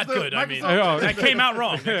good. Not Bethesda, good. I mean, Microsoft? that came out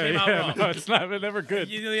wrong. That came out wrong. No, it's not never good.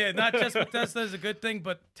 Yeah, not just Bethesda is a good thing,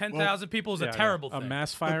 but 10,000 people is a terrible A thing.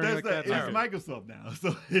 mass firing like Bethesda that. is Microsoft now,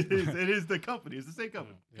 so it is the company. It's the same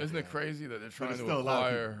company. Isn't it crazy that they're trying it's to still a lot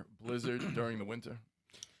of acquire Blizzard during the winter?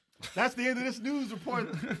 That's the end of this news report.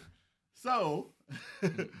 So,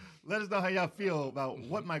 let us know how y'all feel about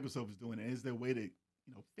what Microsoft is doing, and is there a way to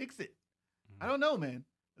fix it? I don't know, man.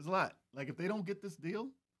 There's a lot. Like if they don't get this deal,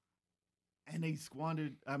 and they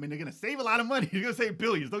squandered, I mean, they're gonna save a lot of money. They're gonna save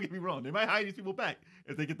billions. Don't get me wrong. They might hire these people back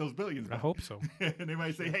if they get those billions. I back. hope so. And they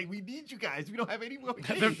might say, "Hey, we need you guys. We don't have any more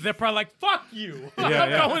games." They're probably like, "Fuck you! I'm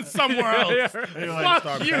yeah. going somewhere else. They're like, Fuck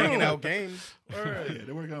Start you! banging out games. yeah,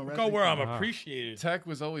 they're working on Go where I'm Wow. appreciated." Tech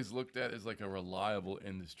was always looked at as like a reliable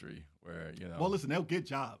industry where, Well, listen, they'll get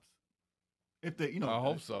jobs if they, I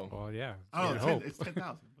hope so. Well, yeah. I don't I know. hope. It's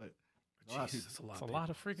 10,000, but a lot of Jesus, people. it's a lot. It's a of lot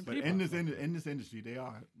of freaking But people. in this industry, they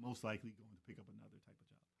are most likely going to pick up another type of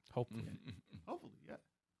job. Hopefully. Hopefully, yeah.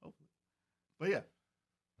 Hopefully. But yeah,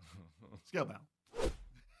 Scalebound.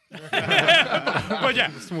 But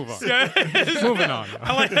yeah, Let's move on. yeah. Moving on.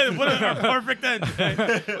 I like that. What a perfect end.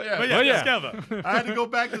 But yeah, Scalva. I had to go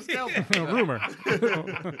back to Scalp. Rumor.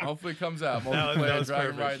 Hopefully it comes out. That Multiplayer, was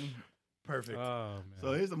Dragon perfect. Riding. Perfect. Oh man.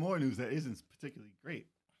 So here's some more news that isn't particularly great.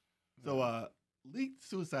 So leaked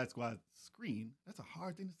Suicide Squad screen. That's a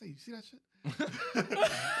hard thing to say. You see that shit?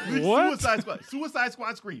 Leaked What? Suicide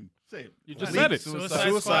Squad screen. Say it. You just Leaked said it.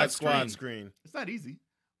 Suicide Squad screen. It's not easy.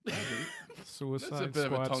 That's a Suicide bit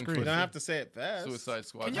of a Squad tongue screen. You don't have to say it fast. Suicide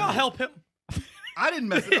Squad. Can y'all help him? I didn't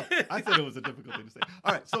mess it up. I said it was a difficult thing to say.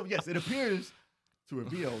 All right. So yes, it appears to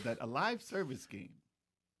reveal that a live service game.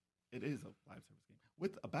 It is a live service game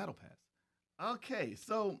with a battle pass. Okay.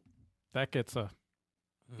 So That gets a.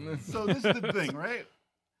 So this is the thing, right?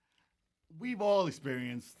 We've all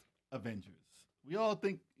experienced Avengers. We all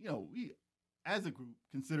think, we as a group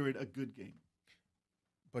consider it a good game.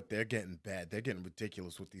 But they're getting bad. They're getting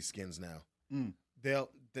ridiculous with these skins now. Mm.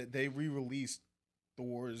 They re-released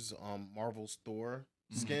Thor's Marvel's Thor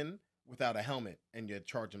skin without a helmet, and you're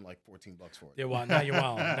charging like $14 for it. You're wild. Now you're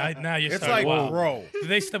wild. Now you're It's starting like, wild. bro. Did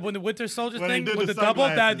they when the Winter Soldier When they thing did with the the double?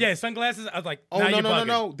 sunglasses. Sunglasses. I was like, Oh now no you're no bugging.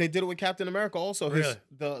 no! They did it with Captain America also. Really?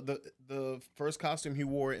 The first costume he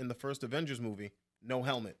wore in the first Avengers movie, no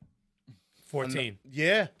helmet. 14.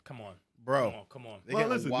 Yeah, Come on, bro. Come on. They Well,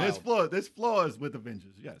 getting listen, wild. there's flaws with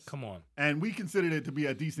Avengers, yes. Come on. And we considered it to be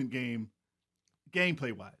a decent game,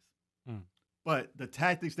 gameplay-wise. Mm. But the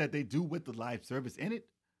tactics that they do with the live service in it,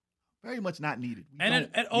 very much not needed. And it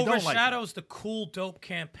We don't like overshadows the cool, dope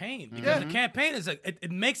campaign because Yeah. the campaign is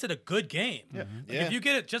it makes it a good game. Yeah. Like, Yeah. if you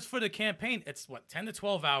get it just for the campaign, it's 10 to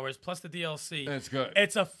 12 hours plus the DLC. It's good.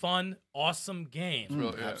 It's a fun, awesome game.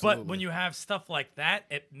 Really, yeah. But when you have stuff like that,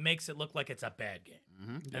 it makes it look like it's a bad game.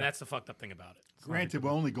 And that's the fucked up thing about it. Granted, we're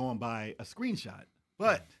only going by a screenshot,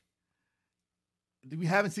 but we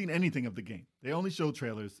haven't seen anything of the game. They only showed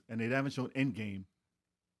trailers, and they haven't shown end game,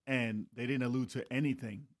 and they didn't allude to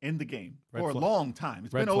anything in the game Red for a flag. long time.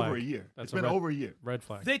 It's Red been over flag. a year. That's It's a been red- over a year. Red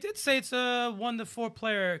flag. They did say it's a 1 to 4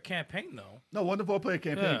 player campaign, though. No, 1 to 4 player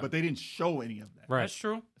campaign, Yeah. but they didn't show any of that. Right. That's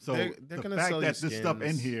true. So They're the gonna fact sell you that this stuff in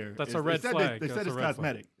skins. here, That's is- a red they said flag. They said That's it's a red flag.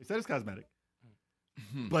 cosmetic. They said it's cosmetic.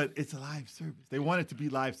 But it's a live service. They want it to be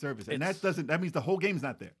live service, and that means the whole game's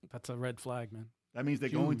not there. That's a red flag, man. That means they're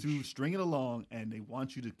going to string it along, and they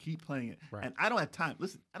want you to keep playing it. Right. And I don't have time.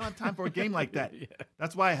 Listen, I don't have time for a game like that.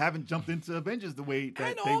 That's why I haven't jumped into Avengers the way that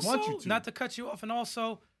And they also, want you to. not to cut you off, and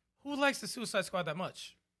also, who likes the Suicide Squad that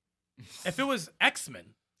much? If it was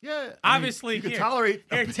X-Men, yeah, I mean, obviously, you can here, tolerate.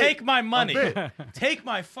 a here, bit- take my a money. bit. Take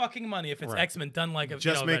my fucking money if it's Right. X-Men done like a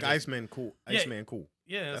Just make Avengers. Iceman cool. Yeah. Iceman cool.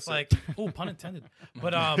 Yeah, it's That's like, oh, pun intended.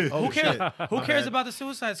 But who cares? shit. Who My cares bad. about the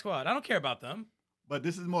Suicide Squad? I don't care about them. But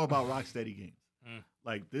this is more about Rocksteady games. Mm.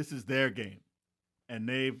 Like, this is their game. And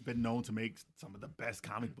they've been known to make some of the best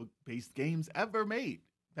comic book based games ever made.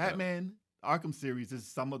 Batman Arkham series is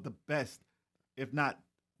some of the best, if not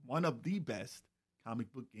one of the best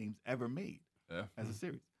comic book games ever made Yeah. as a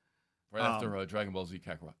series. Right after Dragon Ball Z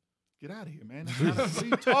Kakarot. Get out of here, man. That's not, what are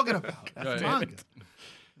you talking about? That's Right. manga.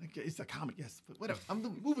 Okay, it's a comic, yes, but whatever. I'm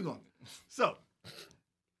moving on. So,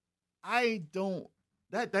 I don't.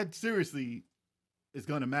 That seriously is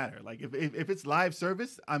going to matter. Like, if it's live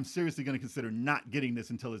service, I'm seriously going to consider not getting this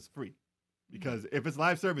until it's free. Because if it's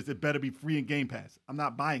live service, it better be free in Game Pass. I'm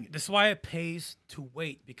not buying it. This is why it pays to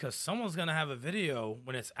wait, because someone's gonna have a video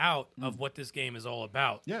when it's out of what this game is all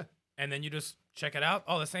about. Yeah, And then you just check it out.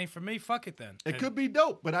 Oh, this ain't for me. Fuck it then. it could be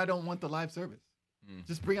dope, but I don't want the live service.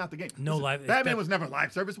 Just bring out the game. No live- Batman that- was never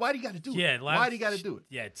live service. Why do you got to do Yeah, it? Why do you got to do it?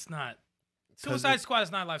 Yeah, it's not. Suicide Squad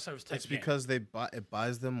is not a live service type It's game. because it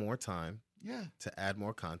buys them more time Yeah. to add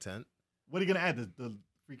more content. What are you gonna add? The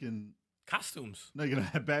freaking. Costumes. No, you're gonna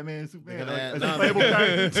have Batman and Superman They're gonna like, add- as no, playable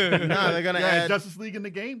characters. No, they're gonna Yeah, add. Justice League in the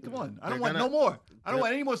game. Come on, I don't They're want gonna- no more. I don't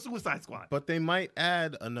want any more Suicide Squad. But they might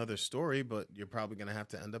add another story, but you're probably gonna have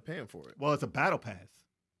to end up paying for it. Well, it's a battle pass.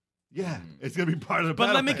 Yeah, it's gonna be part of the. But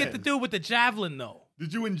battle let me pass. get the dude with the javelin though.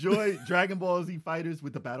 Did you enjoy Dragon Ball Z Fighters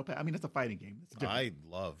with the battle pass? I mean, that's a fighting game. It's different. I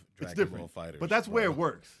love It's Dragon different. Ball Fighters, But that's where it bro.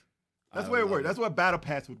 works. That's I where it love works. it. That's where Battle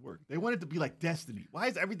Pass would work. They want it to be like Destiny. Why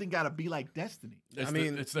has everything got to be like Destiny?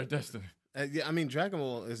 It's their destiny. Yeah, I mean, Dragon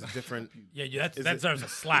Ball is a different. Yeah, that Is that it- deserves a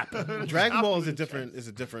slap. Dragon Ball is a Stop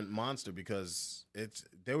it. different monster because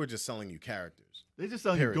they were just selling you characters. They just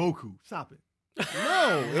selling Period. you Goku. Stop it.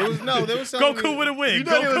 No, they were selling Goku you, with a wig. You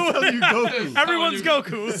know they were Goku. selling you Goku. Everyone's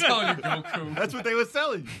Goku. Telling you Goku. That's what they were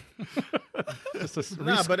selling you. Just a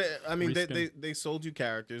Nah, but I mean, reskin. they sold you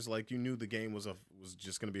characters like you knew the game was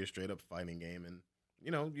just gonna be a straight up fighting game, and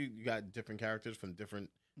you got different characters from different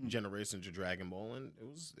generations of Dragon Ball, and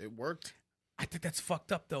it worked. I think that's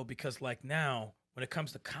fucked up though, because like now when it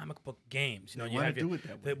comes to comic book games. You know, They you wanna have do it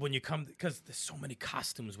that way. when you come because there's so many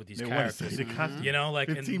costumes with these They wanna characters. say the costume. You know, like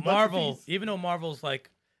 15 in bucks a Marvel, piece. even though Marvel's like,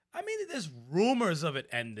 I mean, there's rumors of it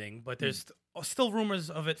ending, but there's still rumors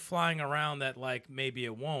of it flying around that like maybe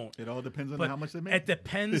it won't. It all depends on But how much they make. it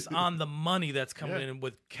depends on the money that's coming Yeah. in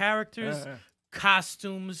with characters, Yeah.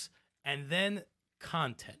 costumes, and then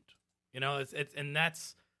content. You know, it's and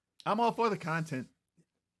that's I'm all for the content.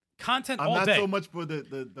 content I'm all not day. so much for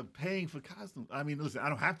the paying for costumes. I mean, listen, I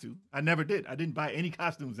don't have to. I never did. I didn't buy any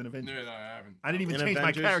costumes in Avengers. Yeah, no, I haven't. I didn't even In change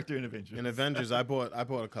Avengers- my character in Avengers. In Avengers, I bought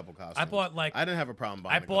a couple costumes. I bought like I didn't have a problem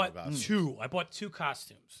buying. I a couple bought costumes. two. I bought two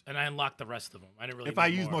costumes, and I unlocked the rest of them. I didn't really. If I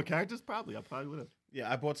need used more characters, I probably would have.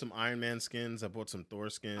 Yeah, I bought some Iron Man skins. I bought some Thor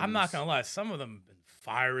skins. I'm not gonna lie. Some of them been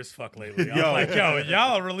fire as fuck lately. I'm Yo. like, yo,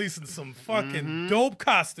 y'all are releasing some fucking dope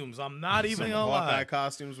costumes. I'm not even Some gonna Hawkeye lie.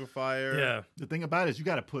 costumes were fire. Yeah, The thing about it is you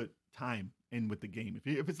got to put time in with the game.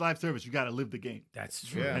 If it's live service, you got to live the game. that's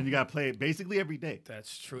true. Yeah. And you got to play it basically every day.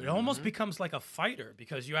 That's true. It almost becomes like a fighter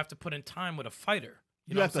because you have to put in time with a fighter.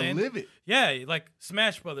 You, know have what I'm to saying? live it. Yeah, like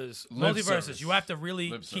Smash Brothers, Live Multiverses. service. You have to really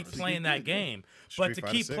Live keep service. playing that game. Street But to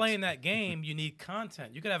Fighter keep 6. playing that game, you need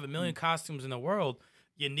content. You could have a million costumes in the world.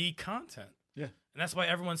 You need content. Yeah. And that's why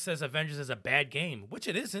everyone says Avengers is a bad game, which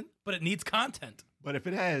it isn't, but it needs content. But if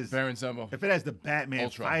it has Baron Zemo. the Batman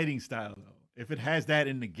Ultron. fighting style though, if it has that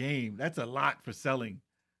in the game, that's a lot for selling.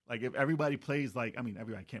 Like if everybody plays like, I mean,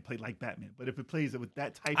 everybody can't play like Batman, but if it plays with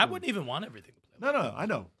that type I of wouldn't even want everything to play. No, I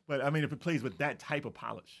know. But I mean, if it plays with that type of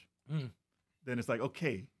polish, then it's like,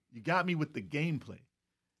 okay, you got me with the gameplay.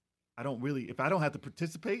 If I don't have to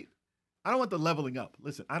participate, I don't want the leveling up.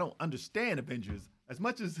 Listen, I don't understand Avengers as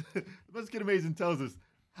much as Kid Amazing tells us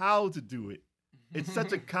how to do it. It's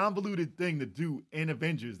such a convoluted thing to do in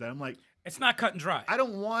Avengers that I'm like, It's not cut and dry. I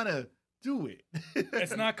don't want to do it.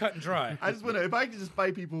 It's not cut and dry. I just want to, if I can just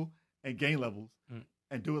fight people and gain levels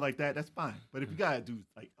and do it like that, that's fine. But if you got to do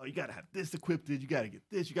like, oh, you got to have this equipped, you got to get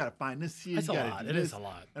this, you got to find this here. It's a you gotta lot. do It this. is a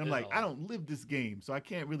lot. And I'm like, I don't live this game, so I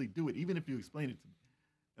can't really do it, even if you explain it to me.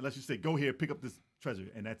 Unless you say, go here, pick up this treasure,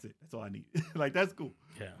 and that's it. That's all I need. Like, that's cool.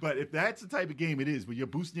 Yeah. But if that's the type of game it is, where you're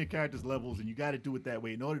boosting your character's levels and you got to do it that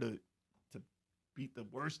way in order to beat the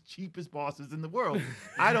worst, cheapest bosses in the world,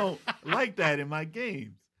 I don't like that in my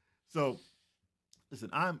games. So, listen,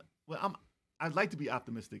 I'd like to be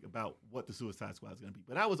optimistic about what the Suicide Squad is going to be,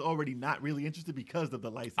 but I was already not really interested because of the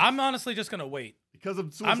license. I'm honestly just gonna wait. Because of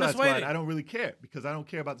I'm Suicide just Squad, waiting. I don't really care because I don't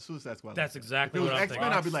care about the Suicide Squad. That's license. exactly If it was what I'm X-Men,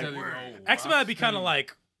 thinking. I'd be like, Rocksteady word. roll. X-Men would be kind of Rocksteady.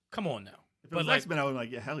 like, come on now. If it was But, like- X-Men, I would be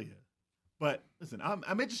like, yeah, hell yeah. But listen,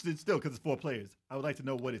 I'm interested still because it's 4 players. I would like to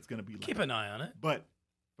know what it's going to be like. Keep an eye on it. But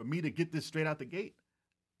for me to get this straight out the gate,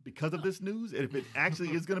 because of this news, and if it actually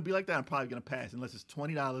is going to be like that, I'm probably going to pass unless it's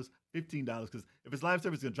 $20, $15. Because if it's live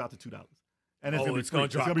service, it's going to drop to $2, and it's Oh, going to be it's free. gonna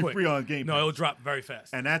It's drop going to be quick. free on Game No, Pass. it'll drop very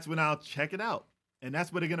fast. And that's when I'll check it out. And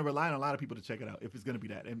that's where they're going to rely on a lot of people to check it out if it's going to be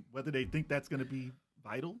that. And whether they think that's going to be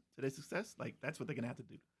vital to their success, like that's what they're going to have to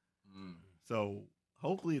do. So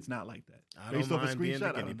hopefully it's not like that. I don't Based off a mind being the screenshot,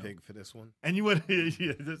 I guinea don't know. pig for this one. And you want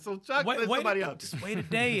yeah, so Chuck, let somebody out. Just wait a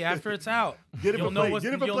day after it's out. Get it You'll for know play, what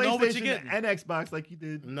get it for you'll know what you're PlayStation getting. and Xbox like you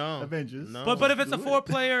did No, Avengers. no. But if it's a Do it.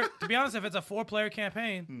 4-player, to be honest, if it's a 4-player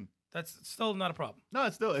campaign, that's still not a problem. No,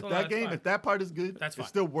 it's still if Still that not, game, fine. if that part is good, That's fine. it's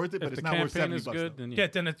still worth it, but If it's the not worth campaign $70 is good, though. then Yeah,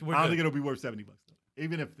 then we're I don't good. think it'll be worth $70 though.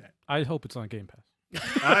 Even if that. I hope it's on Game Pass.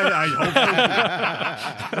 I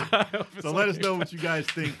hope so. So let us know what you guys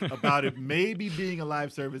think about it maybe being a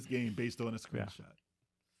live service game based on a screenshot.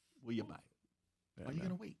 Will you buy it? Are you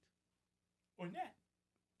gonna wait? Or not.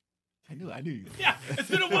 I knew you. Yeah, it's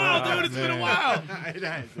been a while, dude. It's been a while. It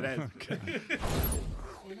has.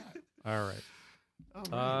 All right. All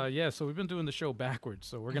right. Yeah, so we've been doing the show backwards,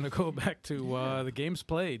 so we're gonna go back to the games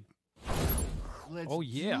played. Let's oh,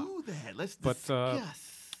 yeah. do that. Let's But, discuss.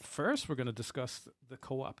 First, we're gonna discuss the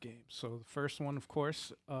co-op games. So the first one, of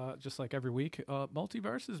course, just like every week,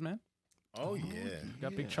 Multiverses, man. Oh yeah.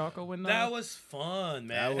 Got Big Choco in That was fun,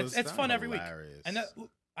 man. That was It's fun every week. hilarious. And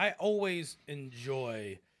I always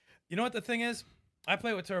enjoy. You know what the thing is? I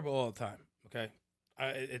play with Turbo all the time. Okay,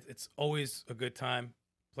 it's always a good time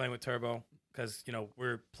playing with Turbo because we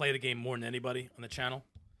play the game more than anybody on the channel,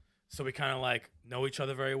 so we kind of like know each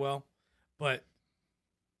other very well. But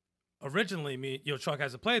originally, Chalk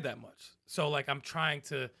hasn't played that much, so like I'm trying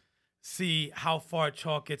to see how far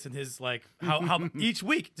Chalk gets in his like how each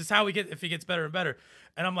week, just how if he gets better and better.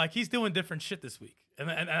 And I'm like, he's doing different shit this week, and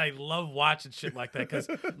I love watching shit like that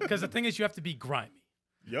because the thing is, you have to be grimy.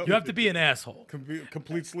 Yep. You have to be an asshole.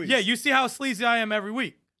 Complete sleep. Yeah, you see how sleazy I am every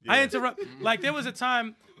week. I interrupt. Like there was a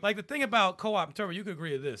time. Like the thing about co-op and Turbo, you could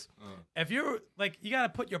agree to this. If you're like, you got to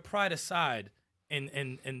put your pride aside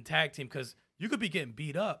in tag team because you could be getting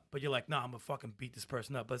beat up, but you're like, nah, I'm gonna fucking beat this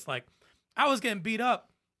person up. But it's like, I was getting beat up,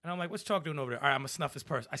 and I'm like, what's Chalk doing over there? All right, I'm gonna snuff this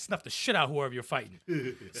person. I snuffed the shit out of whoever you're fighting.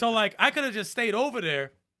 So like, I could have just stayed over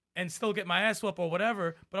there and still get my ass whooped or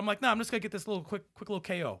whatever. But I'm like, nah, I'm just gonna get this little quick little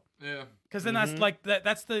KO. Yeah. Because then that's like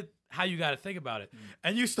that's the how you got to think about it.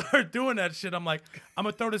 And you start doing that shit. I'm like, I'm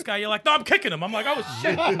gonna throw this guy. You're like, no, I'm kicking him. I'm like, oh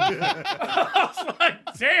shit. I was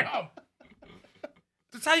like, damn.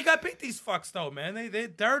 That's how you got to beat these fucks though, man. They're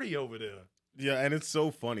dirty over there. Yeah, and it's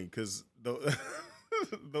so funny because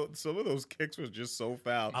some of those kicks was just so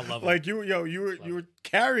foul. I love 'em. Like you were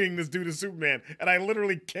carrying this dude as Superman, and I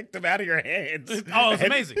literally kicked him out of your hands. Oh, it was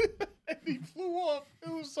amazing. And he flew off. It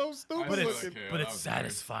was so stupid. But it's Okay, but that it's was great.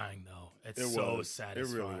 satisfying though. It's It so was.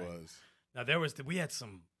 satisfying. It really was. Now we had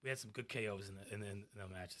some good KOs in the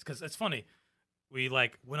matches because it's funny. We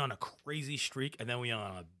like went on a crazy streak and then we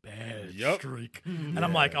on a bad streak, and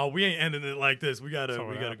I'm like, oh, we ain't ending it like this. We gotta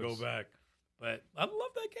go back. But I love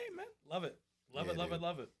that game, man. Love it. Love Yeah, it. Love dude. it.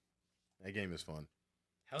 Love it. That game is fun.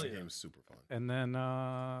 Hell That yeah. game is super fun. And then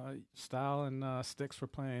Style and Sticks were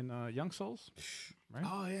playing Young Souls, right?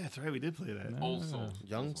 Oh yeah, that's right. We did play that. Old Souls.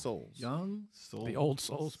 Young Souls. Young Soul. The old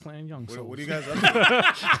Souls playing Young Souls. What do you guys up to?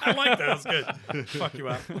 I like that. That's good. Fuck you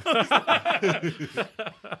out.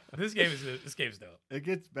 This game's dope. It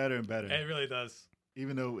gets better and better. It really does.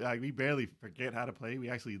 Even though like we barely forget how to play, we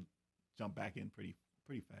actually jump back in pretty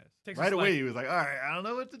fast. Takes Right us away, like- he was like, "All right, I don't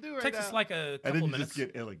know what to do right Takes now." us like a and then couple you minutes.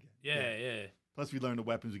 just get ill again. Yeah. Plus, we learn the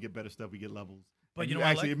weapons, we get better stuff, we get levels. But And you know what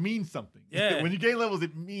I actually, like? it means something. Yeah. when you gain levels,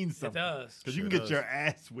 it means It something. does. Because you Sure can get does. your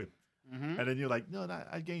ass whipped, Mhm. and then you're like, "No,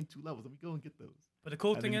 I gained 2 levels. Let me go and get those." But the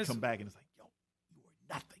cool And thing then you is, come back and it's like, "Yo, you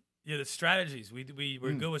are nothing." yeah, the strategies. We're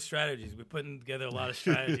good with strategies. We're putting together a lot of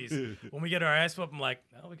strategies. When we get our ass whooped, I'm like,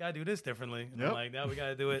 no, we gotta do this differently. And I'm Yep. like, no, we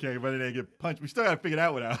gotta do You it. can't run in there and get punched. We still got to figure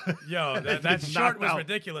that one out. Yo, that Just short knocked was out.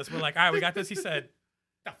 ridiculous. We're like, all right, we got this. He said,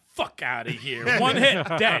 the fuck out of here. One hit,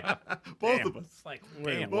 dead. Both Damn. of us. It's like,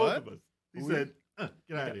 Wait, damn. what? Both of us. He said,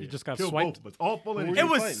 "Get out of here." You just got Kill swiped? both of us. All full Who energy. were It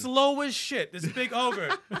you was fighting? slow as shit. This big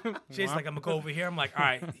ogre. Jay's like, I'm gonna go over here. I'm like, all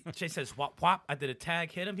right. Jay says, whop, whop. I did a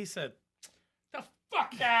tag, hit him. He said, the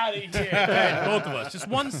fuck out of here. Dead. Both of us. Just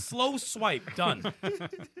one slow swipe, done.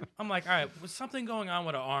 I'm like, all right, was something going on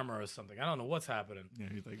with our armor or something? I don't know what's happening. Yeah,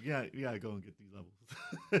 he's like, "Yeah, we gotta go and get these levels."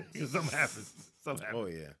 'Cause something happens. Something happens. Oh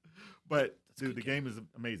yeah. But dude, the game is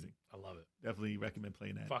amazing. I love it. Definitely recommend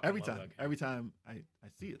playing that. Fucking every love time. that game. Every time I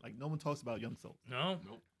see it. Like no one talks about Young Souls. No?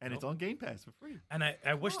 And it's on Game Pass for free. And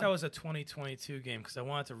I wish that was a 2022 game because I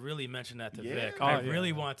wanted to really mention that to Yeah. Vic. Oh, I yeah.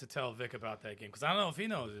 really want to tell Vic about that game because I don't know if he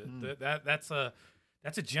knows it.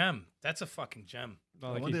 That's a gem. That's a fucking gem.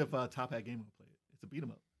 Well, I like wonder you- if Top Hat Gamer will play it. It's a beat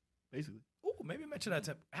 'em up, basically. Ooh, maybe mention that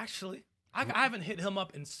to Actually, I haven't hit him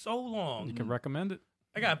up in so long. you can recommend it.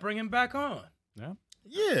 I gotta bring him back on.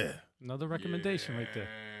 Yeah. Another recommendation right there.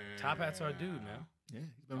 Top Hat's our dude, man. Yeah,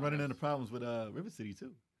 he's been running into problems with River City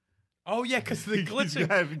too. Oh yeah, because the He's glitching.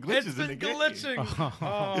 having glitches It's in been the game. glitching.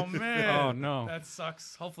 Oh man. Oh, no. That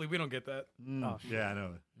sucks. Hopefully we don't get that. Oh, Yeah, I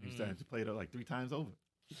know. He's starting to play it like 3 times over.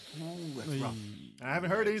 Ooh, that's rough. And I haven't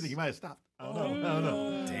heard anything. He might have stopped. I don't know. I don't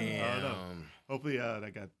know. Damn. I don't know. Hopefully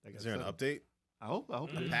that got Is there an settled. update? I hope.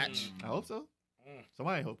 A patch? I hope so. Mm.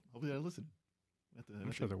 Somebody hope. Hopefully they're listening. We'll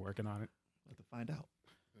I'm sure they're working on it. have to find out.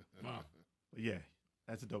 Wow. But yeah,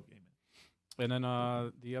 that's a dope game, man. And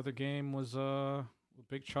then the other game was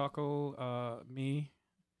Big Choco, me,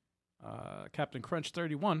 Captain Crunch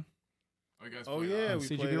 31, Oh, you guys Oh play, yeah, and we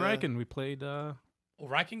CGB played. Riken. We played. Oh,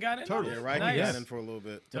 Riken got in. Turtles. Yeah, Riken Nice. got in for a little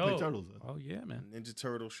bit. I play Dope. Turtles. Oh yeah, man. Ninja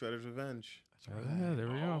Turtle Shredder's Revenge. Oh, yeah, there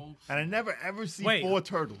we go. Oh, And I never ever see Wait. 4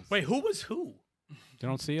 turtles. Wait, who was who? You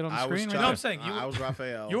don't see it on the I was screen No, right I'm saying you. I was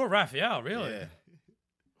Raphael. You were Raphael, really? Yeah.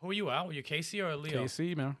 Who were you, Al? Were you Casey or there. Leo?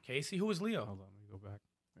 KC, man. Casey. Who was Leo? Hold on, let me go back.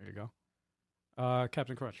 There you go.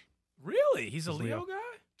 Captain Crunch. Really? He's a He's Leo Leo. guy?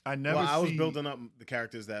 I never. Well, I was see- building up the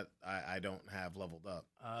characters that I don't have leveled up.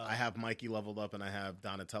 Uh, I have Mikey leveled up and I have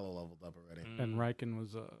Donatello leveled up already. And Riken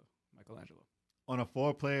was Michelangelo. on a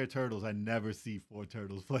 4-player turtles. I never see 4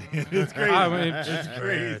 turtles playing. It's crazy. I mean, it's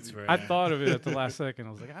crazy. That's right. I thought of it at the last second.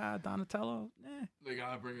 I was like, Donatello? They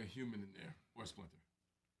gotta bring a human in there or Splinter.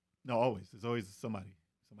 No, always. There's always somebody.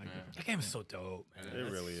 Somebody Yeah. different. That game is so dope, man. It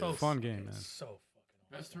It's really so is. Fun game, man. So fucking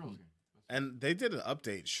Best Turtles game. And they did an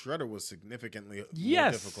update. Shredder was significantly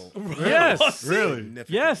Yes. more difficult. Yes. Really?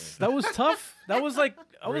 Significantly. Yes, that was tough. That was like,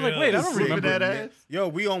 I was like, wait, I don't Saving remember. that ass. Yo,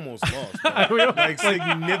 we almost lost. bro. We were- Like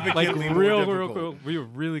significantly Like more real, difficult. we were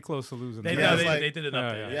really close to losing. They, that. Yeah, no, it's they, like- they did an Yeah,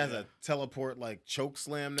 update. He has a teleport like choke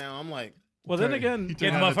slam now. I'm like, Well, then again, Get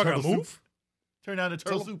Turn the down motherfucker turtle to move? soup. Turn down the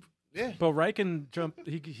turtle Tele- soup. Yeah. But Riken jumped.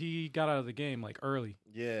 He got out of the game like early.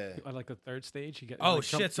 Yeah. At like the third stage, he got. Oh, like,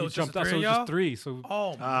 shit, so he it's just jumped out. three So it of was y'all? just 3. So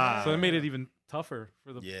Oh, Ah. so it made it even tougher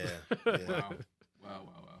for the. Yeah. Yeah. Wow.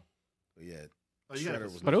 But yeah. Oh, you gotta- Shredder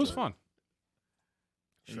was But no it was joke. fun.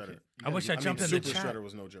 Shredder. I wish I jumped in the Super chat. Shredder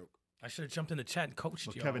was no joke. I should have jumped in the chat and coached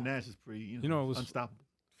Well, you. Kevin Nash is pretty, You know, it was- unstoppable.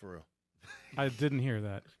 For real. I didn't hear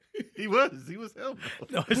that. He was him.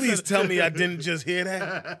 No, Please tell me I didn't just hear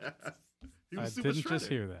that. He I was super didn't just Shredder.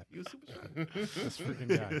 hear that. He was super Shredder. This freaking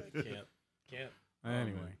guy. Can't.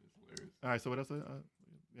 Anyway, All right, so what else? We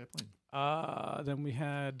got playing? then we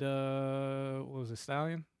had what was it,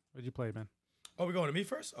 Stallion? What'd you play, man? Oh, we going to me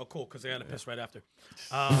first? Oh, cool, because I got to piss right after.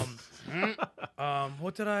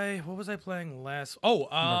 What was I playing last? Oh,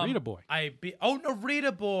 Narita Boy.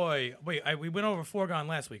 Narita Boy. Wait, we went over Foregone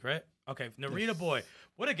last week, right? Okay, Narita Boy.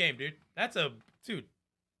 What a game, dude. Dude.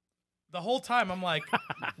 The whole time I'm like,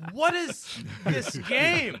 what is this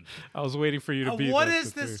game? I was waiting for you to be. What the-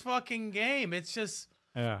 is the this fucking game? It's just,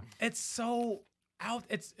 Yeah. it's so out.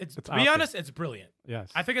 It's It's to out be there. honest, it's brilliant. Yes.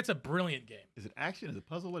 I think it's a brilliant game. Is it action? Is it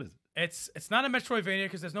puzzle? What is it? It's not a Metroidvania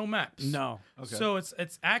because there's no maps. No. Okay. So it's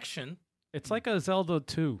action. It's like a Zelda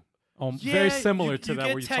 2. Yeah, Very similar you to that,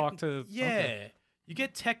 get where you talk to. Yeah, Okay. you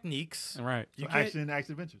get techniques. Right. You So get action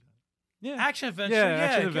adventure. Yeah. action adventure. Yeah, Yeah,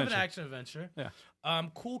 action give adventure. it action adventure. Yeah.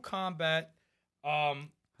 Cool combat.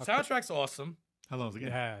 Soundtrack's awesome. How long is the game?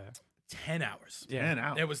 Yeah. 10 hours. Yeah. 10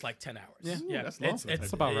 hours. It was like 10 hours. Yeah. yeah. That's long It's, for a it's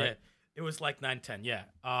type about yeah, right. It was like 9-10. Yeah.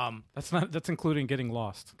 That's including getting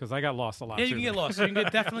lost because I got lost a lot. Yeah, you too. can get lost. You can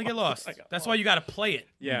definitely get lost. That's why you got to play it.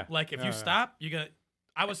 Yeah. Like if Yeah, you yeah. stop, you got.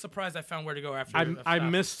 I was surprised I found where to go after. I stopped.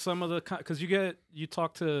 missed some of the because you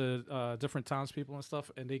talk to different townspeople and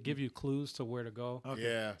stuff, and they give you clues to where to go. Okay.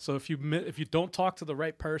 Yeah. So if you don't talk to the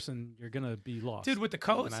right person, you're gonna be lost. Dude, with the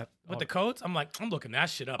codes, And I'm like, I'm looking that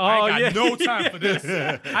shit up. Oh, I got yeah. no time for this.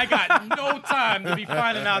 I got no time to be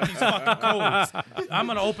finding out these fucking codes. I'm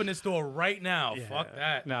gonna open this door right now. Yeah. Fuck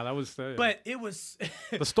that. No, that was. But it was.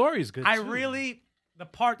 the story's good. I too. really the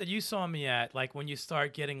part that you saw me at, like when you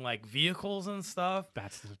start getting like vehicles and stuff.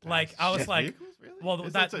 That's the best. Like I was like, Vehicles? Really? well,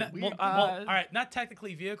 It's that, such a that- weird well, thing. all right, not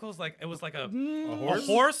technically vehicles. Like it was like a horse?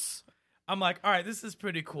 horse. I'm like, all right, this is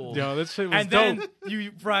pretty cool. Yo, this shit was and dope. then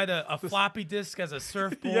you ride a floppy disk as a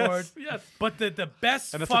surfboard. Yes, yes. But the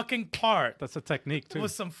best And that's a- fucking part That's a technique too.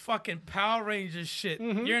 was some fucking Power Rangers shit.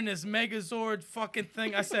 Mm-hmm. You're in this Megazord fucking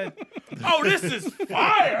thing. I said, oh, this is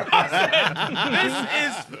fire. I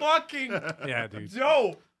said, this is fucking yeah, dude.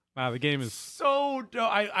 dope. Wow, the game is. So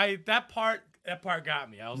dope. That part got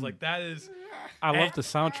me. I was like, that is. I love the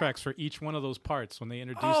soundtracks for each one of those parts when they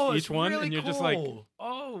introduce Oh, each it's one, really and you're just like, cool.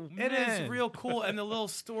 oh, It man. is real cool, and the little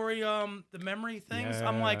story, the memory things.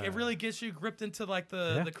 I'm like, it Yeah. really gets you gripped into like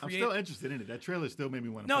the Yeah. the I'm create. still interested in it. That trailer still made me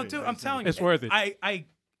want to No, play it. dude, I I'm just telling haven't- you, It's worth it.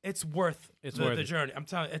 It's worth It's the, worth the it. journey. I'm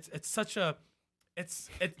telling you, it's such a.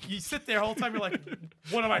 You sit there the whole time. You're like,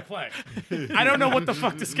 what am I playing? I don't know what the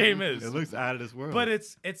fuck this game is. It looks out of this world. But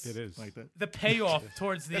it's It is. like that. the payoff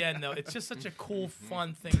towards the end though. It's just such a cool,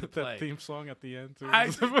 fun thing to That play. theme song at the end too. I-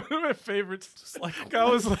 was one of my favorites. I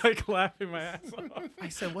was like laughing my ass off. I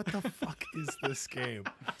said, what the fuck is this game?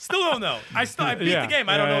 Still don't know. I beat Yeah. the game.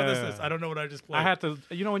 I don't know what Yeah, this yeah, is. yeah. I don't know what I just played. I had to,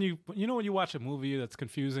 when you watch a movie that's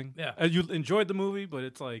confusing. Yeah. You enjoyed the movie, but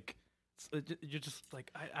it's like you're just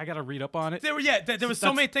like I gotta read up on it. There were there was so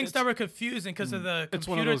That's- many things it's- that were confusing because of the It's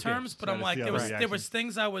one of computer those terms. games. But Try I'm to like, see there how was reactions.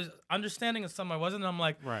 things I was understanding and some I wasn't. And I'm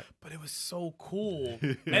like, Right. but it was so cool.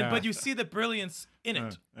 Yeah. But you see the brilliance in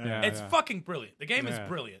it. Yeah. It's fucking brilliant. The game is Yeah.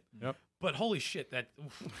 brilliant. Yep. But holy shit, that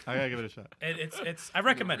I gotta give it a shot. it's I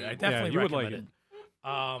recommend it. I definitely you would recommend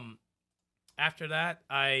like it. After that,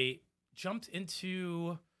 I jumped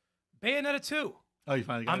into Bayonetta 2. Oh, you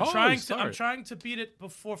finally got I'm it. trying sorry. to beat it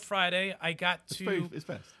before Friday. I got to. It's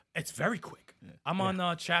fast. It's very quick. I'm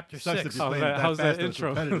on chapter Sucks 6. if you're playing it How's that fast, though, it's intro?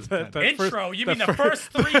 repetitive. That Intro? first- You that mean the first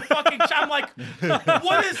 3 fucking? I'm like,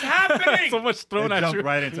 what is happening? so much thrown It at jumped you.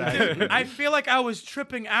 right into action. I feel like I was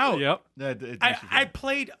tripping out. Yep.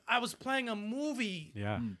 I was playing a movie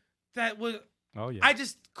Yeah. that was. Oh yeah. I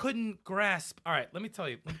just couldn't grasp. All right, let me talk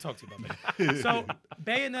to you about it. So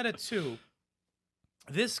Bayonetta 2,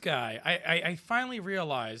 this guy, I finally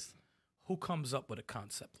realized who comes up with a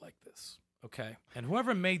concept like this. Okay, and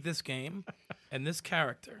whoever made this game and this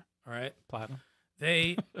character, all right, Platinum.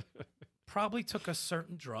 they probably took a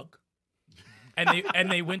certain drug, and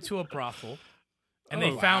they went to a brothel. And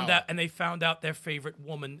they found out their favorite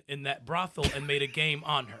woman in that brothel and made a game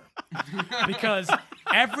on her. Because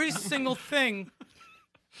every single thing,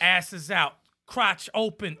 ass is out, crotch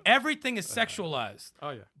open, everything is sexualized.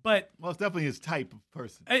 Oh yeah. But Well, it's definitely his type of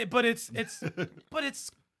person. but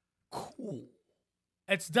it's cool.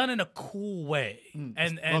 it's done in a cool way, and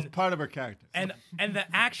well, it's part of her character. and the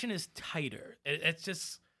action is tighter. It's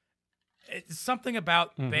just it's something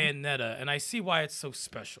about Bayonetta, and I see why it's so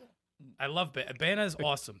special. I love Bayonetta is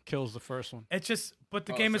awesome. Kills the first one. It's just, but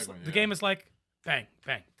the Oh, game the is second one, the yeah. game is like bang,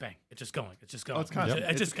 bang, bang. It's just going. It's just going. it's constant.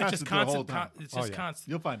 It's just It's constant the whole constant. time. It's Oh, just yeah. constant.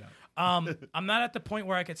 You'll find out. I'm not at the point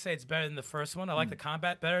where I could say it's better than the first one. I like the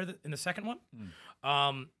combat better in the second one.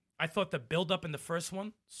 I thought the build up in the first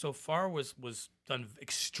one so far was done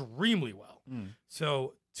extremely well.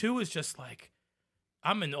 So 2 is just like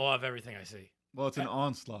I'm in awe of everything I see. Well, it's an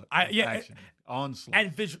onslaught. I- of yeah, action. Onslaught.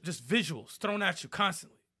 And just visuals thrown at you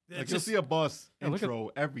constantly. like It's you'll just- see a boss look at- intro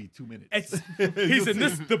every 2 minutes. It's You'll he's in see-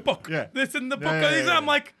 this the book. Yeah. This in the book. Yeah, yeah, yeah, I'm yeah.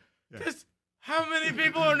 like, Yeah. this, how many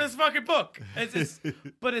people are in this fucking book?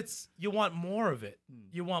 But it's you want more of it.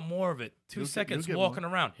 You want more of it. 2 You'll get- seconds you'll get walking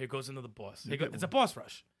around. Here goes another boss. Here You'll get it's a more. boss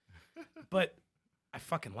rush. But I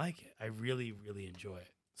fucking like it. I really, really enjoy it.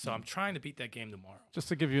 So I'm trying to beat that game tomorrow. Just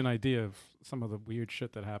to give you an idea of some of the weird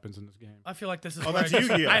shit that happens in this game. I feel like this is Oh, where that's I,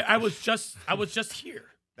 Yu-Gi-Oh. I was just here.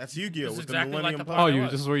 That's Yu-Gi-Oh This is with the exactly like Millennium the Puzzle. part Oh, I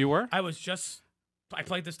was. this is where you were? I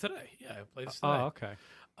played this today. Yeah, I played this today. Oh, okay.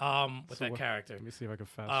 With So that what- character. Let me see if I can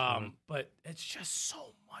fast forward. But it's just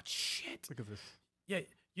so much shit. Look at this. Yeah,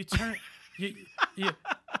 you turn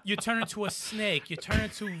you turn into a snake. You turn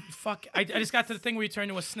into fuck. I just got to the thing where you turn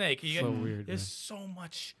into a snake. You So get, weird, There's man. so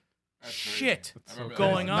much That's shit crazy. I remember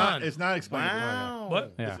going that. on. It's not explainable. Wow.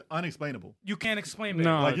 What? Yeah. It's unexplainable. You can't explain it.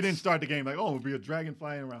 No. Like you it's- didn't start the game like, oh, it'll be a dragon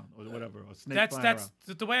flying around or whatever, or a snake That's flying around.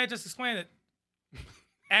 the way I just explained it.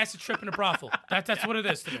 Acid trip in a brothel. That's what it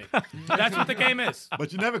is to me. That's what the game is.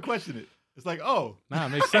 But you never question it. It's like, oh, Nah, it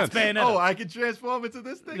makes sense. Bayonetta. oh, I can transform into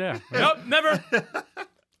this thing. Yeah. Nope, never.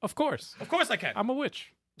 Of course. Of course I can. I'm a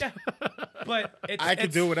witch. Yeah. But it's, I can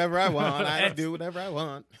it's, do whatever I want. I can it's- do whatever I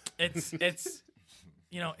want. it's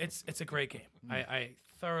it's a great game. I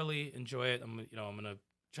thoroughly enjoy it. I'm gonna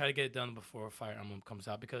try to get it done before Fire Emblem comes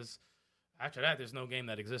out because after that there's no game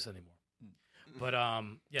that exists anymore. But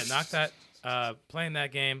yeah, knock that playing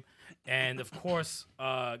that game, and of course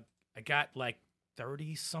I got like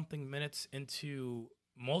 30 something minutes into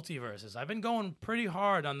multiverses. I've been going pretty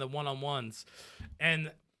hard on the one-on-ones, and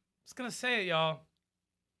I was gonna say it, y'all.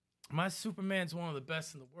 My Superman's one of the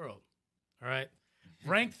best in the world. All right,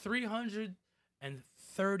 ranked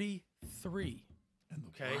 333.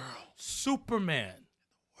 Okay, Superman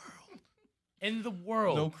in the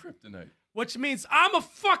world, No kryptonite. which means I'm a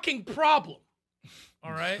fucking problem.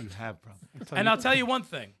 All right, You have problems. and I'll tell you one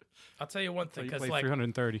thing. So you Because play like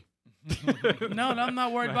 330. no, I'm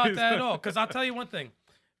not worried about that at all. Because I'll tell you one thing.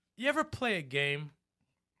 You ever play a game,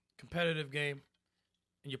 competitive game,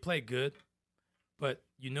 and you play good, but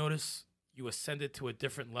you notice you ascended to a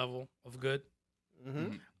different level of good?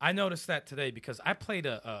 Mm-hmm. I noticed that today because I played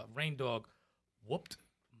a Rain Dog, whooped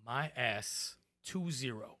my ass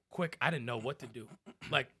 2-0. Quick, I didn't know what to do.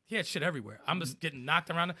 Like, he had shit everywhere. I'm just getting knocked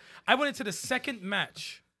around. I went into the second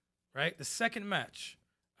match, right? The second match.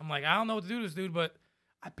 I'm like, I don't know what to do to this dude, but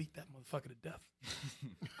I beat that motherfucker to death.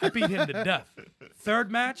 I beat him to death.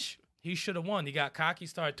 Third match, he should have won. He got cocky,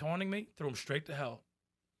 started taunting me, threw him straight to hell.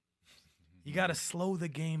 You got to slow the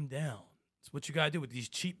game down. It's what you got to do with these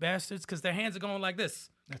cheap bastards because their hands are going like this.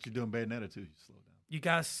 That's you doing Bayonetta too. You slow down. You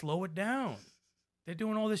got to slow it down. They're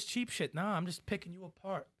doing all this cheap shit. Nah, I'm just picking you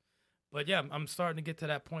apart. But yeah, I'm starting to get to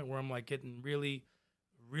that point where I'm like getting really,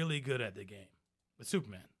 really good at the game with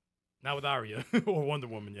Superman. Not with Arya or Wonder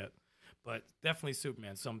Woman yet, but definitely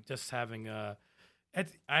Superman. So I'm just having I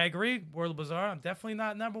agree, World of Bizarre. I'm definitely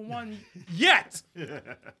not number one yet.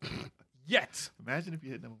 Yet. Imagine if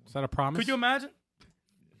you hit number Is one. that a promise? Could you imagine?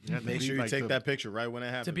 You have to Make be sure you like take the- that picture right when it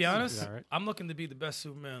happens. To be honest, Yeah, right. I'm looking to be the best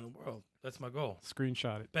Superman in the world. That's my goal.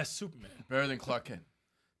 Screenshot it. Best Superman. Better than Clark Kent.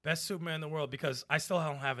 Best Superman in the world because I still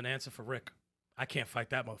don't have an answer for Rick. I can't fight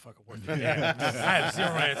that motherfucker worth it. I have zero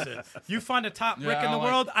answer. You find a top Yeah, Rick in I the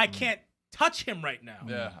like- world, I can't touch him right now.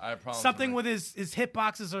 Yeah, I promise. Something with his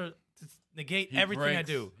hitboxes are to negate everything I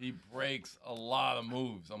do. He breaks a lot of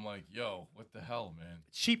moves. I'm like, yo, what the hell, man?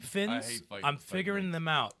 Cheap fins, hate fight- I'm fight figuring Rick. them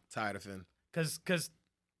out Tired of Finn. because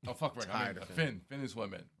Oh fuck, Rick. I Tired mean, of Finn. Finn is what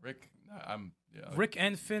I meant. Rick. I'm. Yeah. Rick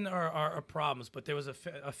and Finn are problems. But there was a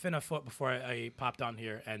Finn I fought before I popped on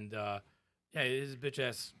here, and yeah, his bitch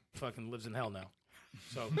ass fucking lives in hell now.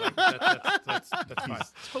 So like, that's fine.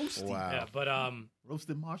 Toasty. Wow. Yeah, but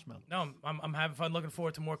Roasted marshmallow. no, I'm having fun. Looking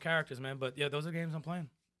forward to more characters, man. But yeah, those are games I'm playing.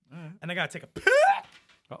 All right. And I gotta take a piss.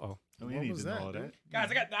 Uh-oh. No, you What need was to know that, all dude? that. Guys,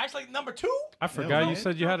 I got actually number 2. I forgot no. you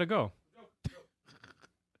said you had to go.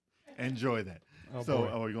 Enjoy that. Oh, so, boy.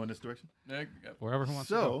 are we going this direction? Nick, Wherever he wants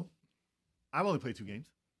to go. So, I've only played 2 games.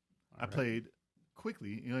 I right. played quickly.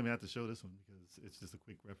 You don't even have to show this one because it's just a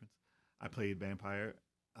quick reference. I played Vampire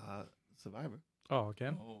Survivor. Oh,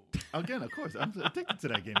 again? Again, of course. I'm addicted to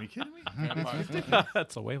that game. Are you kidding me? Vampire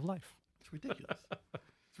That's a way of life. It's ridiculous.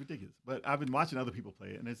 It's ridiculous. But I've been watching other people play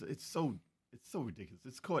it, and it's so ridiculous.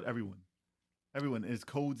 It's caught everyone. Everyone. There's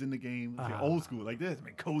codes in the game. It's like old school. Like there's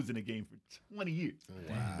been codes in the game for 20 years.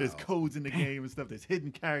 Wow. There's codes in the game and stuff. There's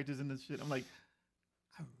hidden characters in this shit. I'm like,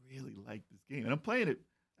 I really like this game, and I'm playing it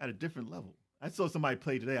at a different level. I saw somebody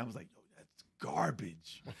play today. I was like, yo, that's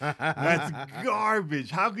garbage. That's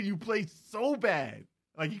garbage. How could you play so bad?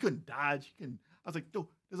 Like, he couldn't dodge. I was like, yo,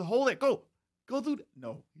 there's a hole there. Go through.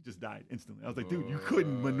 No, he just died instantly. I was like, dude, you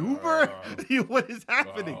couldn't maneuver? What is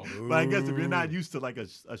happening? But I guess if you're not used to like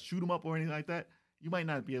a shoot 'em up or anything like that, you might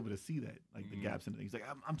not be able to see that, like the gaps in it. He's like,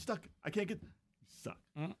 I'm stuck. I can't get. You suck.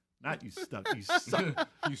 Not you stuck. You suck.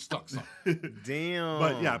 You stuck, suck. Damn.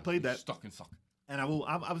 But yeah, I played that. Stuck and suck. And I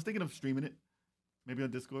was thinking of streaming it, maybe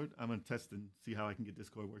on Discord. I'm gonna test and see how I can get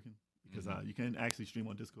Discord working because you can actually stream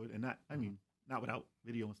on Discord and not without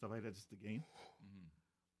video and stuff like that, just the game.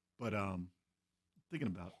 But thinking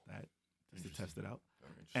about that just to test it out.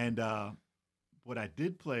 And what I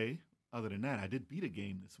did play, other than that, I did beat a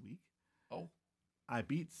game this week. Oh, I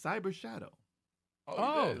beat Cyber Shadow.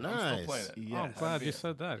 Oh, you did. I'm nice. still playing it. Oh, I'm Yes. glad you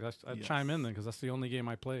said that. I'd chime in then because that's the only game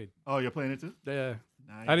I played. Oh, you're playing it too? Yeah.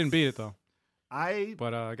 Nice. I didn't beat it though, I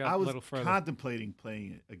but I got I a was little further. contemplating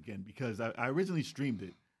playing it again because I originally streamed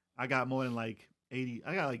it. I got more than like 80.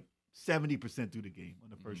 I got like 70% through the game on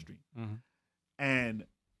the first stream, Mhm. and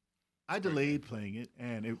I delayed playing it,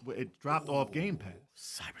 and it dropped off Game Pass.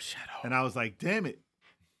 Cyber Shadow. And I was like, damn it,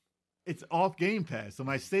 it's off Game Pass, so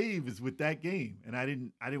my save is with that game, and I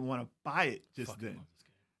didn't want to buy it just Fucking then. love this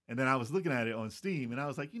game. And then I was looking at it on Steam, and I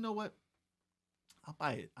was like, you know what? I'll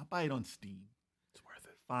buy it. I'll buy it on Steam. It's worth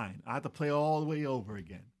it. Fine. I have to play all the way over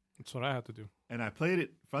again. That's what I had to do. And I played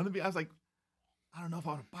it from the beginning. I was like, I don't know if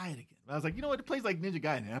I want to buy it again. But I was like, you know what? It plays like Ninja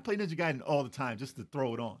Gaiden. And I play Ninja Gaiden all the time just to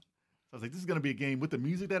throw it on. So I was like, this is going to be a game with the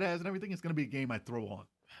music that it has and everything. It's going to be a game I throw on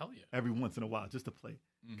Hell yeah. every once in a while just to play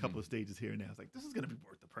a couple of stages here and there. I was like, this is going to be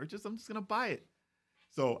worth the purchase. I'm just going to buy it.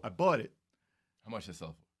 So I bought it. How much does it sell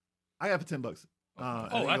for? I got it for $10. I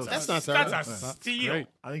think it goes- that's not that's terrible. a steal. Great.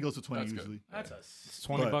 I think it goes for 20 That's good. usually. That's a It's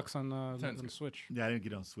 $20 But- on Sounds the good. Switch. Yeah, I didn't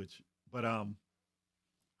get it on Switch. But I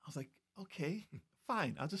was like, okay,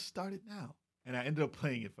 fine. I'll just start it now. And I ended up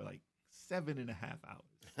playing it for like 7.5 hours.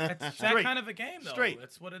 That's that Straight. kind of a game, though. Straight.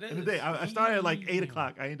 That's what it is. In the day, I started at like 8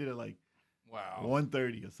 o'clock. I ended at like Wow.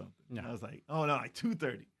 1:30 or something. Yeah. And I was like, oh no, like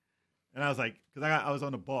 2:30. And I was like, because I was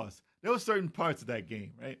on the boss. There were certain parts of that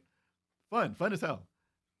game, right? Fun as hell.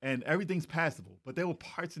 And everything's passable. But there were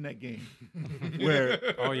parts in that game where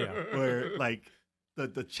Oh yeah. where like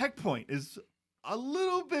the checkpoint is a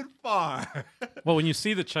little bit far. Well, when you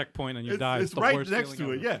see the checkpoint and you die, it's the right worst next to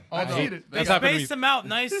feeling it. ever. Yeah, Oh, I've no. seen it. They That's happened to me. spaced them out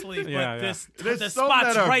nicely, but Yeah, yeah. this There's the some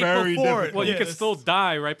spot's that are right very before it. difficult. Well, you Yeah, can this- still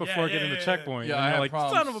die right before Yeah, getting yeah, the yeah. checkpoint. Yeah, and I you're had like,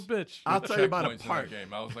 problems. son of a bitch. I'll With tell you about a checkpoints in that part.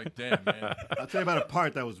 game. I was like, damn, man. I'll tell you about a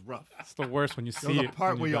part that was rough. It's the worst when you There see was it. a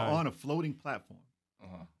part and where you you're die. on a floating platform,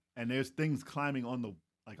 Uh-huh. and there's things climbing on the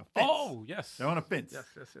like a fence. Oh yes. They're on a fence,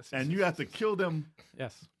 Yes. and you have to kill them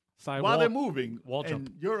Yes. Side while wall. they're moving. wall and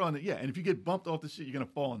jump. You're on it, yeah. And if you get bumped off the shit, you're gonna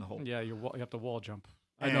fall in the hole. Yeah, you have to wall jump.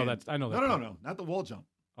 I know And- that. I know that. No, part. not the wall jump.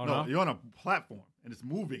 Oh no, no. you're on a platform and it's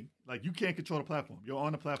moving. Like you can't control the platform. You're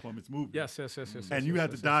on the platform. It's moving. Yes. And you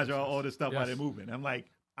have to dodge all this stuff while Yes. they're moving. I'm like,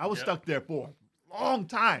 I was stuck there for a long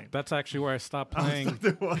time. That's actually where I stopped I was playing. stuck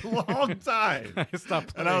there for a long time. I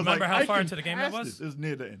stopped And I playing. was Remember like, how I far can into the game that pass was? this. It was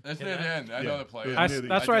near the end. That's near the end. I know the player. Yeah.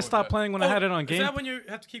 That's where I stopped playing when I had it on Is game. that when you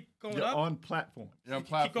have to keep going You're up? on platform. You're on Keep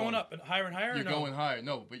platform. going up and higher and higher. You're or no? going higher.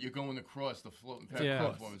 No, but you're going across the floating Yeah.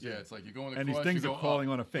 platforms. Yeah, it's like you're going across. And these things you are go crawling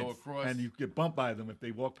up, on a go fence. across. And you get bumped by them if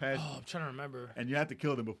they walk past Oh, you. I'm trying to remember. And you have to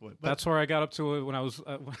kill them before. But That's where I got up to it when I was.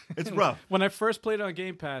 It's rough. When I first played on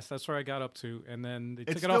Game Pass, that's where I got up to, and then they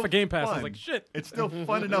It's took it off still of Game Pass. I was fun. like, shit. it's still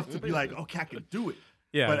fun enough to be like, okay, I can do it.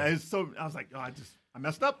 Yeah. But I was like, oh, I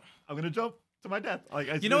messed up. I'm gonna jump to my death.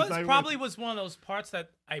 Like, You know, it probably was one of those parts that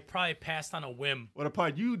I probably passed on a whim. What a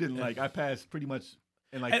part you didn't like. I passed pretty much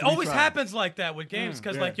in like. It 3 always tries. happens like that with games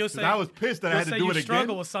because, Yeah. like, you'll 'Cause say I was pissed that I you'll had to say do you it struggle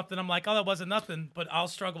again. with something. I'm like, oh, that wasn't nothing, but I'll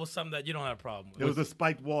struggle with something that you don't have a problem There with. was a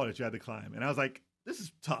spiked wall that you had to climb, and I was like, this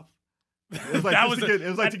is tough. It was like, That just was to a- get, it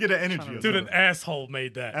was like to get an energy. or Dude, an something. asshole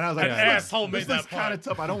made that. And I was like, an this asshole made looks that kind part. of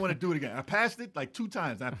tough. I don't want to do it again. I passed it like 2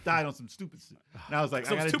 times, and I died on some stupid shit. And I was like,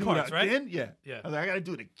 So I it was got to 2 do parts, it right? again. Yeah. Yeah. I was like, I got to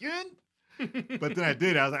do it again. But then I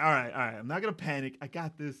did. I was like, all right. I'm not gonna panic. I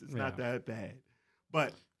got this. It's not that bad.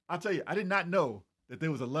 But I'll tell you, I did not know that there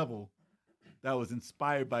was a level that was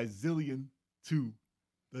inspired by Zillion 2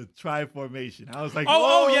 the tri formation. I was like,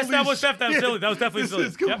 Oh, yes, holy that was shit, Zillion. That was definitely this Zillion.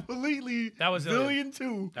 is Yep. completely That was Zillion. Zillion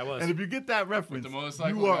 2. That was. And if you get that reference, the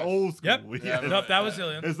motorcycle you are guy. old school. Yep. Yeah. Nope, that was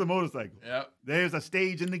Zillion. It's the motorcycle. Yep. There's a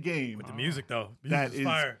stage in the game With the music, though. that Music is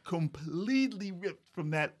fire. completely ripped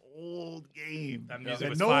from that old game That music that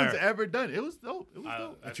was no fire. one's ever done. It was dope. It was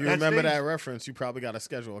dope. If you That remember stage- that reference, you probably got to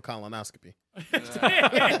schedule a colonoscopy.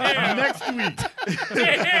 next week.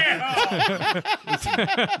 Damn.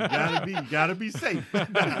 You gotta be safe. Oh,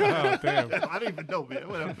 damn. I don't even know, man.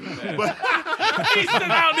 Whatever. But, He said,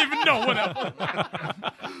 I don't even know what else.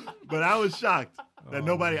 but I was shocked that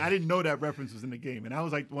I didn't know that reference was in the game. And I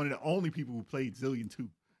was like one of the only people who played Zillion 2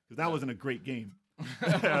 because that wasn't a great game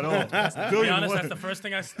at all. To be Zillion honest, 1, that's the first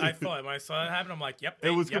thing I thought. When I saw that happen, I'm like, yep.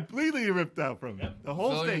 it was yep. completely ripped out from it. The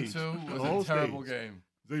whole Zillion stage. 2 The was whole a terrible stage. game.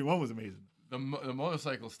 Zillion 1 was amazing. The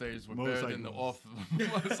motorcycle stages were better than the Motorcycle. off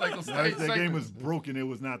motorcycle That, stage. that game was broken. It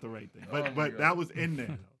was not the right thing. Oh my But God. that was in there.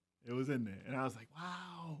 Though. It was in there. And I was like,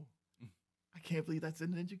 wow. I can't believe that's in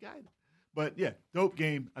Ninja Gaiden. But yeah, dope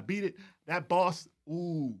game. I beat it. That boss,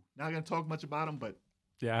 ooh, not going to talk much about him, but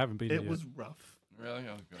Yeah, I haven't beat it it yet. was rough. Really?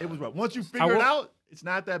 Oh, God. It was rough. Once you figure it will- out, it's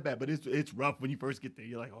not that bad, but it's rough when you first get there.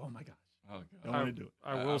 You're like, oh my gosh, Oh, don't God. want to do it.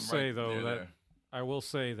 I will I'm say right though near that there. I will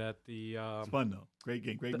say that the It's fun though. Great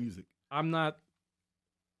game, great music. I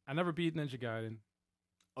never beat Ninja Gaiden.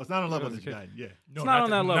 Oh, it's not on level As of a this kid. guy. Yeah, It's not on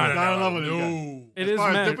that level. It's not on level of this guy. No. It As is far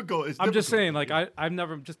as man- difficult. It's I'm just difficult. saying, like Yeah. I've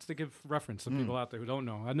never, just to give reference to Mm. people out there who don't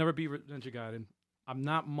know, I've never beat Ninja Gaiden. I'm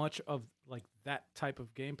not much of like that type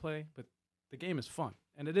of gameplay, but the game is fun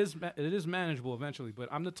and it is manageable eventually. But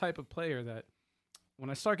I'm the type of player that when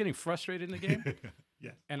I start getting frustrated in the game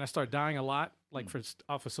Yes. and I start dying a lot, like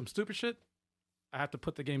off of some stupid shit, I have to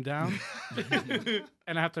put the game down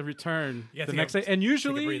and I have to return You have the to next get- day. And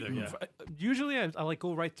usually, breather, yeah. usually I like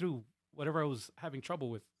go right through whatever I was having trouble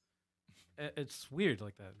with. It's weird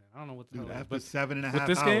like that, man. I don't know what the Dude, hell. after But 7.5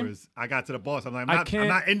 this game- hours, I got to the boss. I'm like, I I'm can't-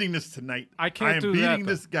 not ending this tonight. I can't I am do beating that, though.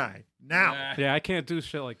 this guy now. Nah. yeah, I can't do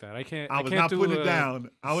shit like that. I can't. I was can't not do, putting it down.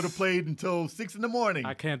 I would have played until 6 in the morning.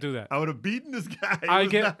 I can't do that. I would have beaten this guy. It I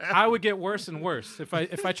was get. not I would get worse and worse if I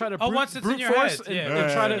try to. Oh, brute, once it's in brute your force head, and, yeah. and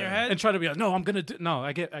Once try it's to in your head. and try to be like, no, I'm gonna do. No,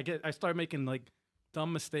 I start making like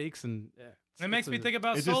dumb mistakes and. Yeah, It makes me think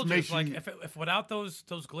about it just soldiers. makes Like you- if without those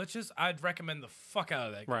glitches, I'd recommend the fuck out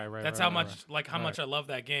of that game. Right, That's right, how right, much right. how much I love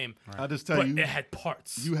that game. I'll just tell But you, it had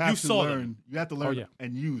parts. you have to saw learn. them. You have to learn yeah.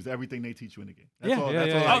 and use everything they teach you in the game. That's Yeah, all. yeah,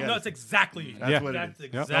 That's yeah, all. yeah. I Oh gotta no, that's say. exactly. That's Yeah. what it That's is.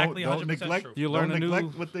 exactly Don't 100% neglect. true. You learn don't a new-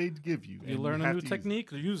 neglect what they give you. You and learn a have new to use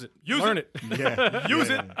technique. Use it. Use learn it. it. Yeah, Use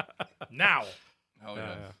yeah, it. yeah. Now, Hell Yeah,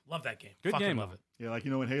 yeah. yeah. love that game. Good Fucking game, love though. it. Yeah, like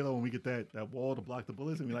in Halo when we get that wall to block the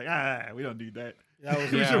bullets, and we're like, we don't need that. That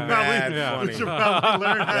was We Yeah. should mad Yeah. we funny. should probably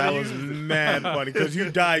learn how That to was use it. mad funny because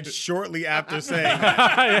you died shortly after saying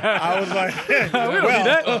that. I was like,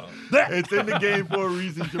 well, It's in the game for a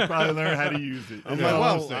reason. You should probably learn how to use it. I'm That's like, all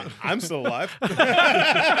well, saying. I'm still alive.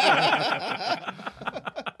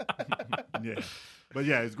 Yeah, but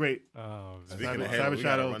yeah, it's great. Oh, man. Speaking Cyber, of Halo, Cyber we gotta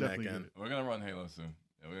Shadow run that definitely again. did it. We're gonna run Halo soon.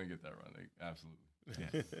 Yeah, we're gonna get that run. Absolutely.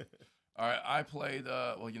 Yeah. All right, I played.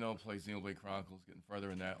 Played Xenoblade Chronicles. Getting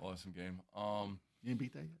further in that awesome game. You didn't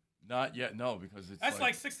beat that yet? Not yet. No, because it's That's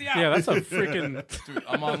like 60 hours. Yeah, that's a freaking. dude,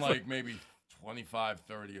 I'm on like maybe 25,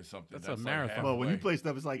 30 or something. That's a like marathon. Well, when you halfway. play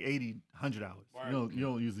stuff, it's like 80, 100 hours. You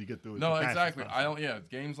don't usually get through it. No, the fastest exactly. possible. I don't. Yeah,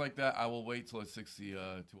 games like that, I will wait till it's 60 to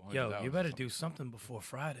 100 Yo, hours you or better something. do something before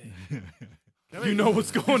Friday. Can You I- know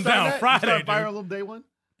what's you going start down that? You Friday, start dude. Fire Emblem day one?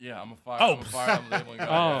 Yeah, I'm a fire. Oh. I'm a fire labeling guy.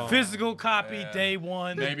 Oh. yeah. Physical copy Yeah. day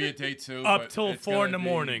one. Maybe at day 2. Up but till it's 4 in gonna the be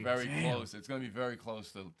morning. Very Damn. close. It's gonna be very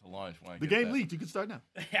close to launch when I The get game that. leaked. You can start now.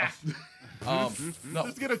 No,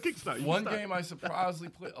 Let's get a kickstart. You one can start. game I surprisingly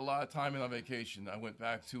put a lot of time in on vacation. I went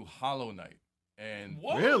back to Hollow Knight, and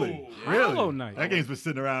Whoa. Really? Yeah. Really? Hollow Knight. That game's been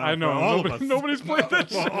sitting around. I know. For all of us. Nobody's played that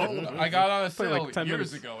For shit. all of us. I got on a Played sale like 10 years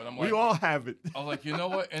minutes. ago, and I'm like, We all have it. I was like, you know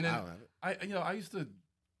what? And I then don't have it. I used to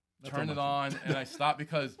That's turn how it much on, and I stopped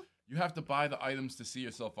because you have to buy the items to see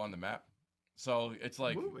yourself on the map. So it's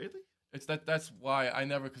like Ooh, really? it's that's why I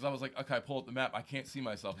never, because I was like, okay, I pull up the map, I can't see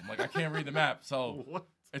myself. I'm like, I can't read the map, so What?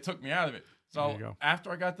 it took me out of it. There So you go.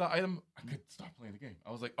 after I got the item, I could stop playing the game.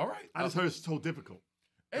 I was like, all right. I just heard it's so difficult.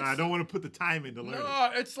 And It's- I don't want to put the time in to learn it.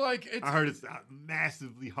 No, it's like it's. I heard it's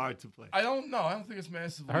massively hard to play. I don't know. I don't think it's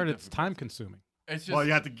massively. I heard it's difficult. time consuming. It's just. Well,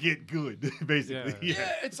 you have to get good, basically. Yeah.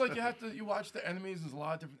 yeah, it's like you watch the enemies. There's a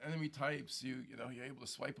lot of different enemy types. You're able to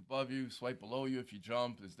swipe above you, swipe below you if you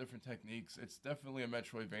jump. There's different techniques. It's definitely a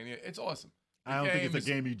Metroidvania. It's awesome. I don't think game it's is-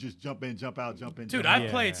 a game you just jump in, jump out, jump in. Dude, jump I've out.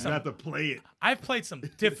 played You some. have to play it. I've played some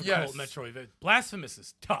difficult Yes. Metroid. Blasphemous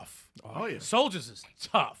is tough. Oh yeah. Soldiers is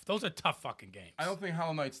tough. Those are tough fucking games. I don't think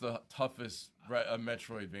Hollow Knight's the toughest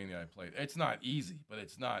Metroidvania I played. It's not easy, but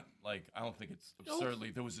it's not like I don't think it's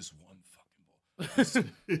absurdly. There was this one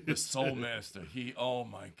fucking ball, the Soul Master. Oh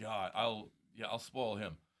my god, I'll spoil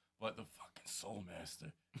him, but the fucking Soul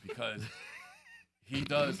Master because. He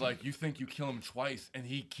does like you think you kill him twice, and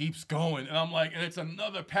he keeps going, and I'm like, and it's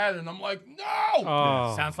another pattern. I'm like, no.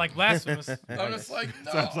 Oh, Sounds like blasphemous. I'm just like,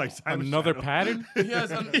 no. Sounds like Simon another Shadow. pattern? He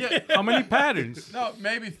has How many patterns? no,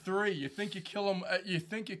 maybe 3. You think you kill him. You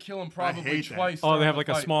think you kill him probably hate that. twice. Oh, they during have the like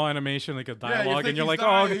a fight. small animation, like a Yeah, dialogue, think and you're he's like,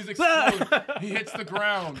 dying, oh, he's exploding. He hits the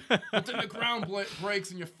ground, but then the ground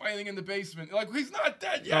breaks, and you're fighting in the basement. Like he's not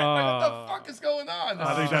dead yet. Like, what the fuck is going on?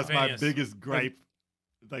 I think that's my Metroidvanias. biggest gripe.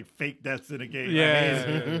 Like fake deaths in a game. I Yeah, hate it.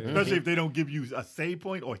 yeah, yeah, yeah. Especially if they don't give you a save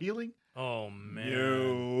point or healing. Oh man.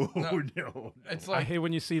 No. It's I like hate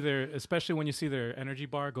when you see especially when you see their energy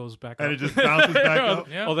bar goes back And up. it just bounces back up.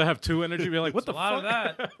 Yeah. Oh, they have 2 energy. You're like, what the a lot fuck?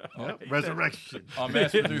 of that. Yep. Resurrection.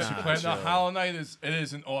 mass producer Nah, plan. No, chill. Hollow Knight is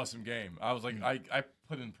an awesome game. I was like, I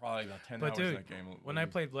put in probably about 10 But hours in dude, that game. when I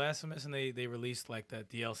played Blasphemous and they released like that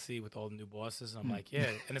DLC with all the new bosses, and I'm like, yeah,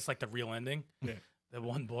 and it's like the real ending. Yeah. The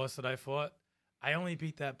one boss that I fought, I only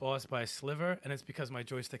beat that boss by a sliver, and it's because my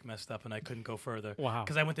joystick messed up and I couldn't go further. Wow.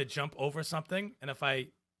 Because I went to jump over something, and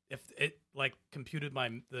if it like computed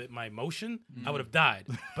my motion, I would have died.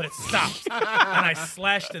 But it stopped, and I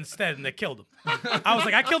slashed instead, and it killed him. I was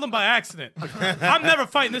like, I killed him by accident. I'm never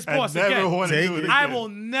fighting this I boss never again. want to Take do it it. again. I will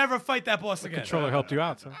never fight that boss again. Controller helped you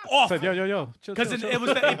out. So. Awful. Said, yo, chill, Because chill, it chill. was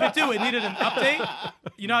the 8-bit do. It needed an update.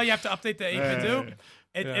 You know how you have to update the 8-bit do?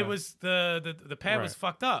 Yeah. It was the pad was Right.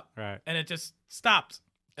 fucked up. Right. And it just stopped.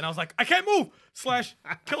 And I was like, I can't move.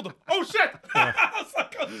 / killed him. Oh shit. I was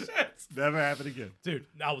like, oh shit. Never happen again. Dude,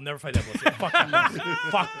 I will never fight that boss again. Fuck that boss.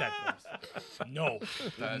 Fuck that boss. No.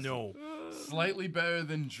 That's- No. Slightly better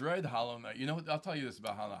than Dread Hollow Knight. You know what? I'll tell you this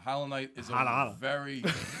about Hollow Knight. Hollow Knight is Holla, a holla. very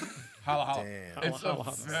holla.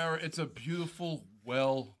 Damn. It's a beautiful,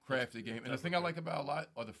 well-crafted game. And the thing I like about it a lot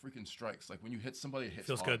are the freaking strikes. Like when you hit somebody, it hits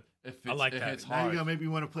Feels hard. good. It I like that. hits Now hard. you're gonna make me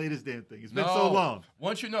want to play this damn thing. It's been No. so long.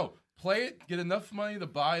 Once you know, play it, get enough money to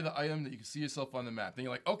buy the item that you can see yourself on the map. Then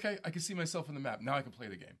you're like, okay, I can see myself on the map. Now I can play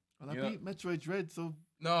the game. Well, I You know? beat Metroid Dread, so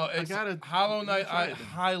No, it's gotta Hollow Knight. try I it then.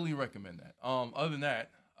 highly recommend that. Other than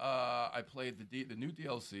that, I played the new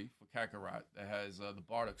DLC for Kakarot that has the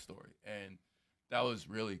Bardock story, and that was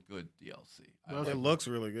really good DLC. I What else It liked looks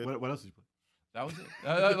really good. what else did you play? That was it.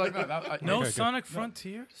 I like that. No Okay, good. Sonic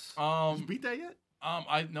Frontiers? Did Um, you beat that yet?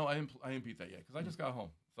 I didn't beat that yet because I just got home.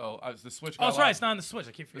 So the Switch. Oh, got that's a lot- right. It's not on the Switch.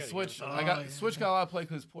 I keep The forgetting. Switch. Oh, I got yeah. Switch got a lot of play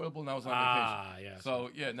because it's portable, and I was on vacation. Yeah. So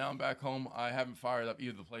yeah, now I'm back home. I haven't fired up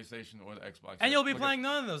either the PlayStation or the Xbox. And yet. you'll be Look at- playing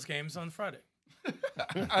none of those games on Friday.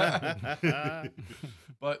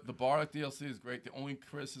 But the Bardock DLC is great. The only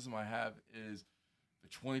criticism I have is the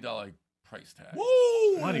 $20 price tag. Woo!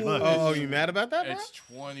 $20. Oh, you mad about that, bro? It's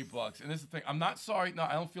 $20, and this is the thing. I'm not sorry. No,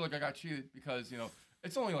 I don't feel like I got cheated because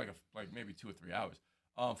it's only like maybe 2 or 3 hours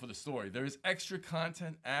for the story. There is extra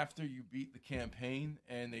content after you beat the campaign,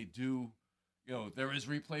 and they do. There is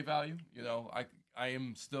replay value. I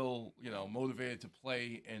am still motivated to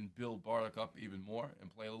play and build Bardock up even more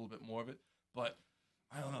and play a little bit more of it, but.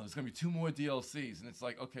 I don't know. There's gonna be 2 more DLCs, and it's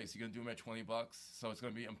like, okay, so you're gonna do them at $20. So it's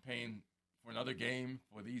gonna be I'm paying for another game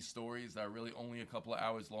for these stories that are really only a couple of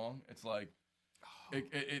hours long. It's like,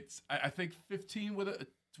 I think 15 would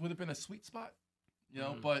have been a sweet spot,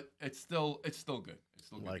 but it's still good. It's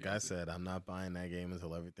still good. Like I DLC. said, I'm not buying that game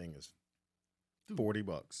until everything is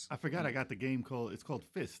 $40. I forgot I got the game called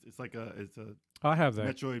Fist. It's like a I have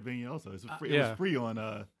that. Metroidvania also. It was yeah. free on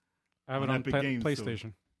I have it on on Epic Games, so-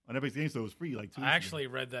 PlayStation. on Epic Games, so it was free like 2 I weeks actually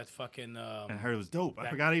ago. read that fucking. And I heard it was dope. I that-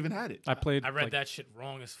 forgot I even had it. I played. I read like, that shit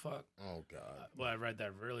wrong as fuck. Oh, God. Well, I read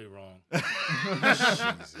that really wrong.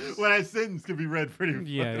 Well, that sentence could be read pretty.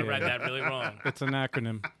 Yeah, I yeah. read that really wrong. It's an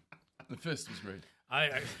acronym. The Fist was great.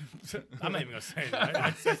 I'm not even gonna say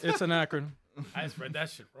it. It's an acronym. I just read that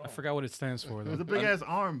shit wrong. I forgot what it stands for It was though. a big ass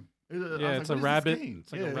arm. I was Yeah, like, it's what a is rabbit. this game?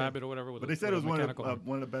 It's like Yeah. a rabbit or whatever. With But a, they said it was with a one of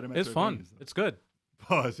mechanical. the better. It's fun. Metroidvanias, so. It's good.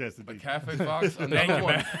 Oh, it's yes, But indeed. Cafe Fox, Thank another you,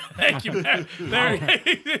 one. man. Thank you, man.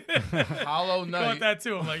 There Hollow Caught Knight. that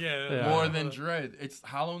too. I'm like, yeah. Yeah. More than Dread. It's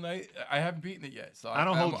Hollow Knight. I haven't beaten it yet, so I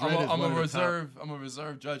don't hold Dread as I'm one a of the top. reserve. I'm a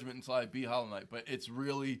reserve judgment until I beat Hollow Knight. But it's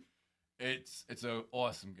really, it's an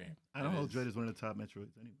awesome game. I don't It hold is. Dread as one of the top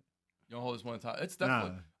Metroids anyway. You don't hold this one of the top. It's definitely.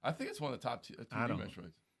 Nah. I think it's one of the top 2 I don't.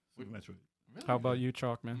 Metroids. Super Metroid. Really? How about you,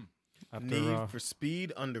 Chalk, man? After, Need for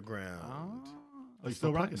Speed Underground. Oh, you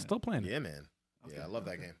still rocking? Still playing it. Yeah, man. Yeah, I love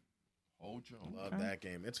that game. Ojo. Love Okay. that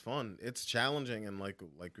game. It's fun. It's challenging, and like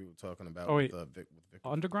we were talking about Oh, wait. with Victor.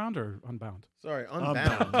 Underground or Unbound? Sorry,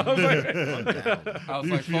 Unbound. Unbound. Unbound. I was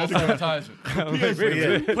like, false advertisement. I was like, wait a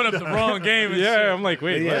minute. Put up the wrong game. And shit. Yeah, I'm like,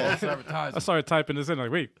 wait. Yeah. what? False advertisement. I started typing this in,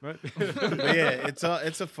 like, wait, what? But yeah,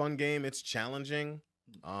 it's a fun game. It's challenging,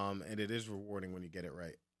 and it is rewarding when you get it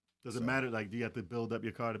right. Does it matter? Like, do you have to build up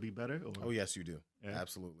your car to be better? Or? Oh yes, you do. Yeah.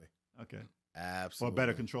 Absolutely, Okay. absolutely. Or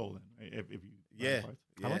better control then, right? If you buy the Yeah, parts.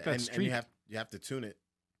 yeah. I like that and streak. you have to tune it.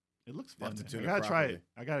 It looks You have fun. to Man. tune I it gotta try properly. it.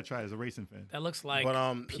 I gotta try it as a racing fan. That looks like But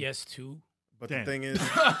PS2. but Damn. the thing is,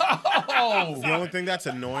 Oh, the only thing that's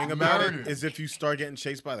annoying about Murder. it is if you start getting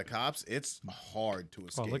chased by the cops, it's hard to Oh,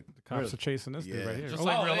 escape. look, the cops Really? are chasing this dude Yeah. right here. just Oh,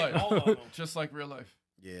 like real hey, life. hold on. Just like real life.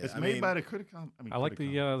 yeah, It's I made mean, by the Criticon. I like the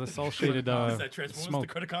Criticon. cell shaded Is that Transformers? smoke.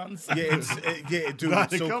 The Criticons? dude, Nah,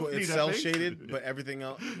 it's the so cool. company It's that cell makes shaded, it. but everything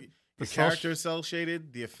else. The cell character is cell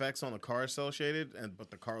shaded. The effects on the car is cell shaded, but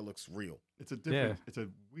the car looks real. It's a different. It's a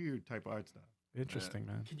weird type of art style. Interesting,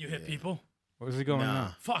 man. Can you hit Yeah. people? What is he going Nah.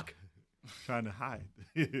 on? Fuck. Trying to hide.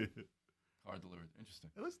 It Car delivered. Interesting.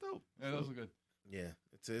 looks dope. Yeah, those are good. Yeah,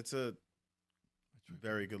 it's a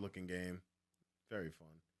very good looking game, very fun,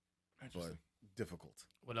 but Interesting. difficult.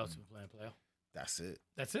 What else we playing, player? That's it.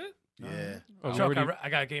 That's it? Yeah, Oh, we Chuck, already- I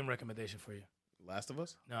got a game recommendation for you. Last of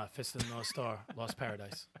Us. No, Fist of the North Star, Lost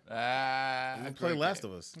Paradise. I'm gonna play Last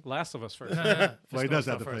of Us. Last of Us first. No, no, no. Well, he Fist of does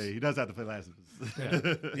the have to North Star play. He does have to play Last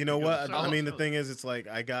of Us. You know what? Sell I it, mean, the sell it. thing is, it's like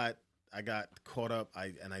I got caught up.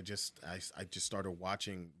 I just started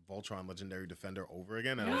watching Voltron: Legendary Defender over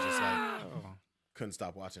again, and I was just like, Oh. couldn't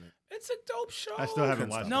stop watching it. It's a dope show. I still haven't Couldn't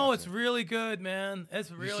watched stop it. No, watching it's really good, man. It's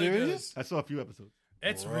really serious? I saw a few episodes. good.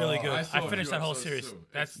 It's really good. I I, saw a finished few that whole episodes, series. too.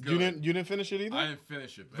 That's It's good. You didn't finish it either. I didn't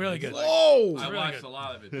finish it. Man. Really It's good. like- Whoa! I really watched good. a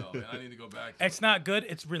lot of it though, and I need to go back. To It's not good.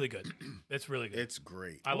 It's really good. It's really good. It's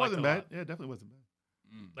great. I It like wasn't it a bad. lot. Yeah, it definitely wasn't bad.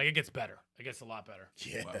 Like it gets better. It gets a lot better.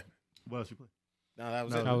 Yeah. Wow. What else you play? No, that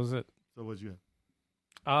was No, it. That was it. So what'd you have?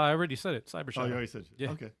 I already said it. Cyber Oh, Shadow. you already said shit.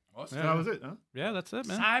 Yeah. Okay. Awesome. So that was it, huh? Yeah, that's it,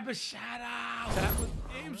 man. Cyber Shadow.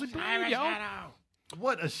 Games with Cyber yo. Shadow.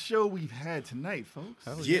 What a show we've had tonight, folks.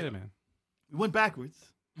 Hell Yeah. yeah, man. We went backwards,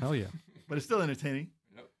 Hell yeah. but it's still entertaining.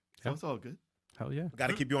 Yep. So Yeah. it's all good. Hell yeah. Got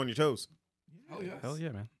to keep you on your toes. Hell yes. Hell yeah,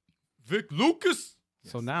 man. Vic Lucas.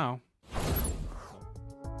 So now,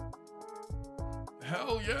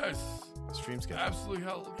 Hell yes. Stream schedule. Absolutely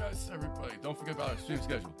hell yes, everybody. Don't forget about our stream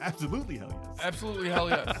schedule. Absolutely, hell yes. Absolutely hell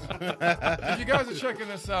yes. If you guys are checking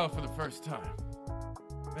this out for the first time,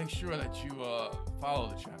 make sure that you follow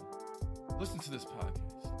the channel, listen to this podcast,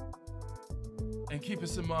 and keep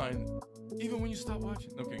us in mind even when you stop watching.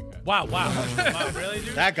 No, kidding, guys. Wow, wow. Really,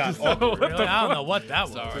 dude? That got awkward. Really? I don't know what that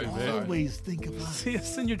was. Sorry, dude. sorry. Always think about it. see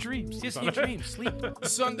us in your dreams. Just in your dreams. Sleep.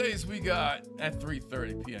 Sundays we got at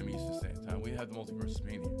 3:30 p.m. Eastern Standard Time. We have the Multiverse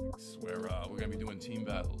Maniacs, where we're gonna be doing team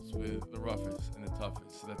battles with the roughest and the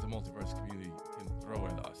toughest, so that the multiverse community can throw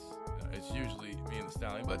at us. It's usually me and the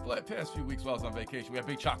Stallion, but the past few weeks while I was on vacation, we had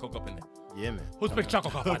Big Choco Cup in there. Yeah, man. Who's Big Choco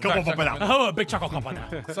Cup? Come on, now. Oh, Big Choco Cup on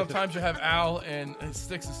that. Sometimes you have Al, and his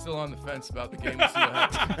Sticks is still on the fence about the game. We'll see what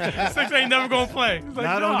happens. Six ain't never gonna play. And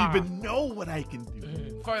I don't even know what I can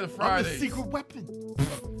do. Fight the I'm the Fridays. secret weapon.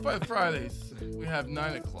 Fight the Fridays. We have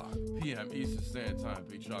 9:00 p.m. Eastern Standard Time.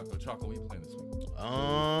 Big Choco. Choco, what you playing this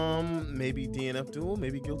week? Maybe DNF Duel,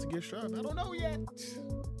 maybe Guilty Gear Strive. I don't know yet.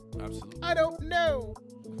 Absolutely. I don't know.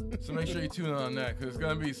 So make sure you tune in on that, because it's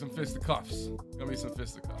gonna be some fisticuffs. Gonna be some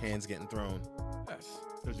fisticuffs. Hands getting thrown. Yes.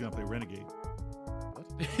 Because you're going to play Renegade.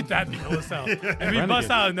 That'd be cool as hell. If we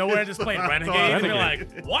bust out of nowhere and just play Renegade, and we're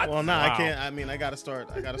like, what? Well, nah, Wow. I can't. I mean, I gotta start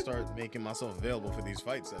making myself available for these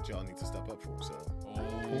fights that y'all need to step up for. So,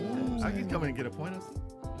 I can come in and get a point or something.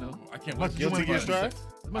 No. I can't Much wait. you Guilty want Gear to Strive.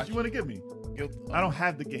 How much you want to give me? I don't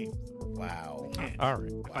have the game. Wow. All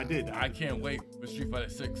right. If I did, I can't wait for Street Fighter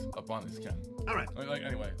 6 up on this channel. All right.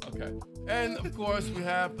 Anyway, okay. And of course, we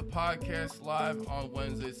have the podcast live on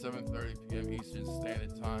Wednesday, 7:30 p.m. Eastern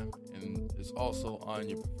Standard Time, and it's also on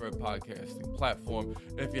your preferred podcasting platform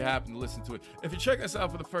if you happen to listen to it. If you're checking us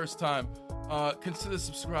out for the first time, consider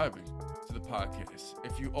subscribing to the podcast.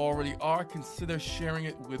 If you already are, consider sharing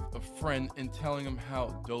it with a friend and telling them how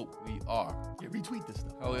dope we are. Yeah, retweet this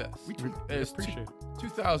stuff. Hell yes. Retweet. It's Appreciate it.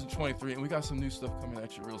 2023, and we got some new stuff coming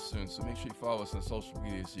at you real soon. So make sure you follow us on social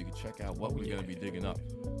media so you can check out what we're going to be digging up.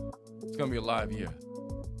 It's going to be a live year.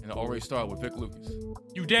 And it already started with Vic Lucas.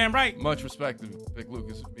 You damn right. Much respect to Vic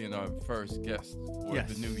Lucas for being our first guest for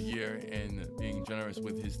Yes. the new year and being generous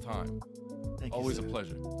with his time. Thank Always you, a sir.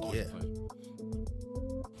 pleasure. Always Yeah. a pleasure.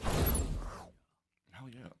 Hell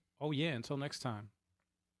yeah. Oh yeah. Until next time.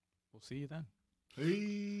 We'll see you then.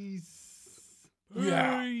 Peace.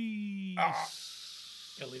 Yeah. Peace. Ah.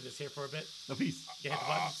 Gonna leave this here for a bit. No, peace. You hit the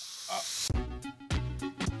button.